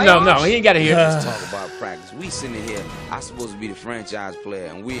 Oh, no, he ain't got to hear Let's this. talk about practice. We sitting here, I'm supposed to be the franchise player,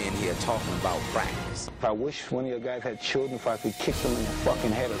 and we're in here talking about practice. I wish one of your guys had children so I could kick them in the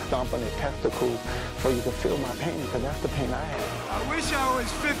fucking head or stomp on their testicles so you could feel my pain, because that's the pain I have. I wish I was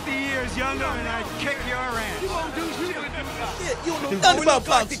 50 years younger and I'd kick your ass. You won't do shit. Yeah, you don't know nothing about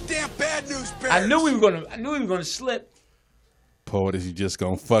boxing. Damn bad news I knew we were gonna slip. Poet, is you just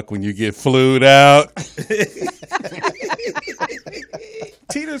gonna fuck when you get flued out?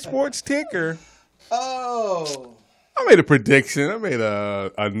 Teeter Sports Tinker. Oh. I made a prediction. I made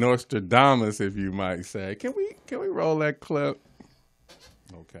a Nostradamus, if you might say. Can we roll that clip?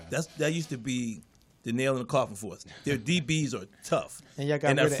 Okay. That used to be the nail in the coffin for us. Their DBs are tough. And y'all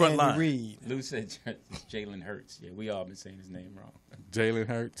got that rid of front Andy line. Reid. Lou said Jalen Hurts. Yeah, we all been saying his name wrong. Jalen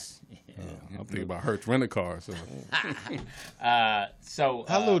Hurts. I'm thinking about Hurts rent a car. So,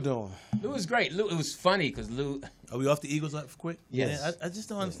 How Lou doing? Lou was great. Lou, it was funny because Lou. Are we off the Eagles up quick? Yes. Yeah, I just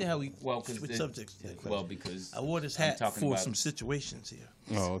don't understand how we switch subjects. Well, because I wore this I'm hat talking for about- some situations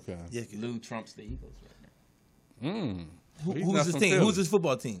here. oh, okay. Yeah. Lou trumps the Eagles right now. He's Who's not his from team? Philly. Who's his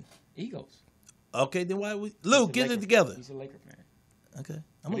football team? Eagles. Okay, then why we Lou get it together? He's a Laker fan. Okay,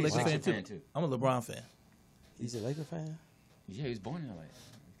 I'm a He's Laker a fan Laker too. fan, too. I'm a LeBron fan. He's a Laker fan? Yeah, he was born in LA.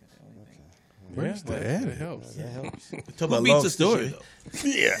 Yeah, that helps. That helps. Talk about Who long beats us story this though.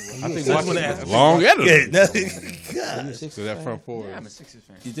 Yeah, I think That's Washington what I has asked. long editor. Yeah, God. So that front four. Yeah, I'm a Sixers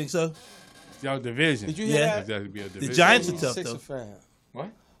fan. You think so? Y'all division. Did you hear that? Exactly, be a division. The Giants are Who's tough Sixer though. fan? What?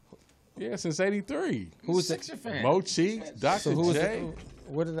 Yeah, since '83. Who was Sixer fan? Mo Cheeks, Dr. So who was J,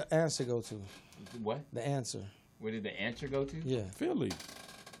 where did the answer go to? What? The answer. Where did the answer go to? Yeah. Philly.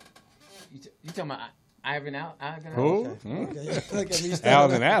 You talking about Ivan out? Who?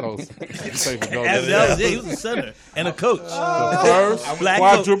 Alvin Adams. He played for Golden Alvin State. Adams, yeah, he was a center and a coach. The first black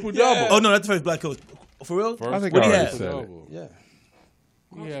quadruple coach. double. Oh no, not the first black coach. For real? I think what I do you already have? said it.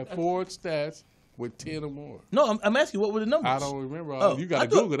 Yeah. He had 4 stats with 10 or more. No, I'm asking you, what were the numbers? I don't remember. You got to I thought-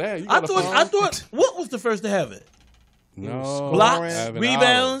 Google that. You I got thought what was the first to have it? No. Blocks, Alvin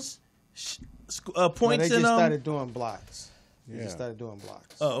rebounds, No, points, they and just started doing blocks. They Yeah. just started doing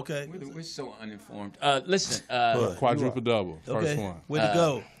blocks. Oh, okay. We're so uninformed. Listen. Quadruple double. First Okay. one. Way to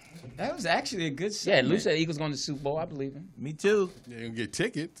go. That was actually a good segment. Yeah, Lou said Eagles going to the Super Bowl. I believe him. Me too. Yeah, you can get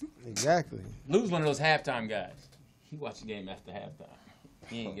tickets. Exactly. Lou's one of those halftime guys. He watched the game after halftime.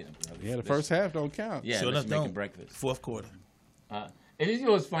 He ain't getting up. Yeah, the first half don't count. Yeah, Sure unless enough, you're making don't. breakfast. Fourth quarter. And you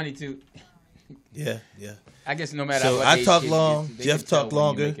know what's funny too? Yeah. I guess no matter So what I age talk kid long, gets, they Jeff can tell talk when you're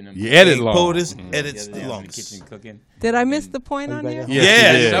longer. making them- You edit Hey, long. POTUS edits Yeah, the in longest. the kitchen cooking. Did I miss the point on there?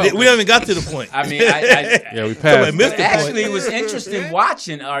 Yeah, so- we haven't got to the point. I mean, Yeah, we passed. missed the actually, point. it was interesting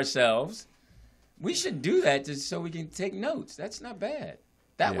watching ourselves. We should do that just so we can take notes. That's not bad.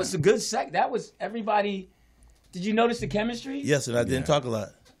 That was a good That was everybody. Did you notice the chemistry? Yes, and I didn't talk a lot.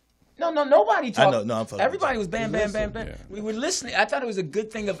 No, nobody talked. I know, no, I'm fucking Everybody was bam, bam, bam, bam. Yeah. We were listening. I thought it was a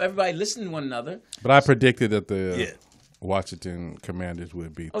good thing of everybody listening to one another. But I predicted that the Washington Commanders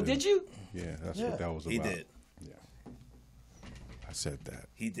would beat Oh, the- did you? Yeah, that's what that was about. He did. I said that.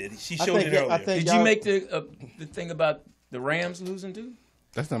 He did. She I showed think it that- I earlier. think Did you make the thing about the Rams losing too?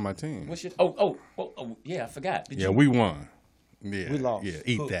 That's not my team. What's your? Yeah, I forgot. Did Yeah, you? we won. Yeah, We lost. Yeah,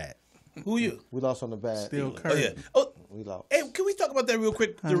 eat Who? that. Who you? We lost on the bad. Still Eagles. Oh yeah. Oh, We lost. hey, can we talk about that real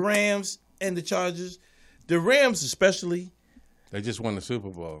quick? The Rams and the Chargers. The Rams especially. They just won the Super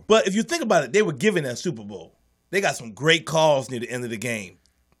Bowl. But if you think about it, they were given that Super Bowl. They got some great calls near the end of the game.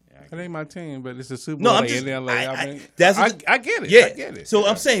 It ain't my team, but it's a Super No, Bowl. I'm They just. in LA. I mean, That's I get it. Yeah, I get it. So Yeah.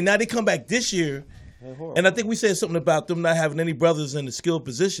 I'm saying now they come back this year, and I think we said something about them not having any brothers in the skilled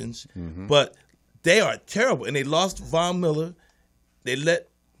positions, but they are terrible. And they lost Von Miller. They let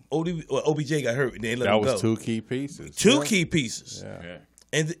OBJ got hurt, and they let That him was go. two key pieces. Two key pieces. Yeah.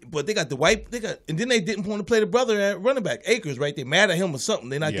 But they got the white. And then they didn't want to play the brother at running back, Akers. Right? They mad at him or something.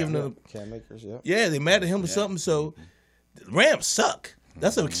 They're not giving him. Cam Akers, yeah. Yeah, they mad at him or something. So the Rams suck.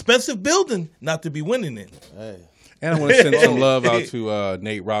 That's an expensive building not to be winning in. Hey. And I want to send some love out to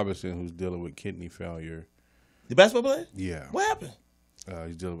Nate Robinson, who's dealing with kidney failure. The basketball player? Yeah. What happened?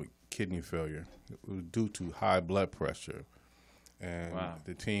 He's dealing with kidney failure. It was due to high blood pressure. And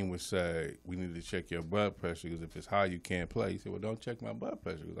the team would say, we need to check your blood pressure because if it's high, you can't play. He said, well, don't check my blood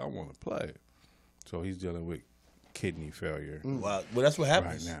pressure because I want to play. So he's dealing with kidney failure. Wow. Well, that's what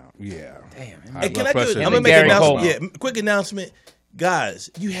happens. Right now. Yeah. Damn. High Hey, can blood I do pressure it? is I'm gonna a make an Gary announcement. Coleman. Yeah, quick announcement, guys.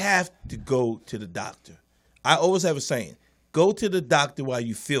 You have to go to the doctor. I always have a saying: go to the doctor while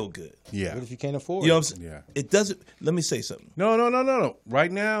you feel good. Yeah. What if you can't afford You know it? what I'm saying? Yeah. It doesn't. Let me say something. No.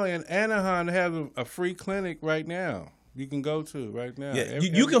 Right now in Anaheim, they have a free clinic right now. You can go to right now. Yeah,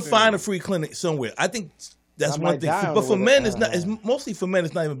 you can find a free clinic somewhere. I think that's I one might thing. die on But the for way men, to it's not. It's Anaheim. mostly for men.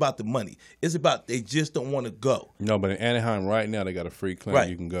 It's not even about the money. It's about they just don't want to go. No, but in Anaheim right now, they got a free clinic. Right.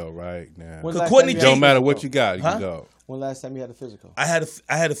 You can go right now. When's Because last Courtney time you G- had a Don't matter physical? what you got, you Huh? can go. When last time you had a physical? I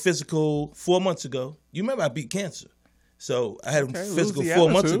had a physical 4 months ago. You remember I beat cancer, so I had Okay, a lose physical the 4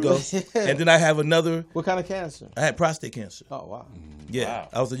 months ago, attitude. and then I have another. What kind of cancer? I had prostate cancer. Oh, wow. Yeah, Wow.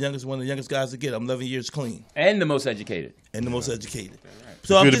 I was one of the youngest guys to get. I'm 11 years clean And the most educated. and the most educated. If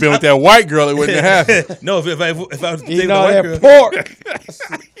So you'd I'm have just, been with that white girl, it wouldn't have happened. no, if I was dating Eating the all white that girl, pork.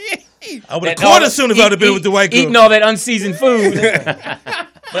 I would have That caught all- it soon if I would have been with the white girl. Eating all that unseasoned food.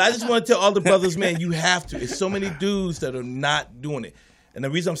 But I just want to tell all the brothers, man, you have to. It's so many dudes that are not doing it. And the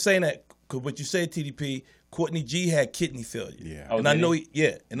reason I'm saying that, because what you said, TDP, Courtney G had kidney failure. Yeah. Oh, And I did know he?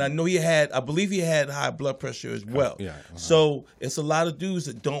 I believe he had high blood pressure as well. Yeah. So it's a lot of dudes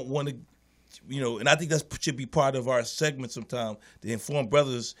that don't want to, and I think that should be part of our segment sometime to inform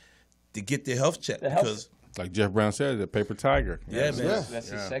brothers to get their health checked. Because, Like Jeff Brown said, the paper tiger. yeah, man. That's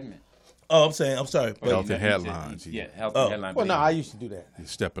his segment. Oh, I'm sorry. But, Healthy headlines. Yeah, healthy Oh. headline. Well, no, I used to do that.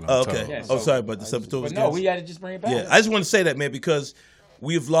 He's stepping on oh, toes. okay. Yeah, Oh, so- sorry about the subtotal. But no, we had to just bring it back. Yeah, I just want to say that, man, because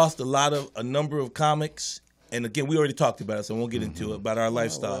we've lost a number of comics, and again, we already talked about it, so I won't get into it about our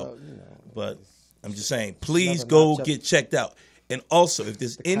lifestyle. Well, But I'm just saying, please go get checked out. And also, if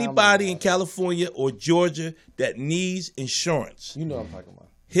there's anybody in California or Georgia that needs insurance, you know what I'm talking about.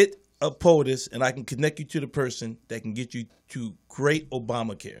 Hit up POTUS, and I can connect you to the person that can get you to great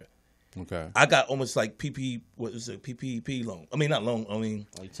Obamacare. Okay. I got almost like PPP loan. I mean, not loan. I mean,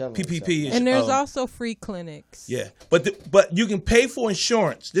 PPP. And there's also free clinics. Yeah, but you can pay for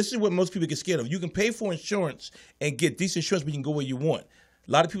insurance. This is what most people get scared of. You can pay for insurance and get decent insurance, but you can go where you want.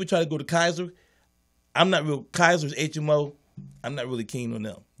 A lot of people try to go to Kaiser. I'm not real. Kaiser's HMO. I'm not really keen on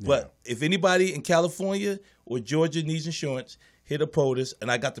them. Yeah. But if anybody in California or Georgia needs insurance, hit a POTUS, and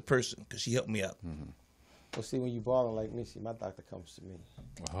I got the person because she helped me out. Mm-hmm. Well, see, when you balling like me, see, my doctor comes to me.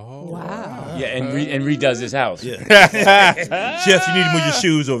 Oh, wow. Yeah, and redoes his house. Yeah. Jeff, you need to move your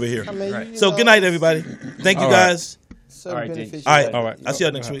shoes over here. I mean, right. So good night, everybody. Thank you, guys. All right, All right. I'll see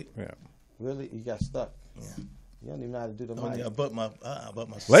you next week. Yeah. Really? You got stuck. Yeah. You don't even know how to do the mic. I butt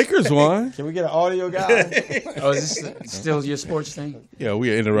my Lakers won. Can we get an audio guy? Oh, is this still your sports thing? Yeah,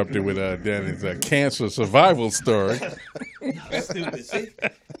 we are interrupted with Danny's cancer survival story. Stupid. See?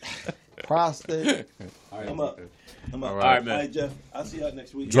 Prostate. All right, I'm up. All All right. right, man. All right, Jeff. I'll see y'all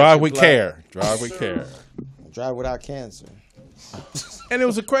next week. Drive with care. Drive with care. Drive without cancer. And it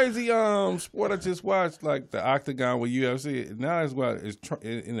was a crazy sport I just watched, like the octagon with UFC. Now it's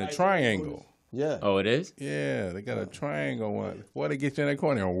in a triangle. Yeah. Oh, it is? Yeah, they got a triangle one. Boy, they get you in that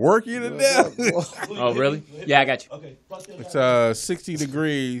corner and work you to death. Oh, really? Yeah, I got you. Okay. It's 60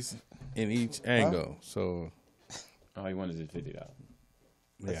 degrees in each angle. So. All he wanted is $50.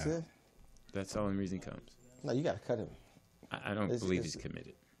 That's it? That's the only reason he comes. No, you got to cut him. I don't believe he's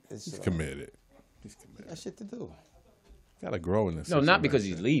committed. He's committed. He's got shit to do. Got to grow in this. No, not because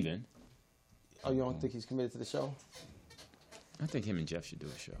he's leaving. Oh, you don't think he's committed to the show? I think him and Jeff should do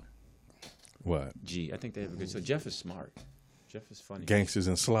a show. What? I think they have a good. So Jeff is smart. Jeff is funny. Gangsters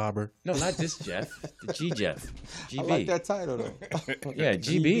and slobber. No, not this Jeff. The G Jeff. GB. I like that title though. Yeah,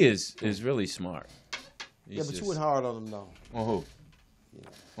 GB is really smart. Yeah, but you went hard on him though. On who? Yeah.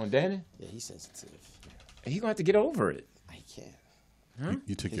 On Danny? Yeah, he's sensitive. He's gonna have to get over it. I can't. Huh?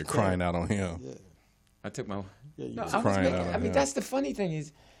 You took your crying out on him. Yeah. I took my. Yeah, you no, was I was crying making, out on I mean, him. that's the funny thing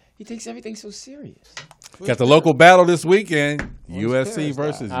is, he takes everything so serious. Got the local battle this weekend. USC parents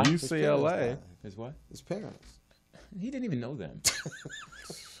versus died. UCLA. His what? His parents. He didn't even know them.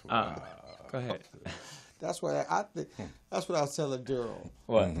 Go ahead. That's what I think. That's what I was telling Daryl.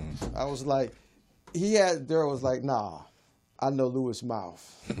 What? I was like, Daryl was like, nah, I know Lewis' mouth.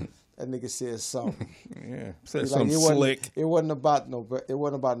 That nigga said something. Yeah, said He's something like, slick. It wasn't about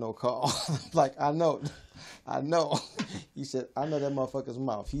no call. Like I know. He said, I know that motherfucker's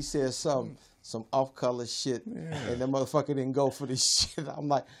mouth. He said some off-color shit, and that motherfucker didn't go for this shit. I'm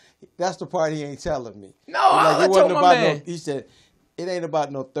like, that's the part he ain't telling me. No, I it told wasn't my about man. he said, it ain't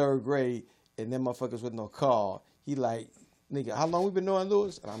about no third grade, and them motherfuckers with no call. He like, nigga, how long we been knowing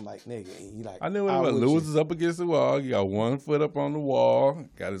Lewis? And I'm like, nigga, and he like, I knew it. Lewis is up against the wall. He got one foot up on the wall,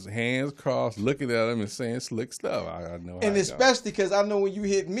 got his hands crossed, looking at him and saying slick stuff. I know. And especially because I know when you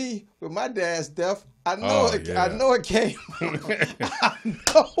hit me with my dad's death, I know I know it came out.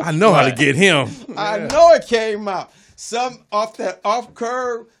 I know how to get him. I know it came out. Some off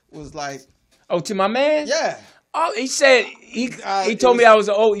curve was like, oh, to my man? Yeah. Oh, he said he told me I was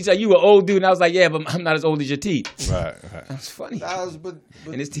old. He said you were an old dude, and I was like, yeah, but I'm not as old as your teeth. Right. That's funny. But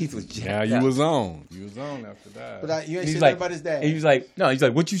and his teeth was jacked. Yeah, you was on. You was on after that. But you ain't He's said like, nothing about his dad. He was like, no, he's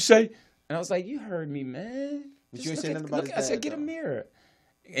like, what you say? And I was like, you heard me, man. But you ain't said nothing about his I said, dad, get a though. mirror.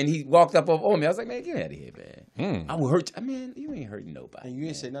 And he walked up on me. I was like, man, get out of here, man. Hmm. I will hurt you. Man, you ain't hurting nobody. And you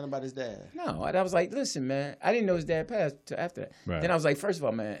ain't said nothing about his dad. No, and I was like, listen, man, I didn't know his dad passed till after that. Right. Then I was like, first of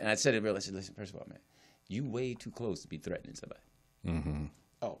all, man, and I said it real. I said, listen, first of all, man, you way too close to be threatening somebody. Mm-hmm.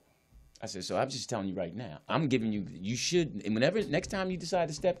 Oh. I said, so I'm just telling you right now. I'm giving you should, and whenever, next time you decide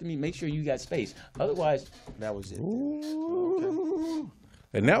to step to me, make sure you got space. Otherwise. That was it. Okay.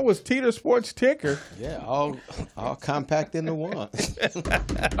 And that was Teeter Sports Ticker. Yeah, all compact into one. All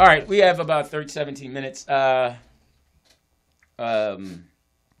right, we have about 17 minutes. I don't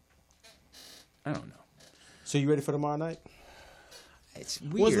know. So you ready for tomorrow night? It's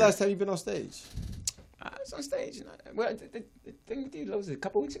weird. When's the last time you been on stage? I was on stage. Well, the thing with you, was it a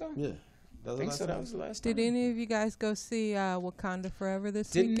couple weeks ago? Yeah. I think so. That was the last time. Did any of you guys go see Wakanda Forever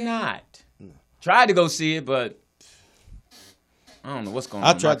this Did weekend? not. No. Tried to go see it, but I don't know what's going on.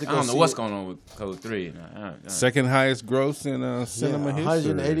 I don't know what's going on with Code 3. Second highest gross in cinema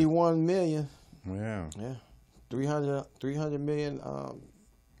history. 181 million. Yeah. Yeah. 300 million.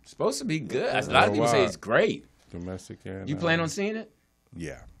 Supposed to be good. A lot of people say it's great. Domestic. And, you plan on seeing it?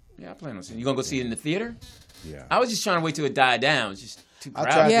 Yeah. Yeah, I plan on seeing it. You gonna go see it in the theater? Yeah. I was just trying to wait till it died down. too I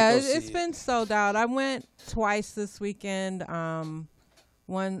crowded. tried to Yeah, go it's see been sold out. I went twice this weekend.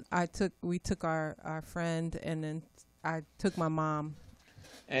 We took our friend, and then I took my mom.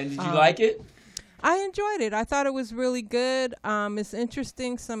 And did you like it? I enjoyed it. I thought it was really good. It's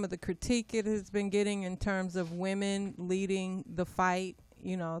interesting some of the critique it has been getting in terms of women leading the fight.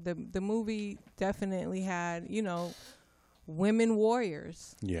 You know, the movie definitely had, you know, women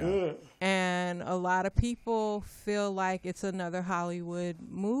warriors. Yeah. And a lot of people feel like it's another Hollywood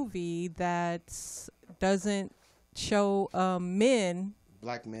movie that doesn't show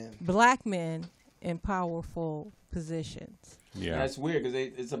black men in powerful positions. Yeah, that's weird because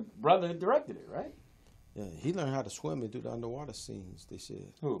it's a brother that directed it, right? Yeah, he learned how to swim and do the underwater scenes. They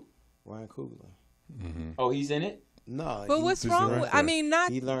said. Who? Ryan Coogler. Mm-hmm. Oh, he's in it. No, but what's wrong with? I mean,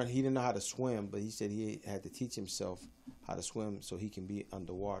 not. He didn't know how to swim, but he said he had to teach himself how to swim so he can be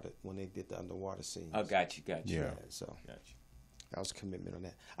underwater when they did the underwater scenes. Oh, got you. Yeah, so that was a commitment on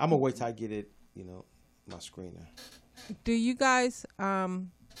that. I'm gonna wait till I get it, you know, my screener. Do you guys have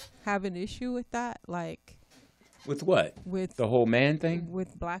an issue with that? Like, with what? With the whole man thing?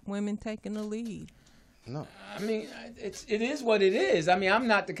 With black women taking the lead? No. I mean, it is what it is. I mean, I'm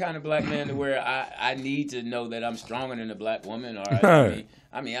not the kind of black man to where I need to know that I'm stronger than a black woman. Or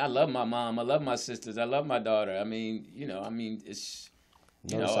I mean, I love my mom. I love my sisters. I love my daughter. I mean, it's.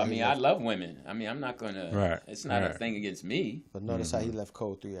 I love women. I mean, I'm not gonna. Right. It's not a thing against me. But notice how he left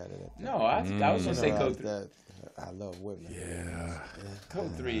Code 3 out of that. No, I was gonna say Code 3. I love women. Yeah.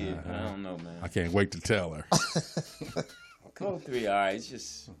 Code 3. I don't know, man. I can't wait to tell her. Code 3. All right. It's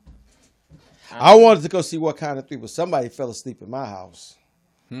just. I wanted to go see What Kind of 3, but somebody fell asleep in my house.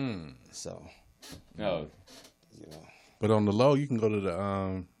 So. No. You know. But on the low, you can go to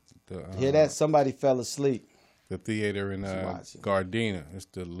the hear that? Somebody fell asleep. The theater in Gardena. It's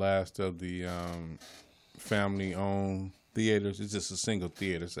the last of the family-owned theaters. It's just a single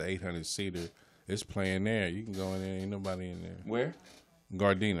theater. It's an 800-seater. It's playing there. You can go in there. Ain't nobody in there. Where?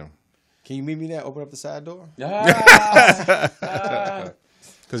 Gardena. Can you meet me there? Open up the side door?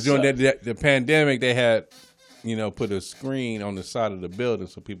 Because during the pandemic, they had, put a screen on the side of the building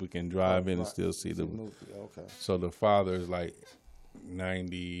so people can drive in and still see the movie. Okay. So the father is like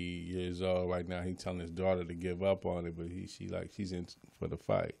 90 years old right now. He's telling his daughter to give up on it, but she's in for the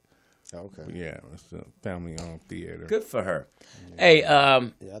fight. Okay. But yeah, it's a family-owned theater. Good for her. Yeah. Hey, yeah,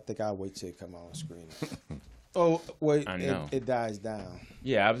 I think I'll wait till it come on screen. Oh, wait, I know. It dies down.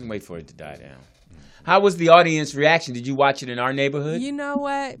 Yeah, I was waiting for it to die down. How was the audience reaction? Did you watch it in our neighborhood? You know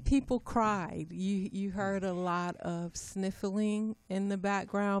what? People cried. You heard a lot of sniffling in the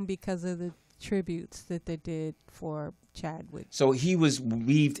background because of the tributes that they did for Chadwick. So he was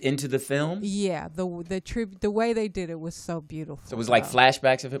weaved into the film? Yeah, the way they did it was so beautiful. So it was like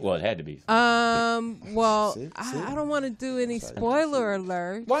flashbacks of it? Well, it had to be. Well, I don't want to do any spoiler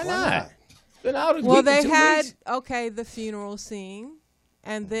alert. Why not? Well, they had the funeral scene,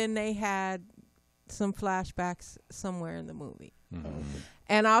 and then they had some flashbacks somewhere in the movie. Mm-hmm.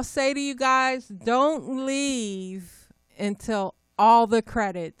 And I'll say to you guys, don't leave until all the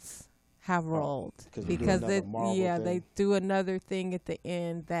credits have rolled, because they do another thing at the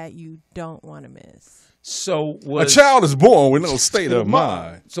end that you don't want to miss. So a child is born with no state of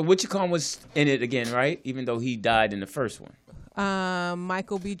mind. So Wichicon was in it again, right? Even though he died in the first one.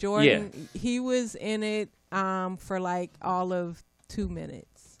 Michael B. Jordan, he was in it for like all of 2 minutes.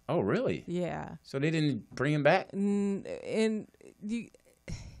 Oh, really? Yeah. So they didn't bring him back?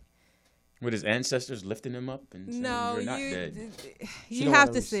 With his ancestors lifting him up and saying, "You're not dead." You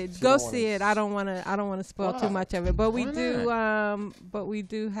have to see it. Go see it. I don't want to spoil too much of it, but we do. But we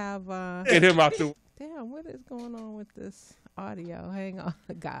do have. Get him out the. Damn, what is going on with this audio? Hang on,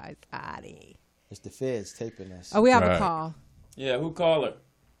 guys. Adi. It's the feds taping us. Oh, we have a call. Yeah, who called her?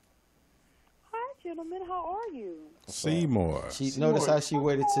 Hi, gentlemen. How are you? Seymour. Notice how she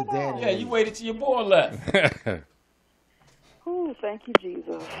waited till Danny. Yeah, you waited till your boy left. Ooh, thank you,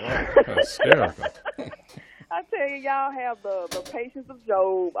 Jesus. Hysterical. I tell you, y'all have the patience of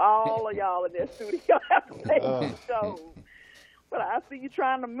Job. All of y'all in that studio have the patience of Job. But I see you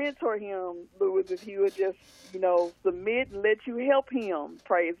trying to mentor him, Louis, if he would just, submit and let you help him.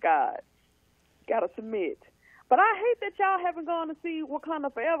 Praise God. Got to submit. But I hate that y'all haven't gone to see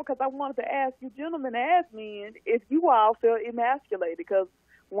Wakanda Forever, because I wanted to ask you gentlemen as men if you all feel emasculated, because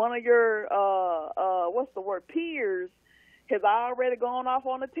one of your, peers has already gone off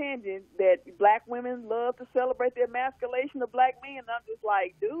on a tangent that black women love to celebrate the emasculation of black men. And I'm just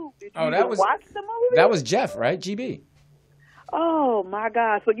like, dude, did you watch the movie? That was Jeff, right? GB. Oh, my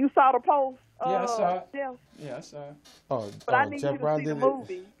God. So you saw the post? Yeah, I saw it. Jeff? Yeah, I saw it. But I need Jeff you to Brown see the did it?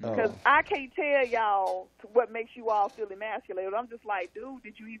 movie because I can't tell y'all what makes you all feel emasculated. I'm just like, dude,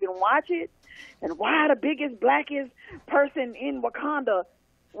 did you even watch it? And why the biggest, blackest person in Wakanda?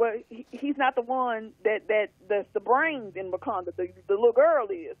 Well, he's not the one that's the brains in Wakanda. The little girl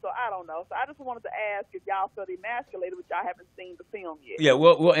is. So I don't know. So I just wanted to ask if y'all felt emasculated, which y'all haven't seen the film yet. Yeah,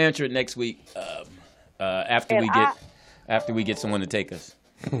 we'll answer it next week after we get someone to take us.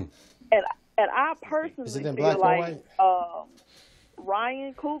 And I personally feel like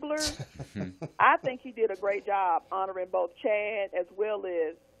Ryan Coogler, I think he did a great job honoring both Chad as well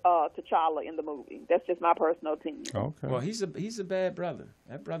as T'Challa in the movie. That's just my personal opinion. Okay. Well, he's a bad brother.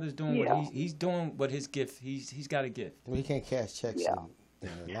 That brother's doing what he's doing. What his gift. He's got a gift. Well, he can't cash checks.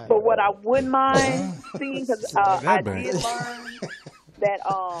 Yeah. But what I wouldn't mind seeing, because I did learn that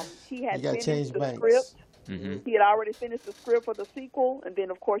he had finished the script. Mm-hmm. He had already finished the script for the sequel, and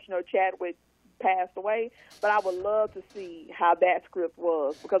then of course Chadwick passed away. But I would love to see how that script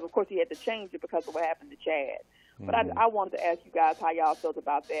was, because of course he had to change it because of what happened to Chad. But I wanted to ask you guys how y'all felt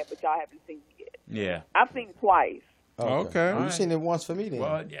about that, but y'all haven't seen it yet. Yeah. I've seen it twice. Okay. Well, you've seen it once for me then.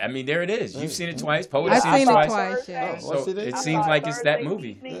 Well, I mean, there it is. You've seen it twice. Poet I've has seen it it twice. yeah. So it seems like it's that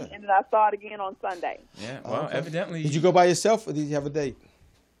movie. And then I saw it again on Sunday. Yeah. Well, evidently. Did you go by yourself or did you have a date?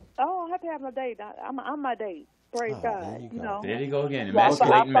 Oh, I have to have my date. I'm my date. Praise God. You know. There you go again. I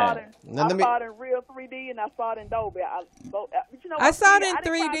Emasculating saw man. it in real 3D and I saw it in Dolby. I saw it in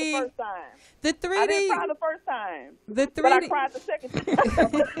 3D. The 3D. I didn't cry the first time. The 3D. But I cried the second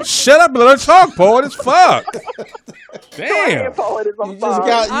time. Shut up and let her talk, poet. It's fuck. Damn.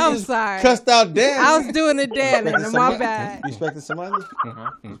 I'm sorry. Cussed out Dan. I was doing a Dan, my bad. You expected somebody?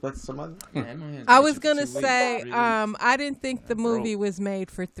 You expected somebody? I was gonna say, I didn't think the movie was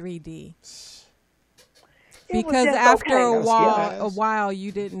made for 3D. Because after a while,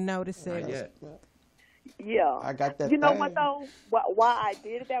 you didn't notice it. Yeah. I got that. You know what though? Why I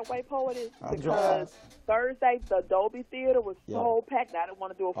did it that way, Poet, is because Thursday the Dolby Theater was so packed. I didn't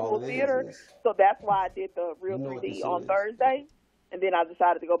want to do a full theater, so that's why I did the real 3D on Thursday, and then I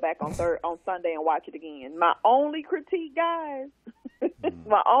decided to go back on Sunday and watch it again. My only critique, guys,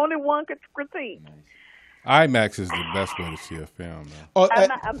 my only one critique. IMAX is the best way to see a film, though.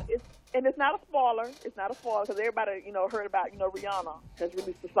 And it's not a spoiler. It's not a spoiler because everybody, heard about, Rihanna has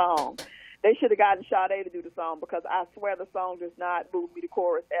released a song. They should have gotten Sade to do the song because I swear the song does not move me to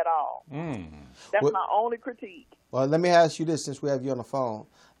chorus at all. That's my only critique. Well, let me ask you this since we have you on the phone.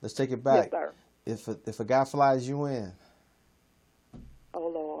 Let's take it back. Yes, sir. If a guy flies you in. Oh,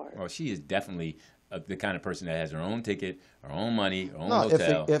 Lord. Well, she is definitely the kind of person that has her own ticket, her own money, her own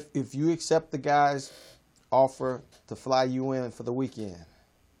hotel. If you accept the guy's offer to fly you in for the weekend,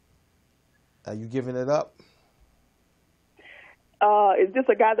 are you giving it up? Is this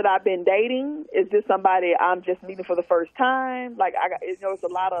a guy that I've been dating? Is this somebody I'm just meeting for the first time? Like it's a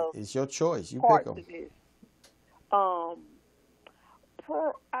lot of. It's your choice. You pick them. It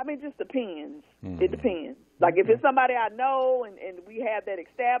just depends. It depends. Like if it's somebody I know and we have that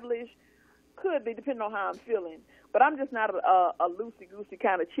established, could be depending on how I'm feeling. But I'm just not a loosey-goosey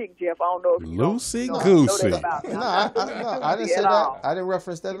kind of chick, Jeff. I don't know if loosey-goosey. No, I didn't say that. I didn't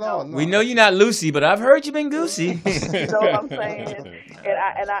reference that at all. No. We know you're not Lucy, but I've heard you've been goosey. You know what I'm saying?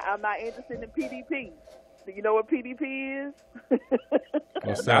 And I'm not interested in PDP. Do you know what PDP is?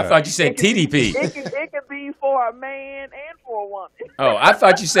 What's that? I thought you said TDP. It could be for a man and for a woman. Oh, I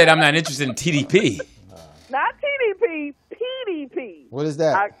thought you said I'm not interested in TDP. Not TDP, PDP. What is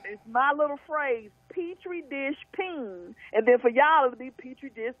that? It's my little phrase, Petri dish peen. And then for y'all, it'll be Petri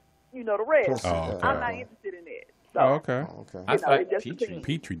dish, the rest. Oh, okay. I'm not interested in it. So, okay. I thought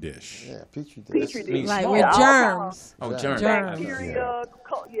Petri dish. Yeah, Petri dish. Petri dish. Like with germs. Oh, germs. Bacteria.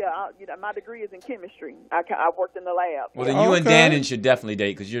 My degree is in chemistry. I worked in the lab. Well, then you and Dannon should definitely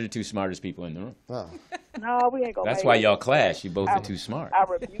date because you're the two smartest people in the room. Oh. No, we ain't gonna. That's why y'all clash. You both are too smart. I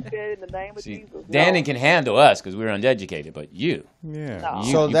rebuke that in the name of Jesus. Dannon can handle us because we're uneducated, but you. Yeah. No.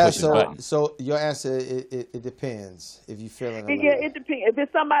 So your answer it depends if you feeling. It depends. If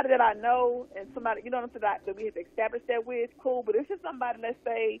it's somebody that I know and somebody what I'm saying that we have established that with, cool. But if it's somebody, let's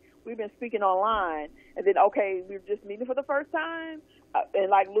say we've been speaking online, and then we're just meeting for the first time, and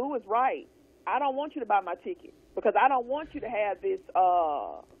like Lou is right, I don't want you to buy my ticket because I don't want you to have this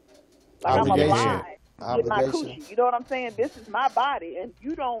I'm alive. With my coochie, you know what I'm saying? This is my body, and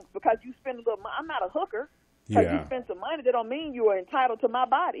you don't because you spend a little money. I'm not a hooker. Because you spend some money, that don't mean you are entitled to my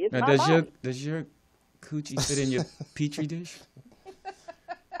body. It's my body. Does your coochie fit in your Petri dish?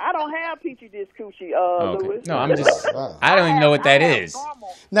 I don't have Petri dish coochie, Louis. No, I'm just. I don't even know what that is.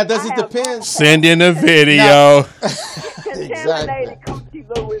 Now, does it depend? Send in a video. Contaminated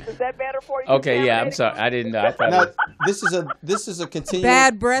coochie, Louis. that better for you? Okay, yeah, I'm sorry. I didn't know. I thought Now, this is a continuing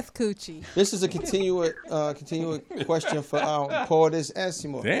Bad breath coochie. This is a continuing question for Poetess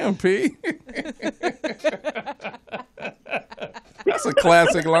Ansimo. Damn, P. That's a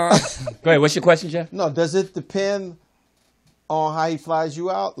classic line. Go ahead. What's your question, Jeff? No, does it depend on how he flies you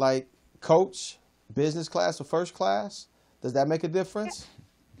out, like coach, business class, or first class? Does that make a difference?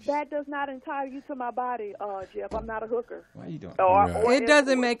 That does not entitle you to my body, Jeff. I'm not a hooker. Why are you doing? It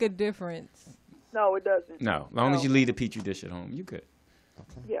doesn't make a difference. No, it doesn't. No, as long as you leave the Petri dish at home, you good.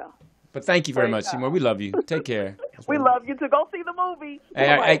 Yeah. But thank you very much, Seymour. We love you. Take care. We love you to go see the movie.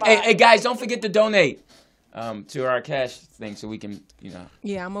 Hey, guys, don't forget to donate to our cash thing so we can,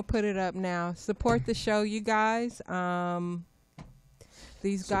 Yeah, I'm going to put it up now. Support the show, you guys.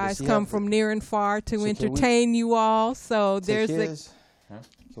 These guys come from near and far to entertain you all. So there's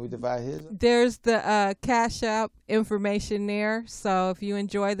Can we divide his? There's the Cash App information there. So if you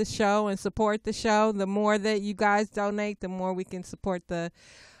enjoy the show and support the show, the more that you guys donate, the more we can support the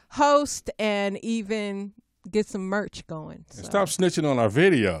host and even get some merch going. So. Stop snitching on our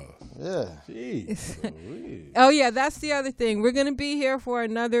video. Yeah. Jeez. Oh, yeah, that's the other thing. We're going to be here for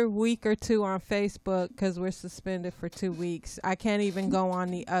another week or two on Facebook because we're suspended for 2 weeks. I can't even go on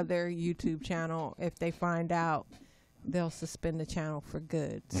the other YouTube channel. If they find out, they'll suspend the channel for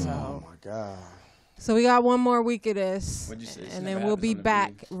good. So. Oh, my God. So we got one more week of this, What'd you say? and then we'll be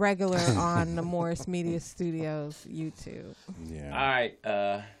back regular on the Morris Media Studios YouTube. Yeah. All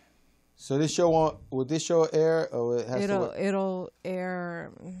right. So this show will this show air or it has it'll air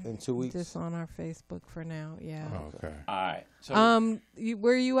in 2 weeks? Just on our Facebook for now. Yeah. Okay. All right. So,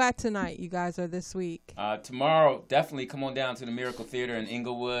 where are you at tonight? You guys are this week. Tomorrow, definitely come on down to the Miracle Theater in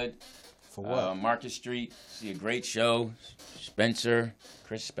Inglewood. For what? Market Street. See a great show.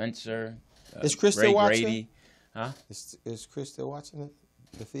 Chris Spencer. Is Chris Ray still watching? Grady. Huh? Is Chris still watching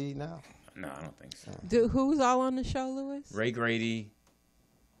the feed now? No, I don't think so. Who's all on the show, Lewis? Ray Grady.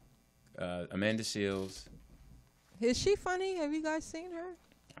 Amanda Seals. Is she funny? Have you guys seen her?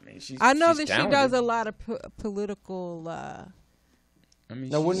 I mean, she's that she talented. does a lot of political. Now,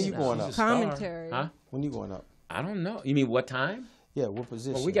 when are you going up? Commentary. Huh? When are you going up? I don't know. You mean what time? Yeah, what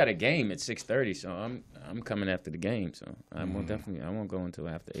position? Well, we got a game at 6:30, so I'm coming after the game, so I won't go until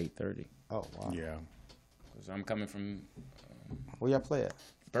after 8:30. Oh wow. Yeah. Because I'm coming from. Where y'all play at?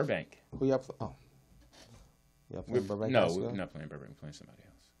 Burbank. Who y'all play? Oh. Y'all playing Burbank? No, we're not playing Burbank. We're playing somebody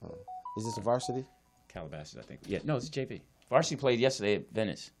else. Oh. Is this a varsity? Calabasas, I think. Yeah, no, it's JV. Varsity played yesterday at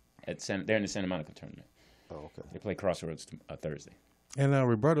Venice. They're in the Santa Monica tournament. Oh, okay. They play Crossroads Thursday. And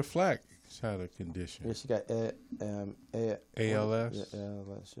Roberta Flack had a condition. Yeah, she got ALS. Yeah,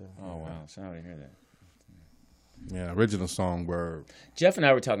 ALS. Yeah. Oh wow, sorry to hear that. Yeah, original songbird. Jeff and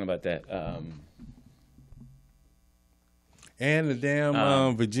I were talking about that. And the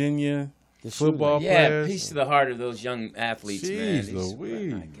damn Virginia football yeah, players. peace to the heart of those young athletes, man. Jeez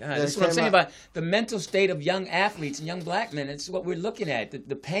Louise. Oh my God. That's what I'm saying about the mental state of young athletes and young black men. It's what we're looking at,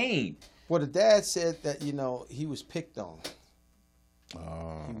 the pain. Well, the dad said that, he was picked on.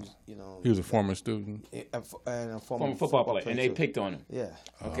 He was a former student. And a former football player, and they picked on him. Yeah.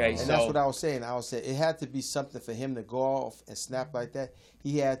 Okay, and that's what I was saying. I was saying it had to be something for him to go off and snap like that.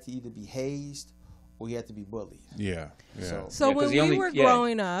 He had to either be hazed or he had to be bullied. Yeah. So when we were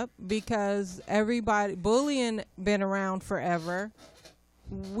growing up, because bullying been around forever,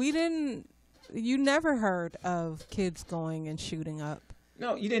 you never heard of kids going and shooting up.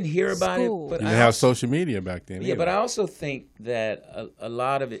 No, you didn't hear about it. But you didn't have social media back then. Yeah, either. but I also think that a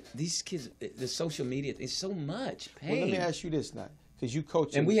lot of it, these kids, the social media is so much pain. Well, let me ask you this now, because you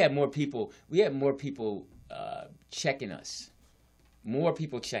coach. And we had more people. We had more people checking us. More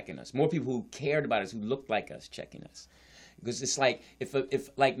people checking us. More people who cared about us, who looked like us, checking us. Because it's like if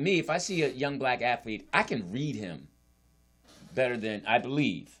like me, if I see a young black athlete, I can read him better than I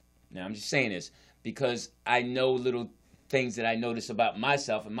believe. Now I'm just saying this because I know little things that I notice about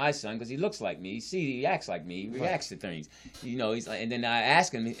myself and my son because he looks like me. He acts like me. He reacts to things. He's like, and then I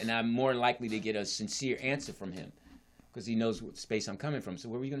ask him, and I'm more likely to get a sincere answer from him because he knows what space I'm coming from. So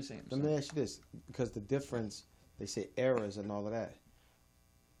what were you going to say? Let me ask you this, because the difference, they say errors and all of that.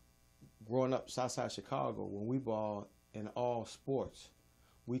 Growing up Southside Chicago, when we ball in all sports,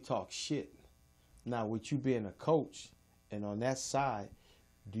 we talk shit. Now, with you being a coach and on that side,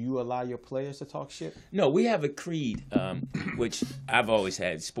 do you allow your players to talk shit? No, we have a creed, which I've always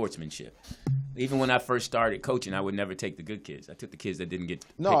had, sportsmanship. Even when I first started coaching, I would never take the good kids. I took the kids that didn't get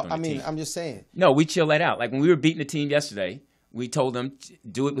picked on the team. I'm just saying. No, we chill that out. Like when we were beating the team yesterday, we told them,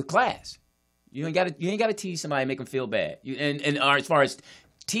 do it with class. You ain't got to tease somebody and make them feel bad. And as far as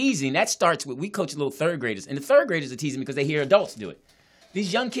teasing, that starts with, we coach little third graders. And the third graders are teasing because they hear adults do it.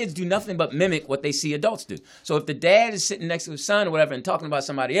 These young kids do nothing but mimic what they see adults do. So if the dad is sitting next to his son or whatever and talking about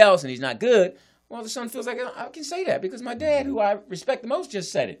somebody else and he's not good, well, the son feels like, I can say that because my dad, who I respect the most,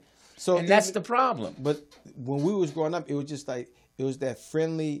 just said it. And that's the problem. But when we was growing up, it was just like, it was that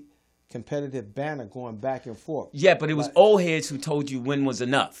friendly, competitive banner going back and forth. Yeah, but it was old heads who told you when was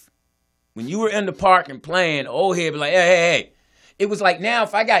enough. When you were in the park and playing, old head be like, hey. It was like now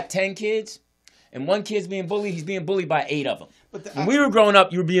if I got 10 kids and one kid's being bullied, he's being bullied by 8 of them. When we were growing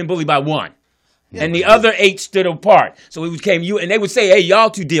up, you were being bullied by 1. Yeah, and the other 8 stood apart. So it became you, and they would say, hey, y'all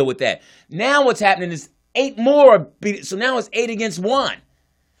 2 deal with that. Now what's happening is 8 more, so now it's 8 against 1.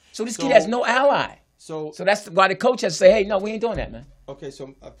 So this kid has no ally. So that's why the coach has to say, hey, no, we ain't doing that, man. Okay,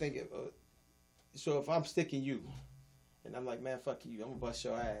 so I think, so if I'm sticking you, and I'm like, man, fuck you, I'm going to bust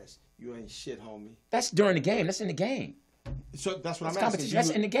your ass. You ain't shit, homie. That's during the game. That's in the game. So that's what I'm asking.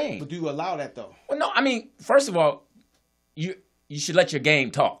 That's in the game. But do you allow that, though? Well, no, I mean, first of all, you should let your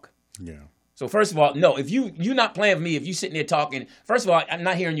game talk. Yeah. So first of all, no, if you're not playing with me, if you sitting there talking, first of all, I'm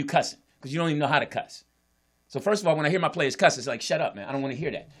not hearing you cussing because you don't even know how to cuss. So first of all, when I hear my players cuss, it's like, shut up, man. I don't want to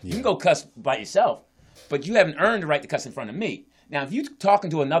hear that. Yeah. You can go cuss by yourself, but you haven't earned the right to cuss in front of me. Now, if you're talking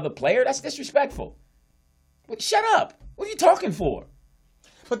to another player, that's disrespectful. But shut up. What are you talking for?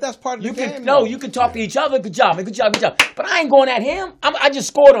 But that's part of the game. No, you can talk to each other. Good job, man. Good job, good job. But I ain't going at him. I just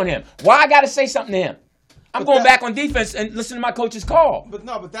scored on him. Why I got to say something to him? I'm going back on defense and listen to my coach's call.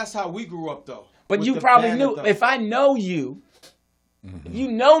 But that's how we grew up, though. But you probably knew. If I know you, if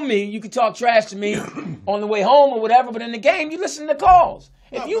you know me, you can talk trash to me on the way home or whatever. But in the game, you listen to calls.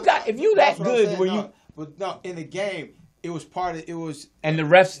 If you that good, where you? But no, in the game, it was part of it was. And the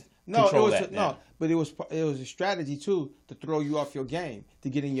refs. No, it was no. But it was a strategy too to throw you off your game, to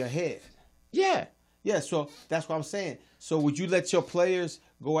get in your head. Yeah. Yeah, so that's what I'm saying. So would you let your players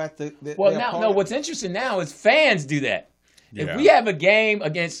go at the Well, now, no, what's interesting now is fans do that. Yeah. If we have a game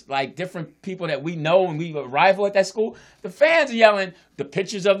against like different people that we know and we rival at that school, the fans are yelling the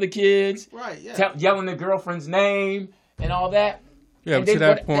pictures of the kids, right? Yeah. Yelling the girlfriend's name and all that. Yeah, and to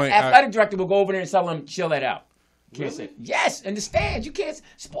that point, the athletic director will go over there and tell them, chill that out. Can't say yes, in the stands. You can't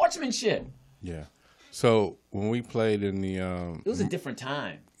sportsmanship. Yeah. So when we played in the it was a different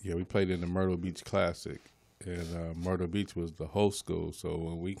time. Yeah, we played in the Myrtle Beach Classic, and Myrtle Beach was the host school. So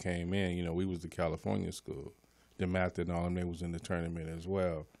when we came in, we was the California school. Then Matthew and all them, they was in the tournament as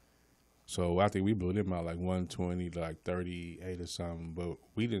well. So I think we blew them out like 120 to like 38 or something. But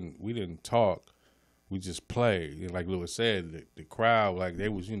we didn't talk. We just played. And like Lewis said, the crowd, like they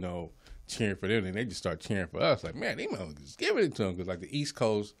was cheering for them, and they just start cheering for us. Like, man, they must just give it to them because like the East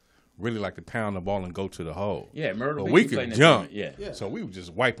Coast really like to pound the ball and go to the hole. Yeah, Myrtle Beach. But we could jump. Yeah. So we were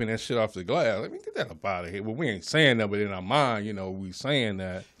just wiping that shit off the glass. Let me get that up out of here. Well, we ain't saying that, but in our mind, we saying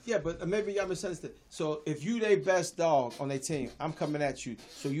that. Yeah, but maybe y'all misunderstood. So if you their best dog on their team, I'm coming at you.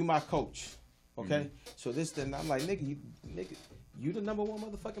 So you my coach, okay? Mm-hmm. So then I'm like, nigga, you the number 1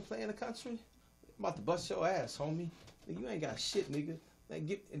 motherfucking player in the country? I'm about to bust your ass, homie. Nigga, you ain't got shit, nigga.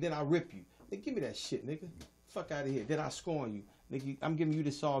 And then I rip you. Nigga, give me that shit, nigga. Fuck out of here. Then I score on you. Nigga, I'm giving you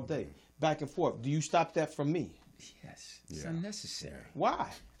this all day. Back and forth. Do you stop that from me? Yes. It's unnecessary. Why?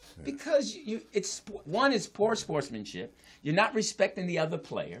 Because it's poor sportsmanship. You're not respecting the other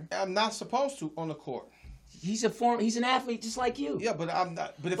player. I'm not supposed to on the court. He's an athlete just like you. Yeah, but I'm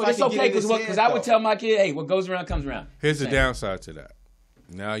not. But it's okay because I would tell my kid, hey, what goes around comes around. Here's the downside to that.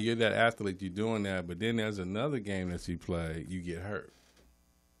 Now you're that athlete, you're doing that, but then there's another game that you play, you get hurt.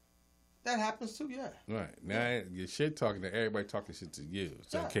 That happens too, yeah. Right. Now you're shit talking to everybody talking shit to you.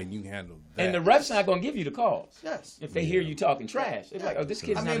 So can you handle that? And the ref's not going to give you the calls. Yes. If they hear you talking trash. It's like, oh, this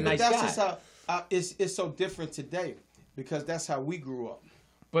kid's not a nice guy. That's just how it's so different today because that's how we grew up.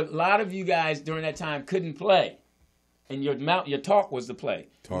 But a lot of you guys during that time couldn't play. And your talk was the play.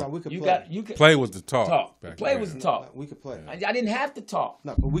 No, we could play. Play was the talk. Play was the talk. No, we could play. I didn't have to talk.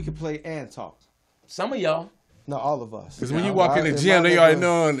 No, but we could play and talk. Some of y'all. No, all of us. Because when you walk in the gym, they already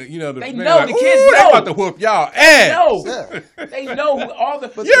know. They know. Like, the kids know. They about to whoop y'all ass. They know who all the.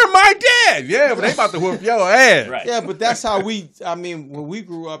 You're my dad. Yeah, but they about to whoop your ass. Right. Yeah, but that's how we. I mean, when we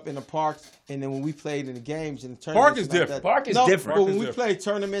grew up in the parks, and then when we played in the games and the tournaments. Park is different. Park is different. But when we played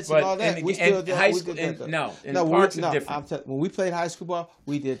tournaments and all that, we still did high school. Parks is different. When we played high school ball,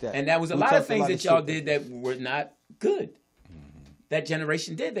 we did that. And that was a lot of things that y'all did that were not good. That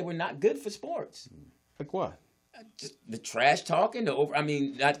generation did. They were not good for sports. Like what? Just the trash talking,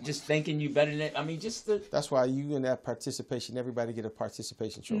 not just thinking you better than. That's why you in that participation. Everybody get a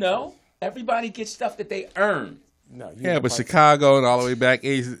participation trophy. No, everybody gets stuff that they earn. No, but Chicago and all the way back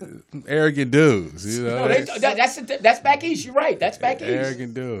east, arrogant dudes. No, that's back east. You're right. That's back east.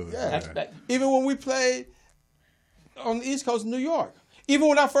 Arrogant dudes. Yeah. Even when we played on the East Coast of New York, Even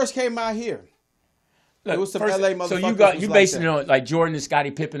when I first came out here, there was some First, LA motherfuckers. so you was basing like it on like Jordan and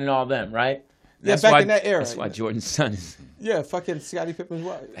Scottie Pippen and all them, right? Yeah, back in that era. That's why Jordan's son is. Yeah, fucking Scottie Pippen's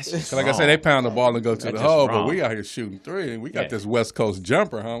wife. Just Like I said, they pound the ball and go to That's the just hole, wrong. but we out here shooting three, and we got this West Coast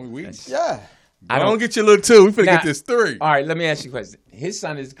jumper, homie. Yeah. I don't get your little two. We finna Now, get this three. All right, let me ask you a question. His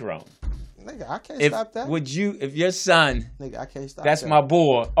son is grown. Nigga, I can't If stop that. would you, if your son, Nigga, I can't stop that's that. my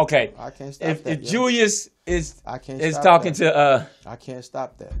boy. Okay, I can't stop if that. if yo. Julius is I can't is stop talking that. to I can't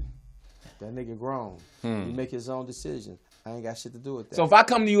stop that. That nigga grown. He make his own decisions. I ain't got shit to do with that. So if I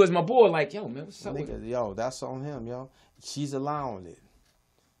come to you as my boy, like, yo, man, what's up? with Nigga, yo, that's on him, yo. She's allowing it.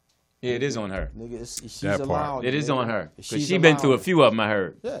 Yeah, it is on her. Nigga, she's That part. allowing it. It is nigga. on her. Because She's she been through a allowing few of them, I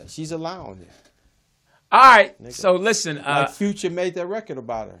heard. it. Yeah, she's allowing it. All right, Nigga. so listen. Like Future made that record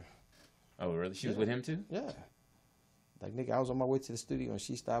about her. Oh, really? She was with him too? Yeah. Like, nigga, I was on my way to the studio and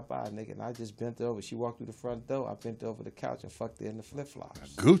she stopped by, nigga, and I just bent over. She walked through the front door. I bent over the couch and fucked her in the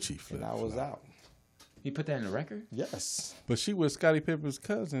flip-flops. Gucci And I was out. He put that in the record? Yes. But she was Scottie Pippen's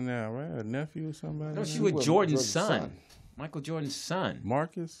cousin now, right? A nephew or somebody? No, she was was Jordan's son. Michael Jordan's son.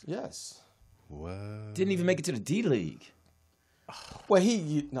 Marcus? Yes. What? Didn't even make it to the D League. Well,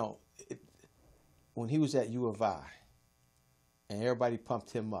 when he was at U of I, and everybody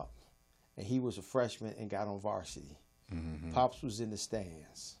pumped him up, and he was a freshman and got on varsity. Mm-hmm. Pops was in the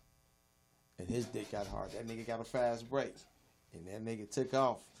stands, and his dick got hard. That nigga got a fast break, and that nigga took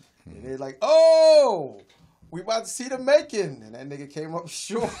off. And they're like, "Oh, we about to see the making," and that nigga came up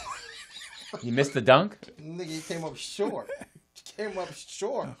short. You missed the dunk? Nigga, he came up short. Came up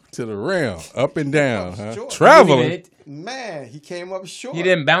short. To the rim, up and down, huh? Short. Traveling. Man, he came up short. He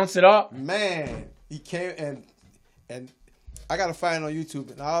didn't bounce it off? Man, he came and I gotta find it on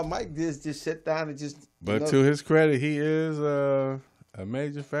YouTube. And all Mike did is just sit down and just. But to his credit, he is a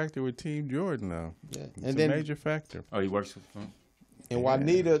major factor with Team Jordan now. Yeah. He's And a then- major factor. Oh, he works with them? And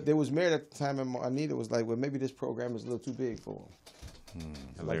Juanita, they was married at the time, and Juanita was like, "Well, maybe this program is a little too big for him."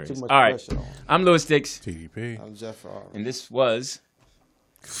 Like Hilarious. too much All right. pressure on him. I'm Louis Dix. TDP. I'm Jeff R. And this was.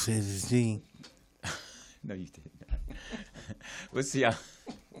 Citizen. No, you didn't. We'll see y'all.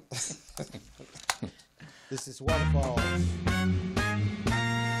 This is Waterfalls.